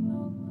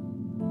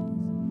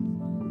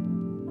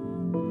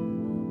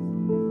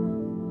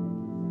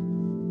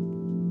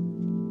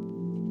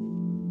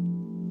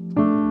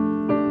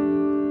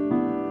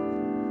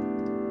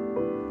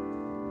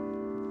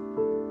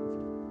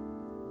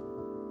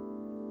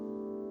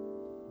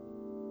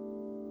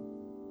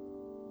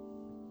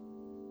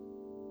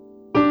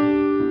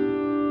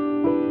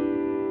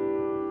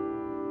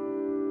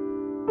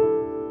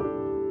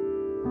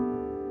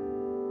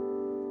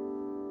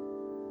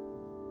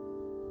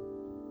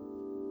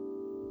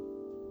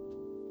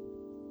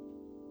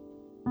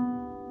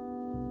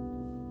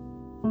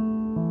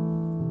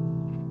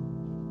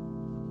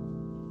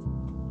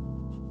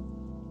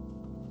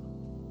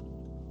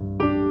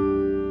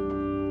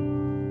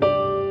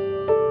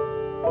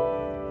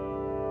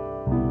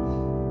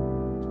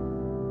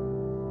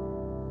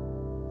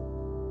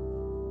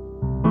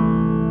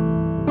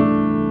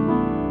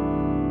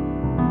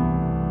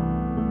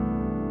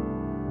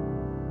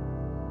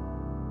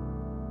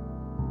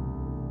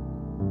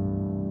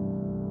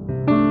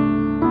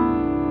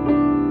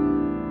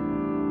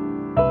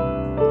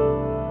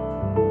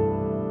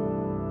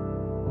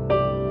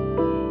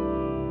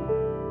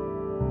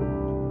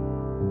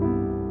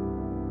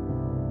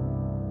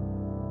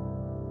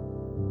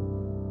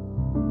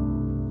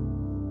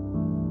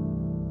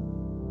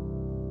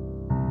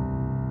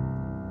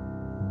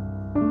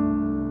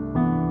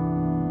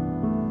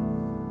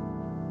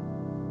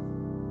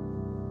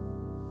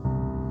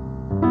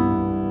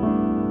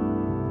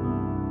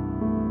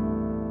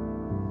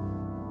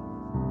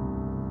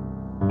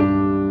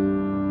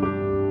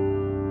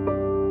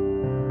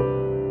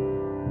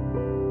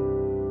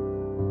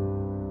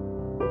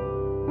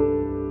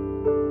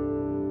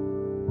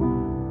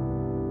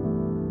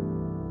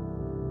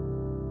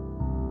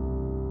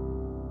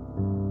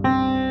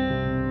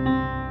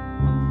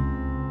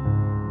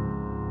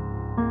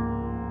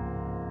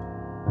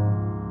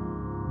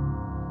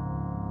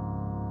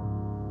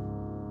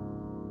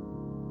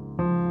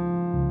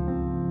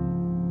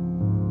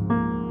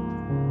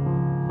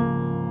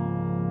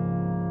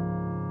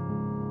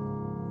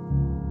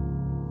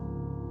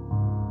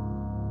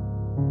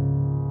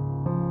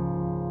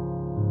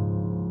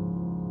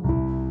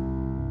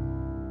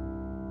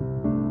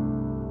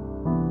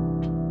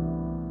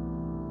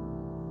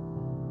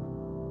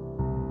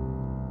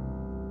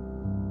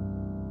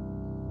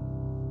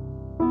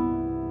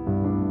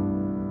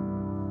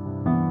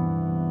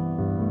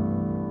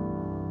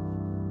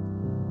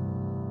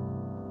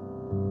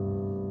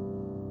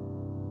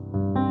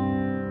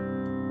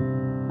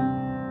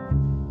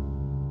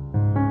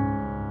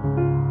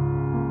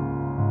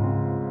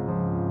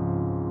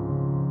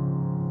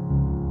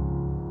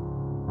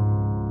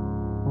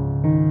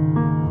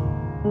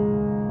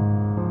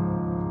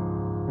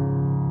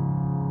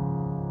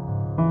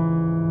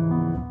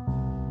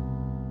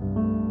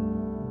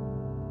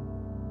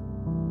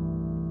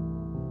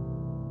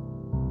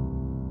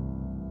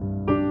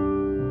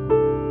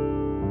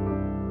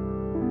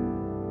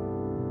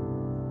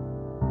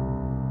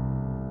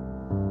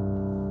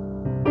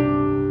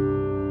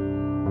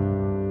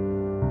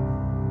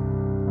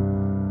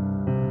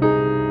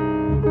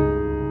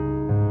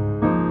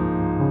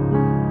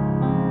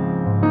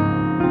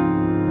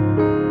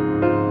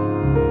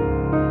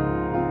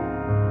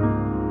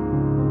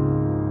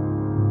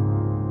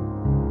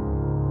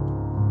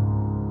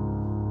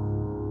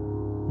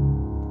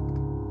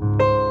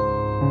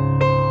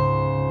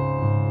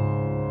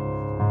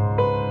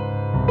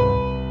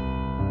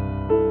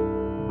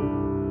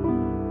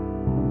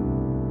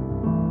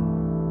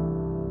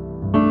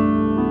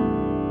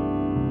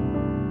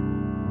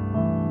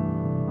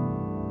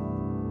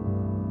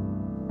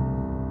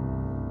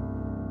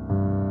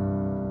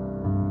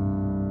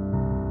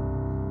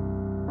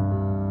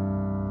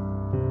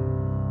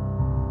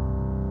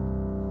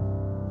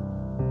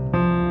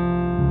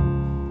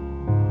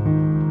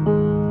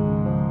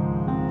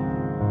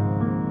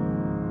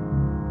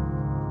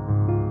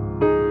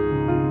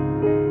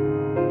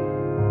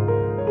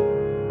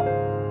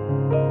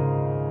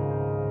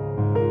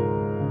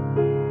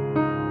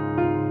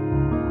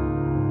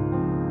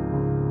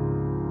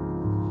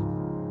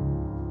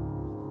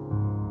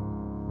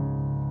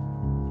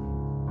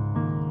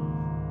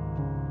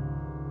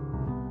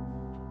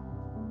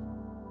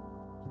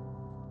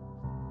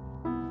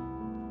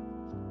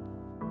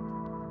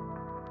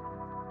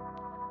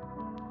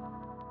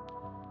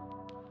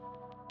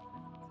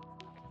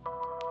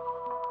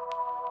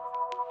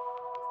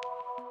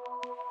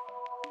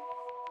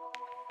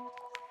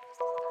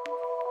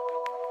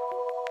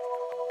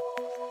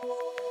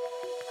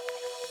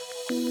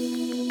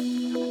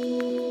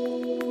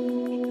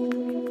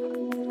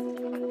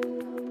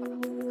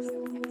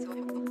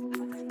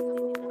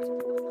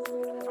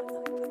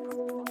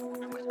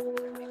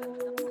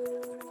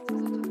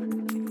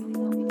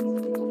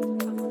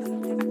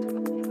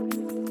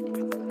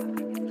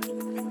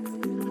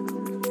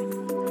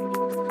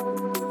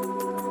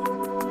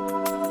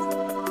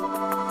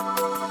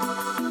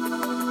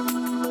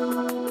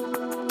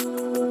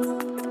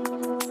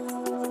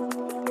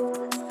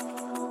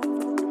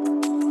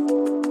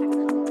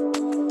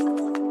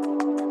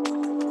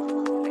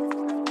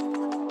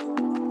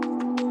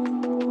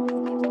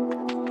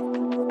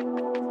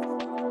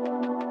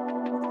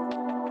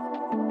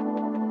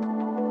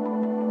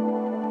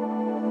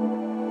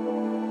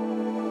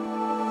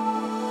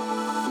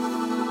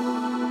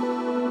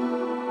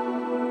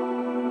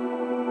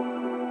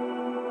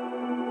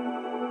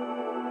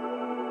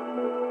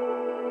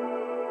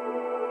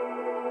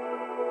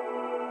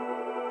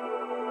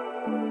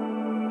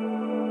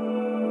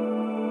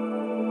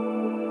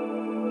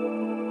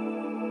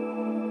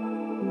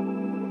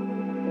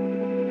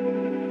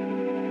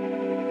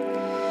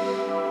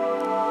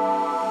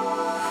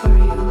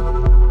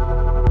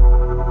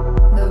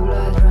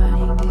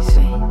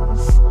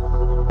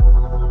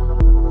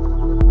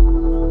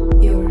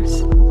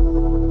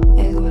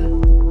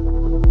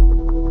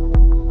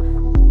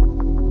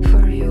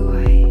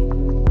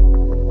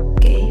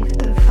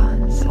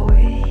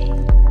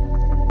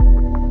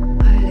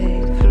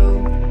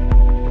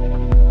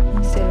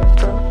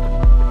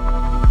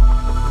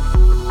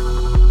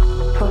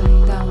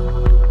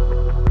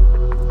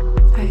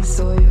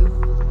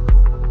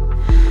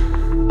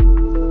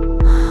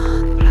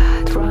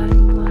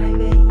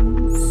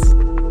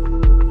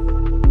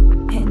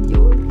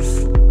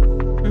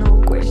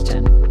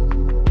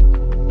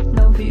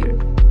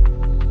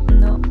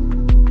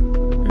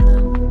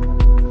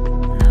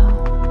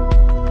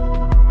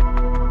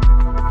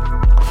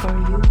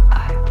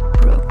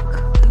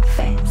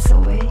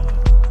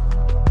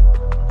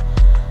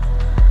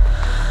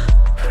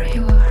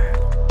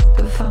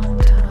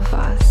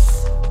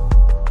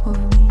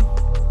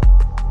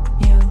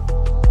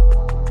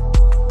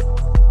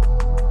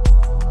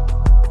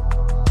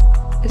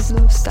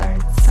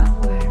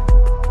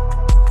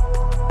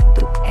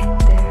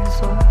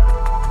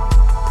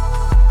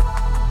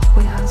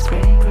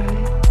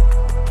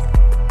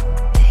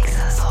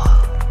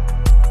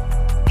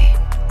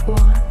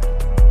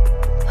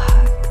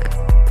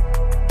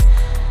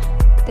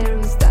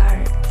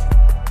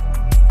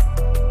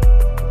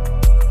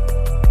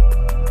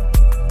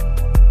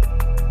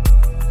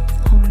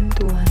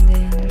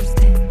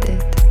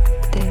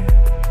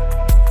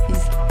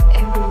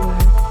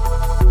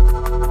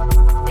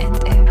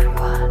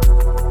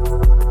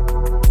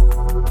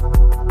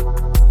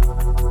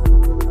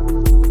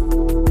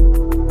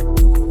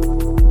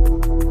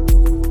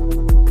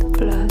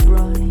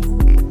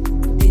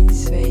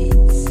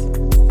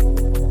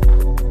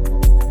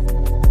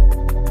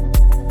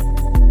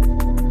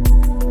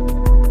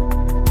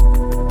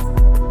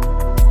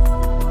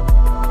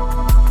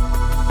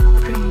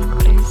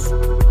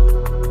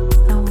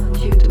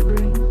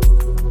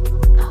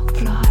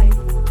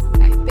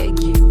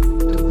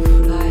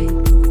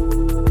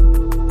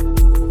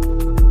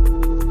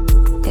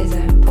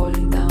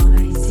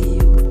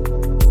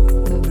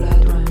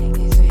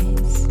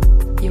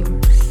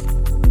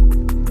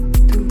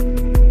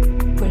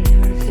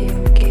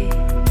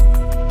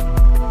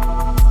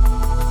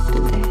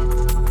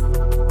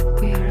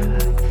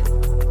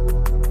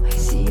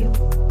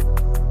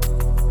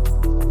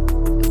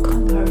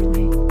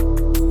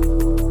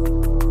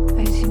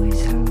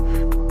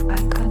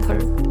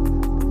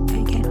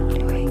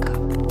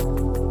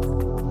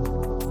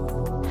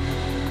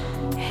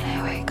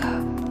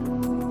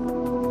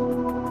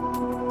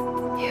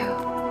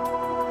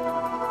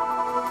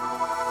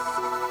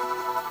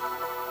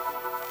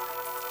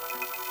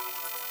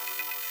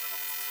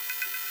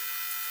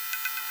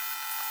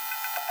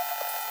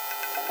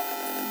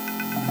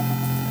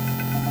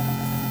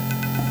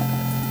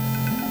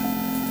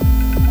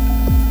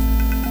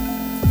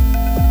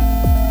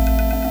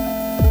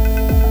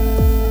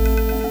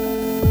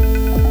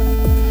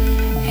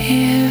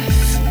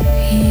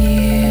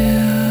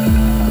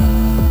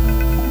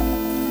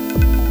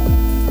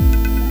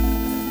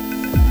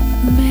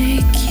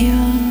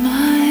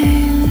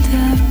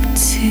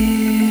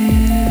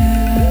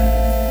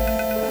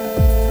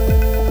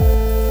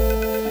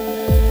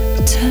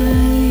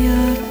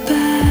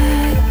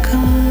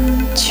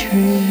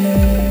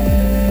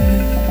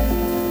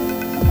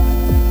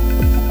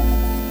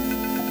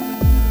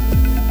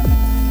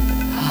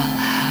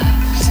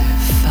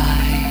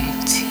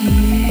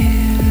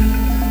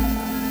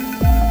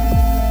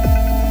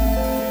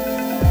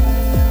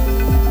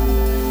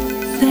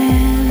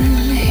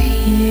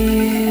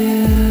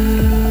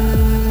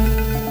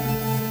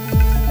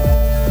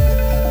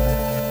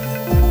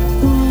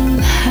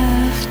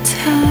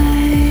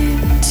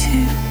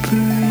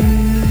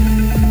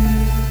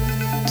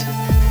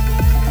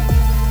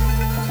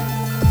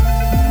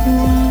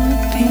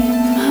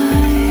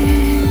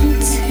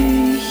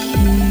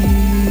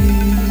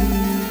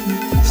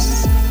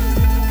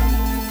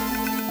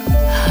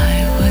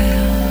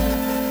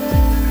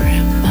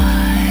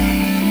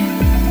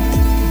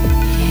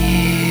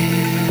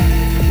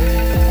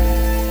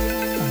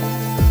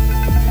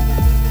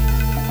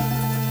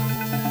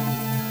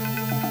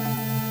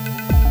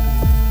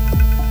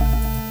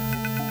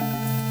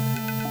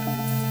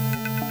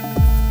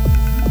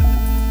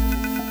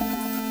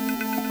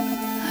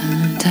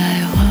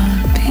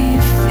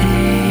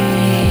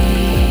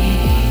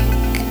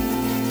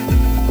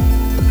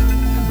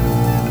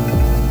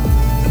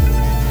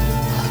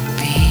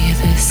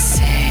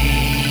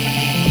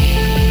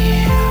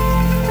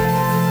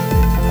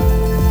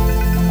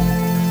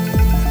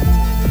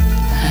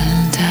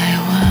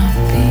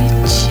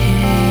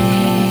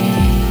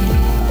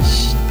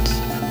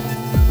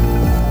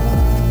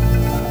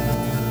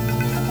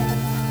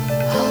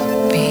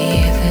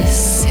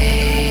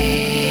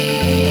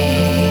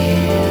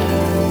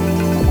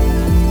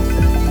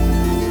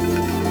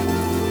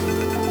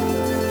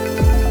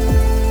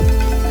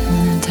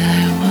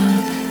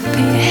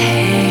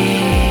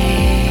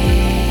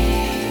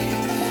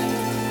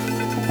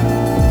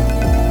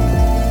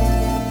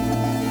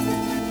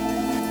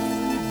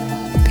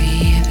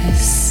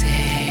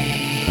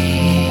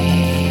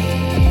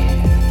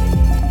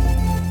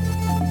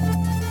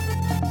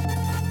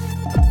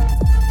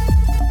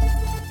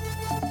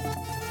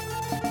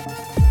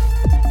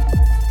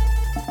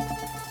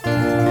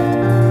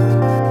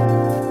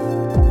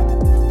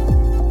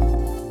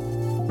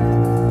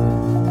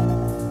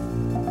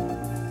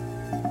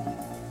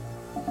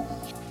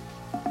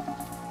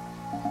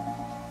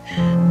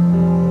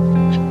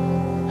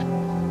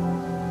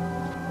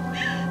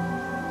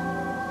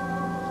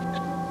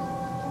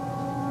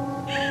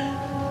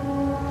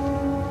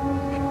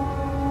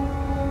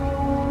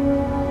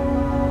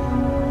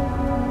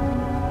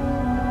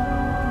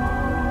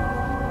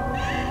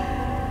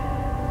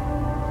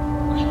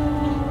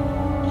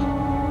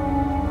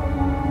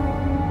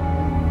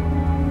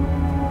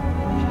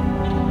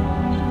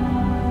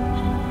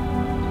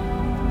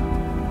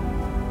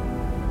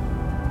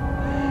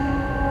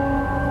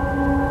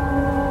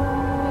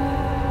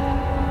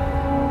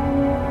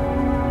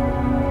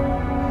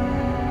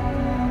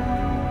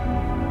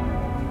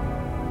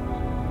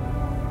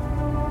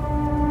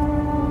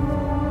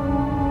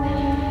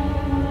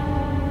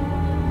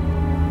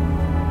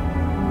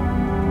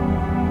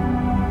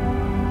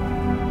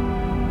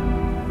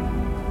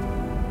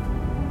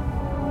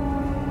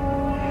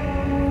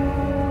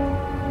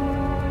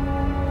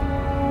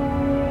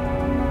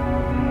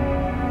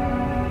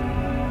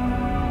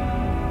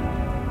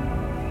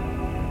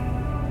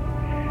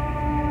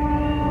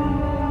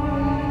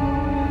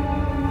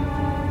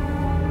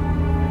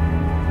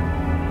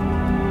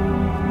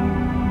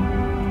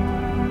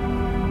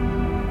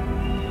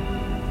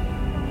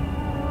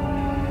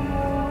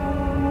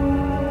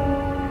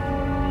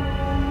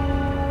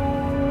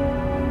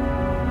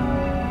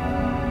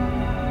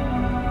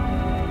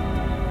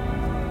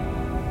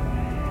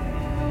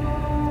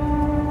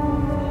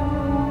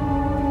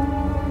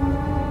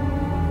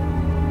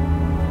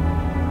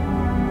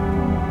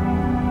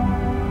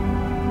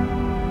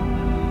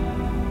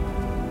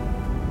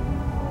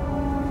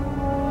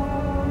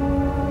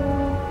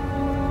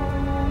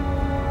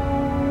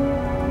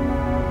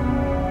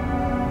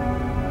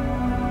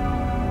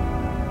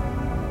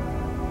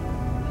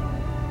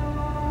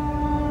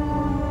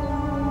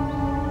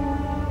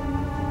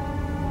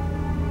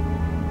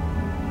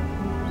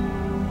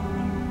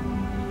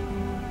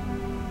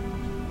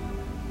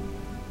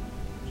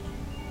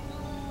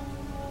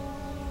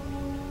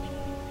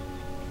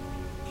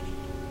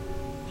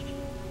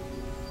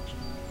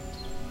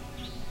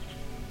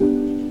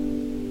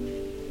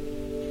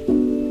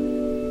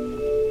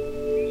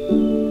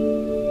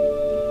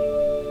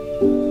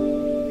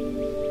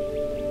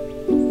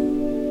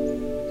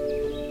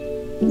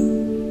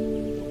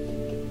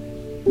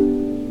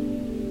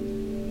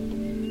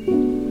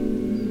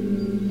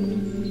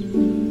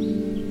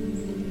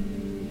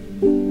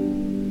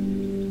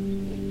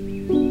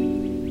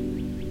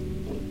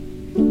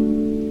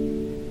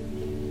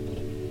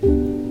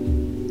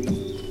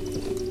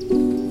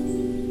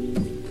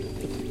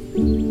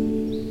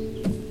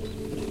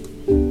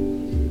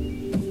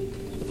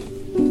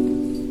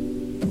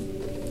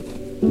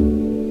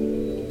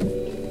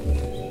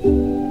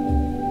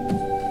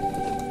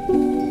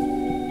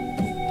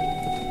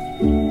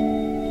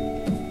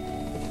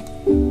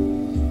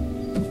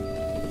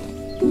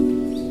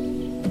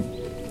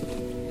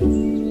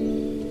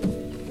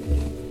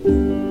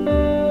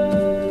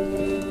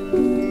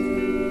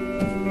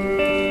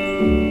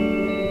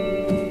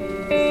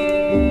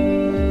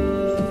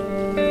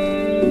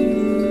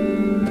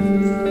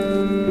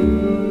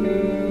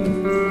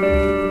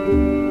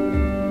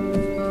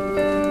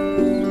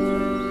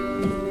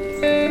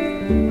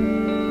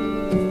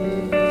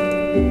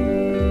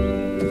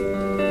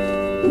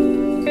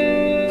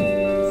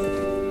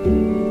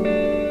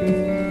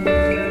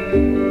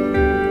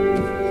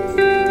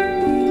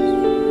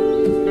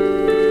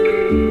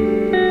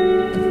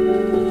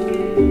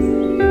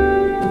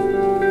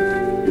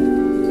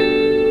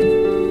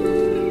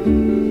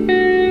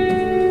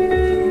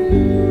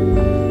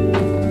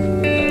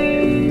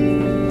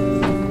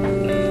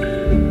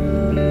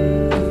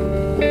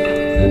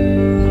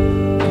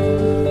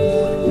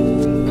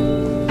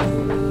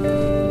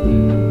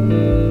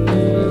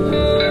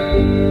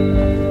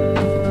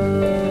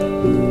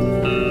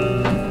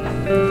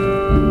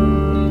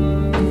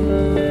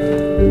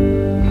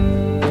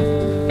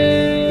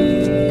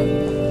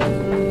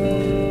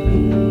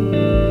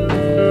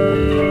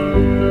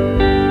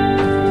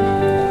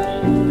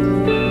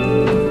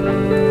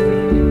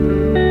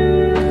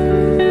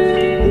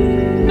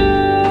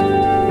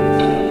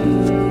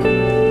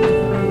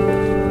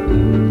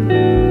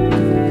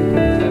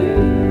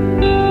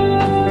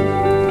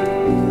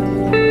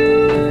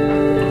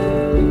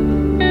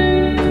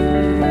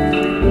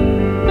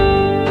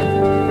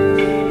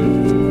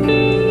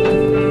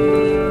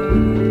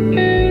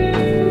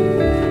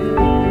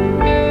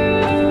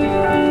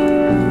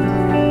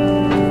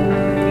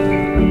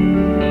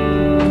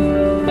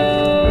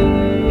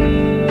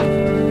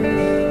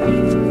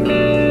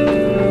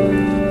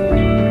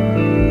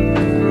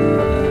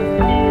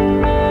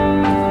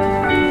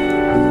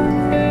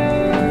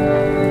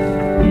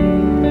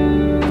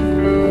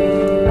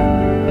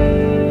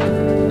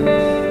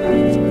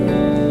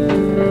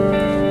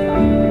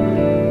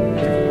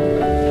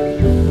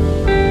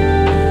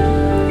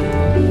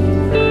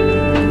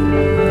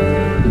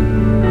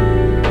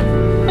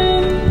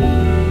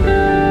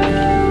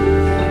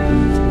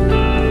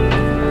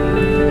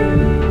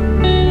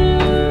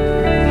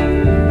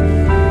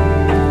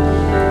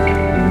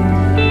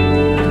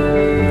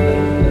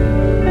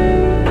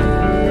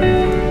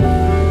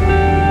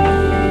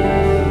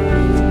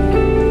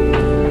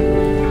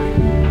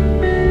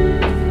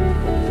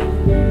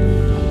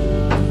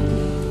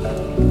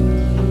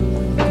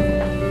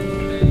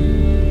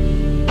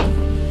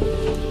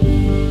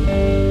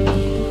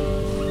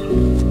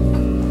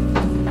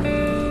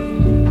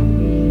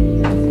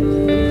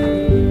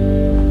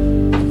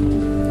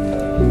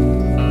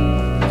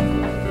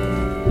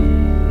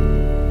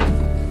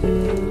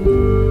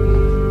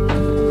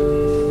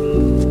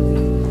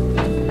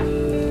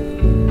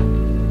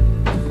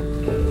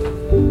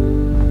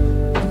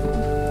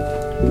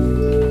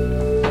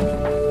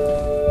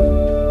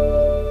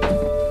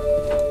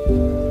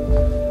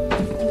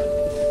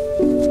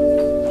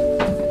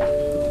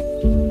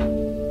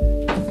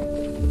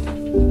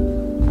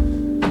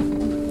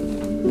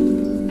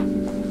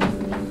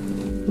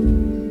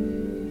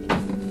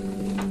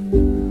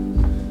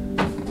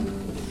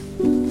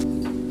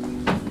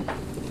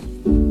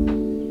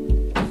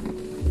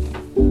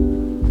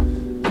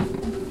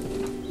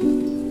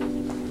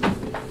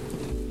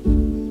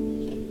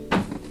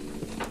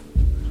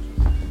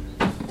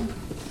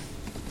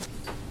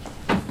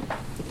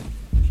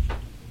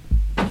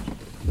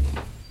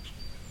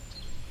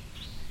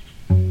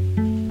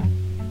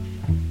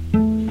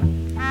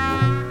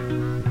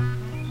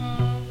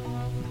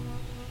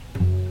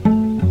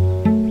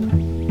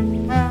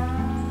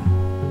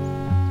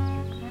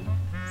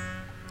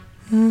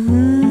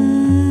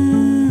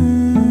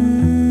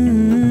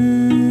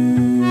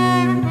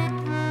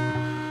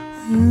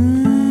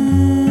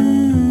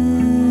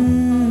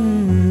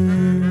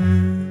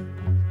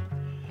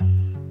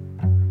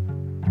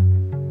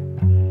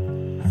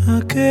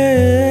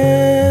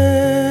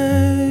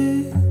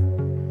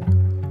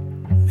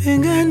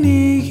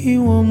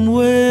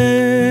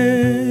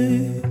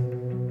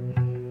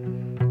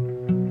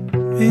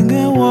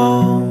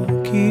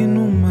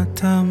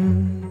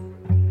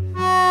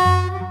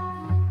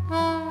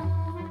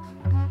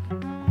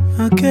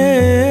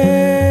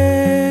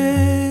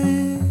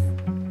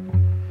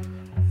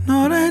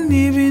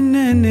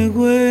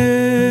 negwe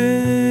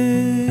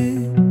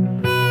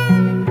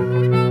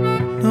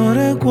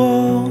nore kwa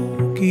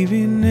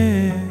kivine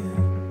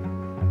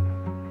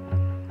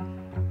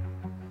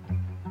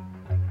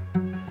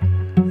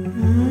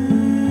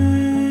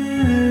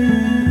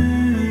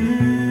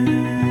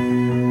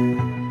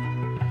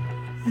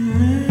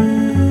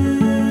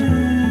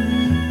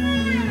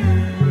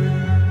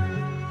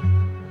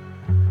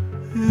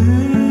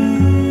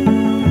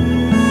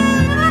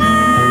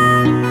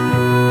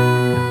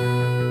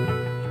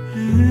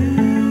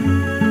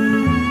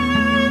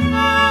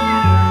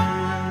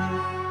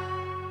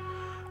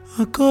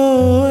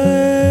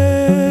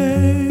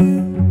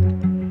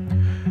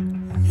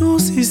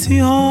si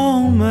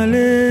home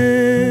male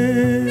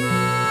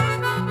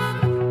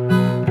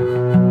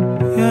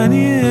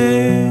yani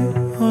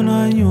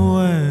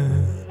onanyue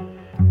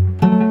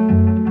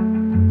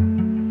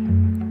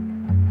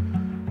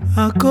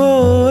ako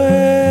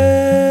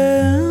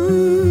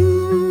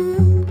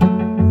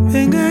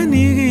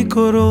bengani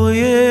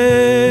gikoroye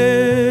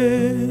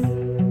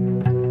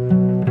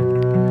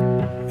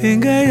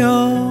bengayo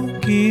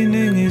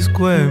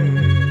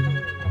kiningiskwem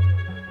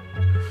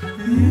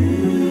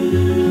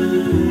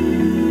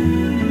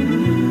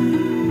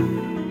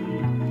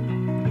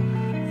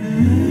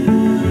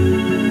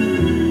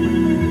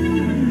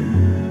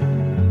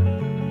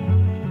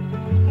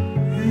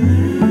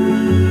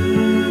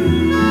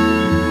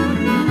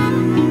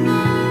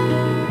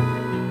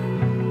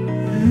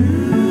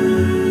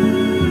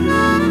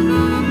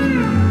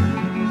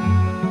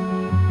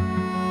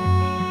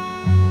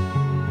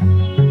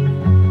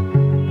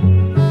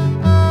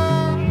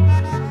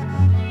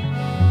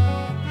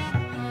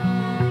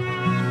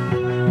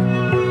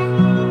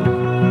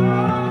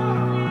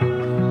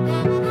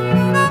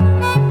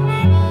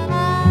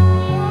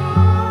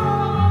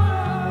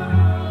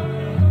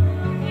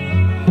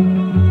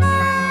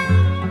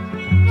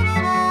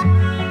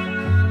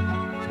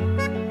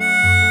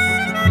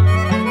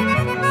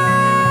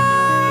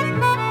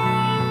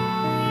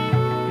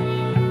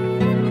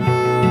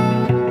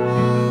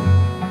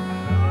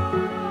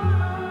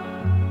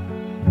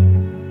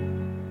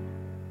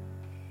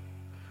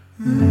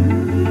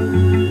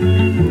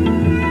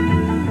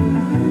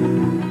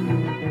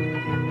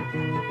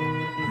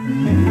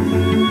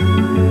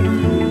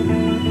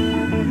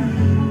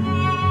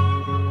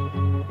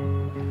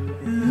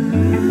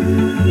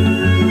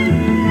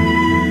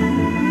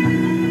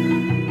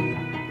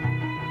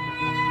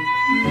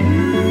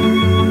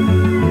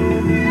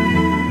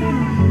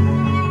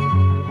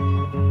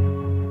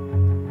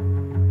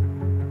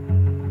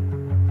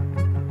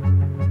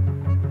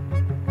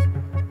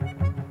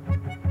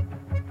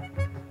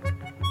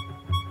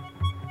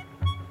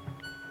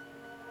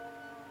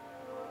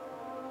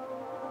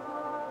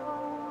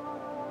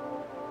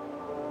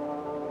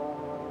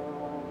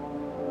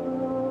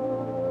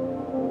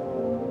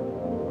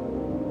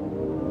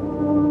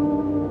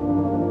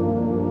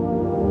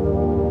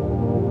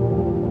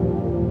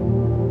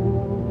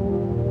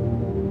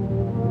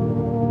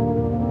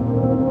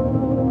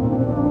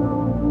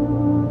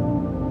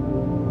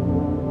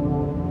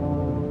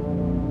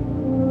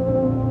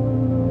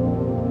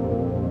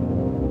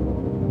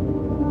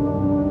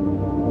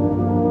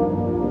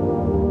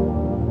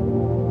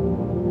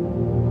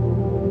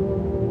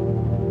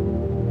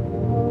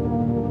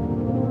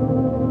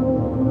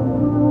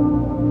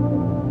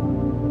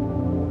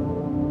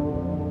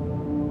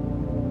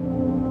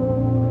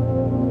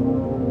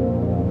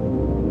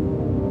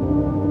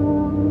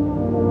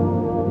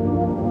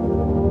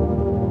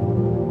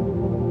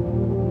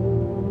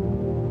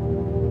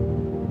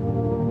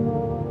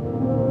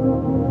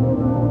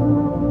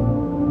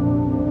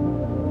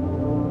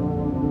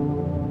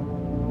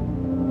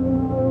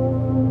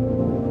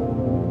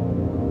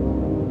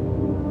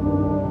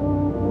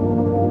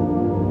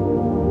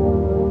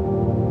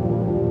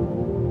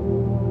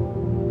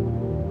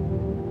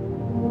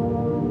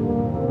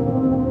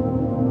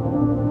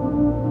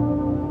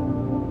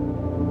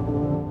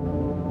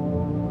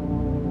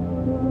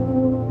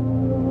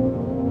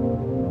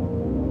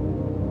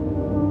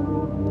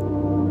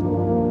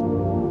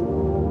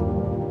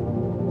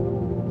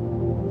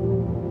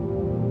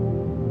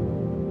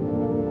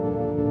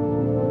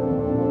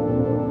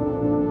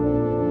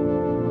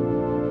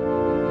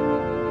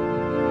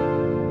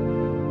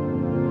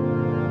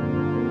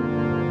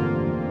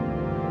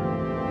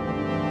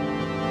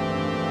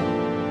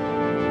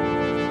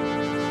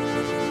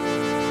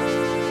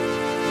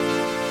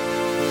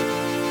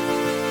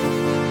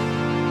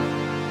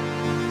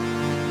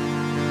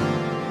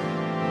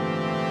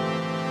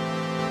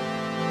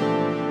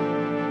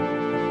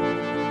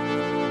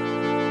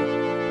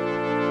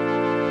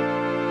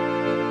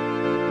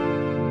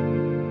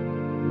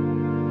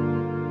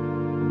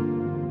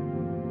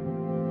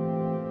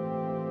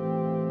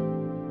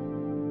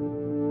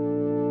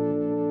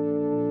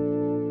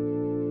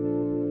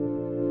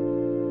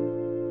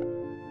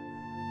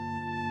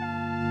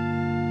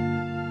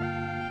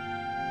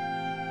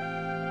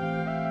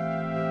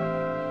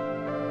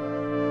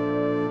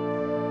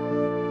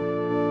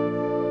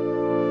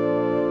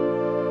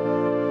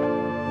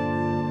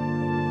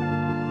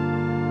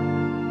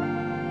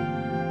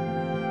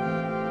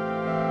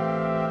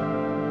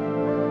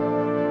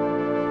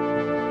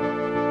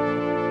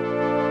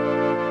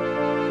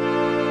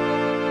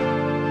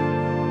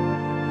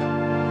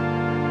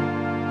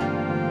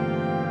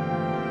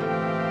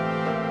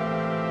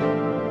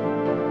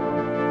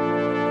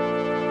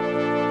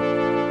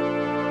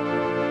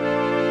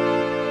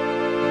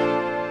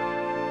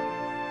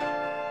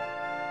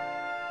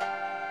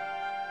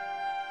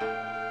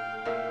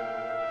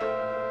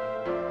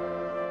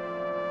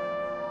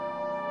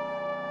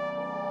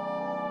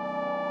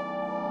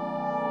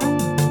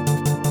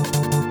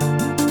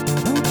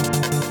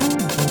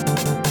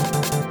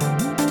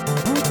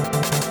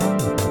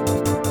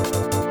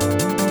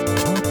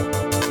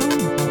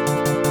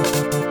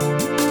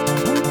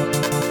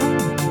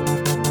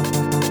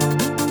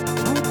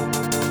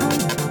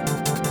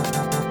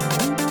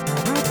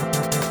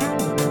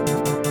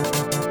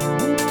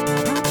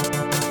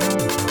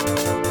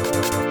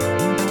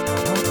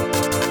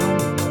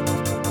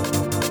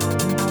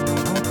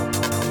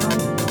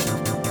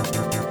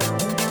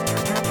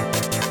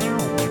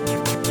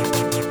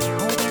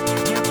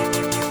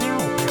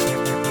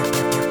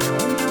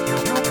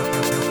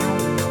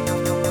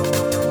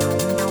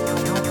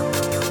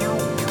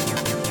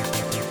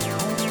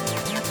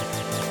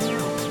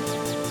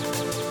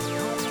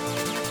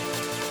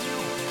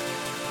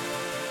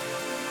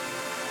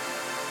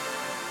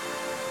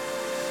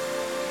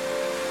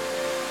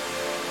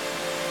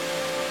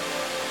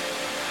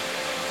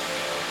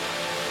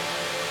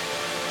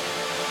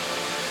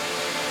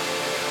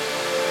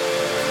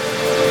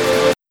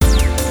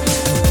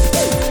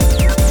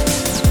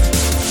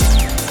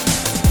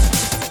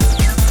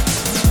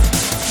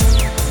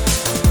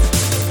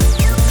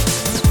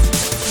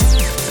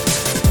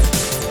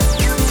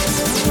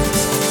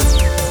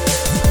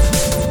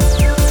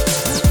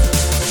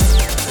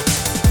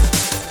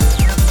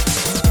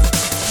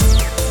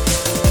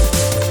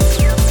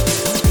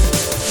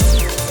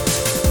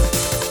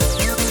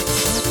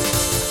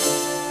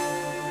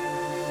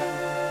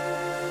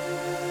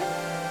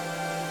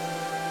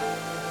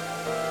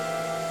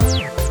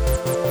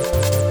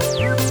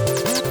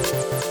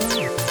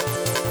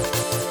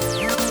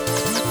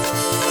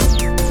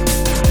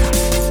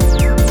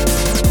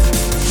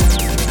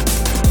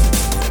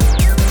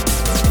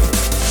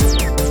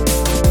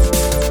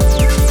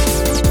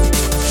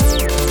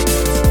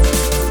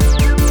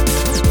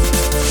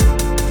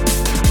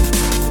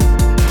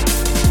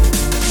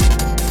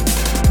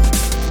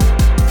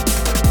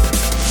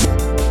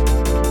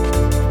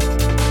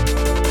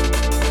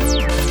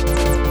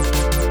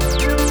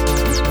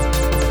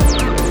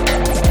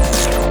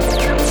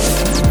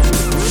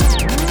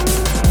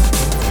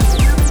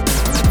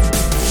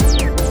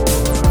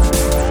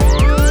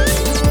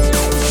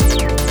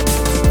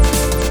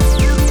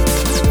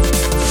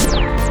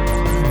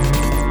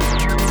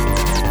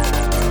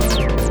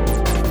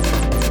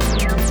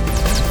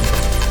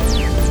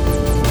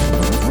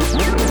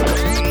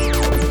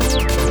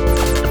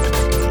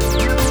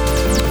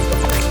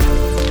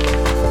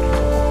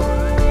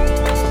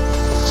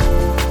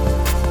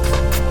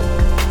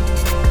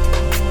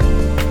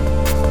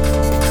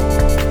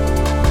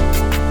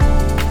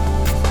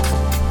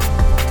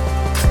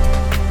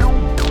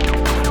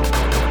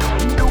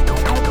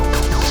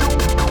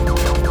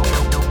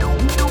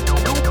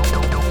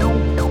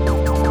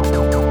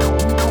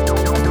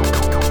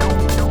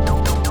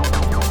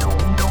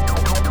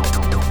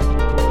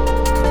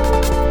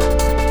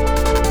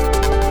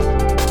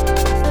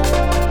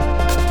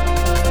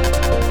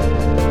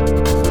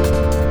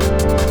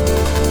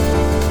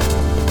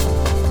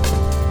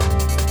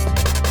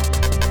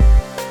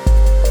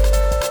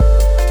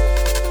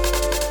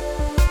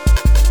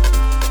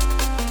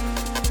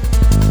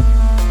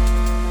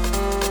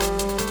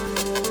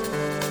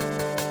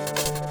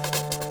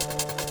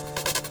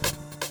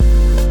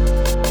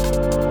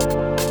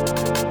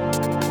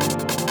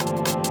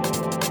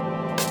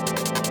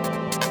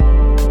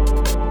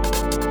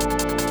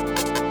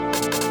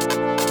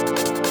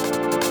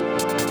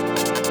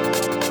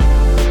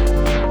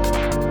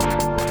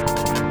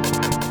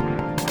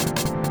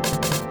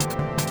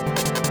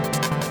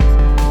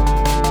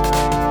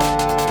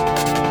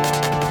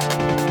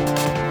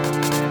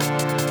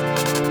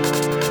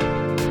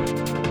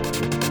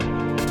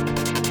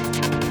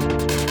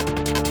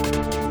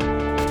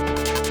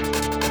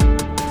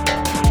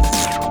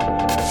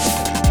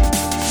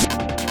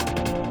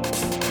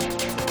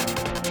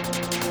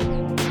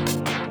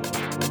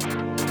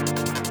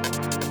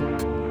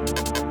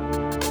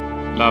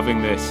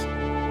loving this.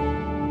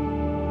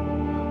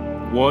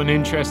 What an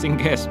interesting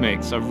guest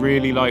mix. I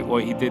really like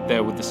what he did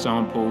there with the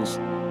samples.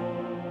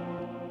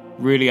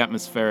 Really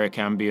atmospheric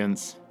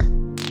ambience.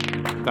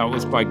 That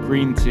was by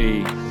Green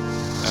Tea.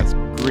 That's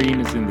green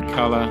as in the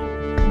color,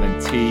 and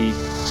then tea,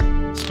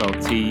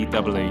 spelled T-E-E.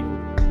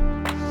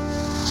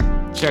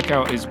 Check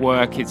out his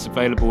work, it's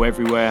available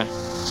everywhere.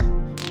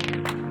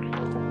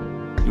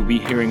 You'll be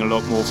hearing a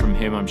lot more from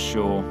him, I'm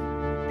sure.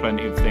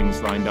 Plenty of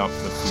things lined up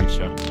for the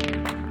future.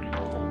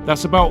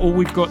 That's about all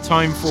we've got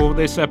time for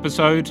this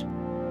episode.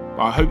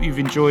 I hope you've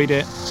enjoyed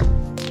it.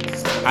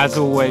 As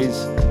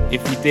always,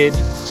 if you did,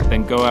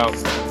 then go out,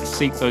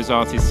 seek those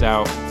artists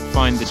out,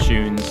 find the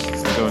tunes,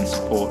 and go and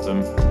support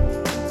them.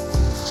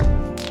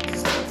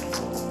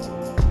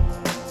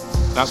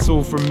 That's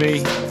all from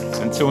me.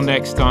 Until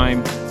next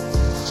time,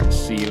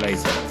 see you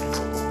later.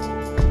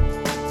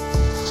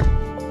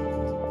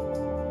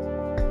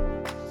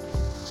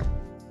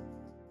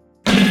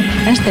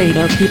 Asta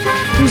Hiroki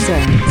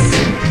presents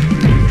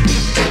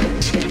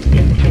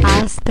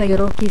Asta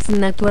Hiroki's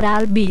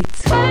Natural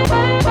Beats.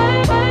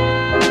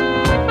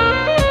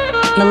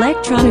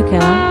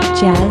 Electronica,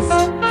 jazz,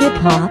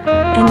 hip-hop,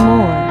 and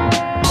more.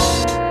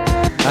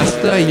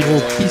 Asta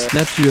Hiroki's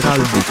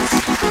Natural Beats.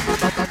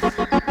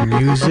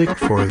 Music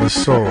for the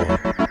soul.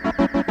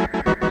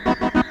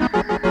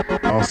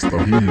 Asta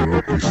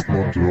Hiroki's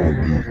Natural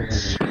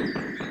Beats.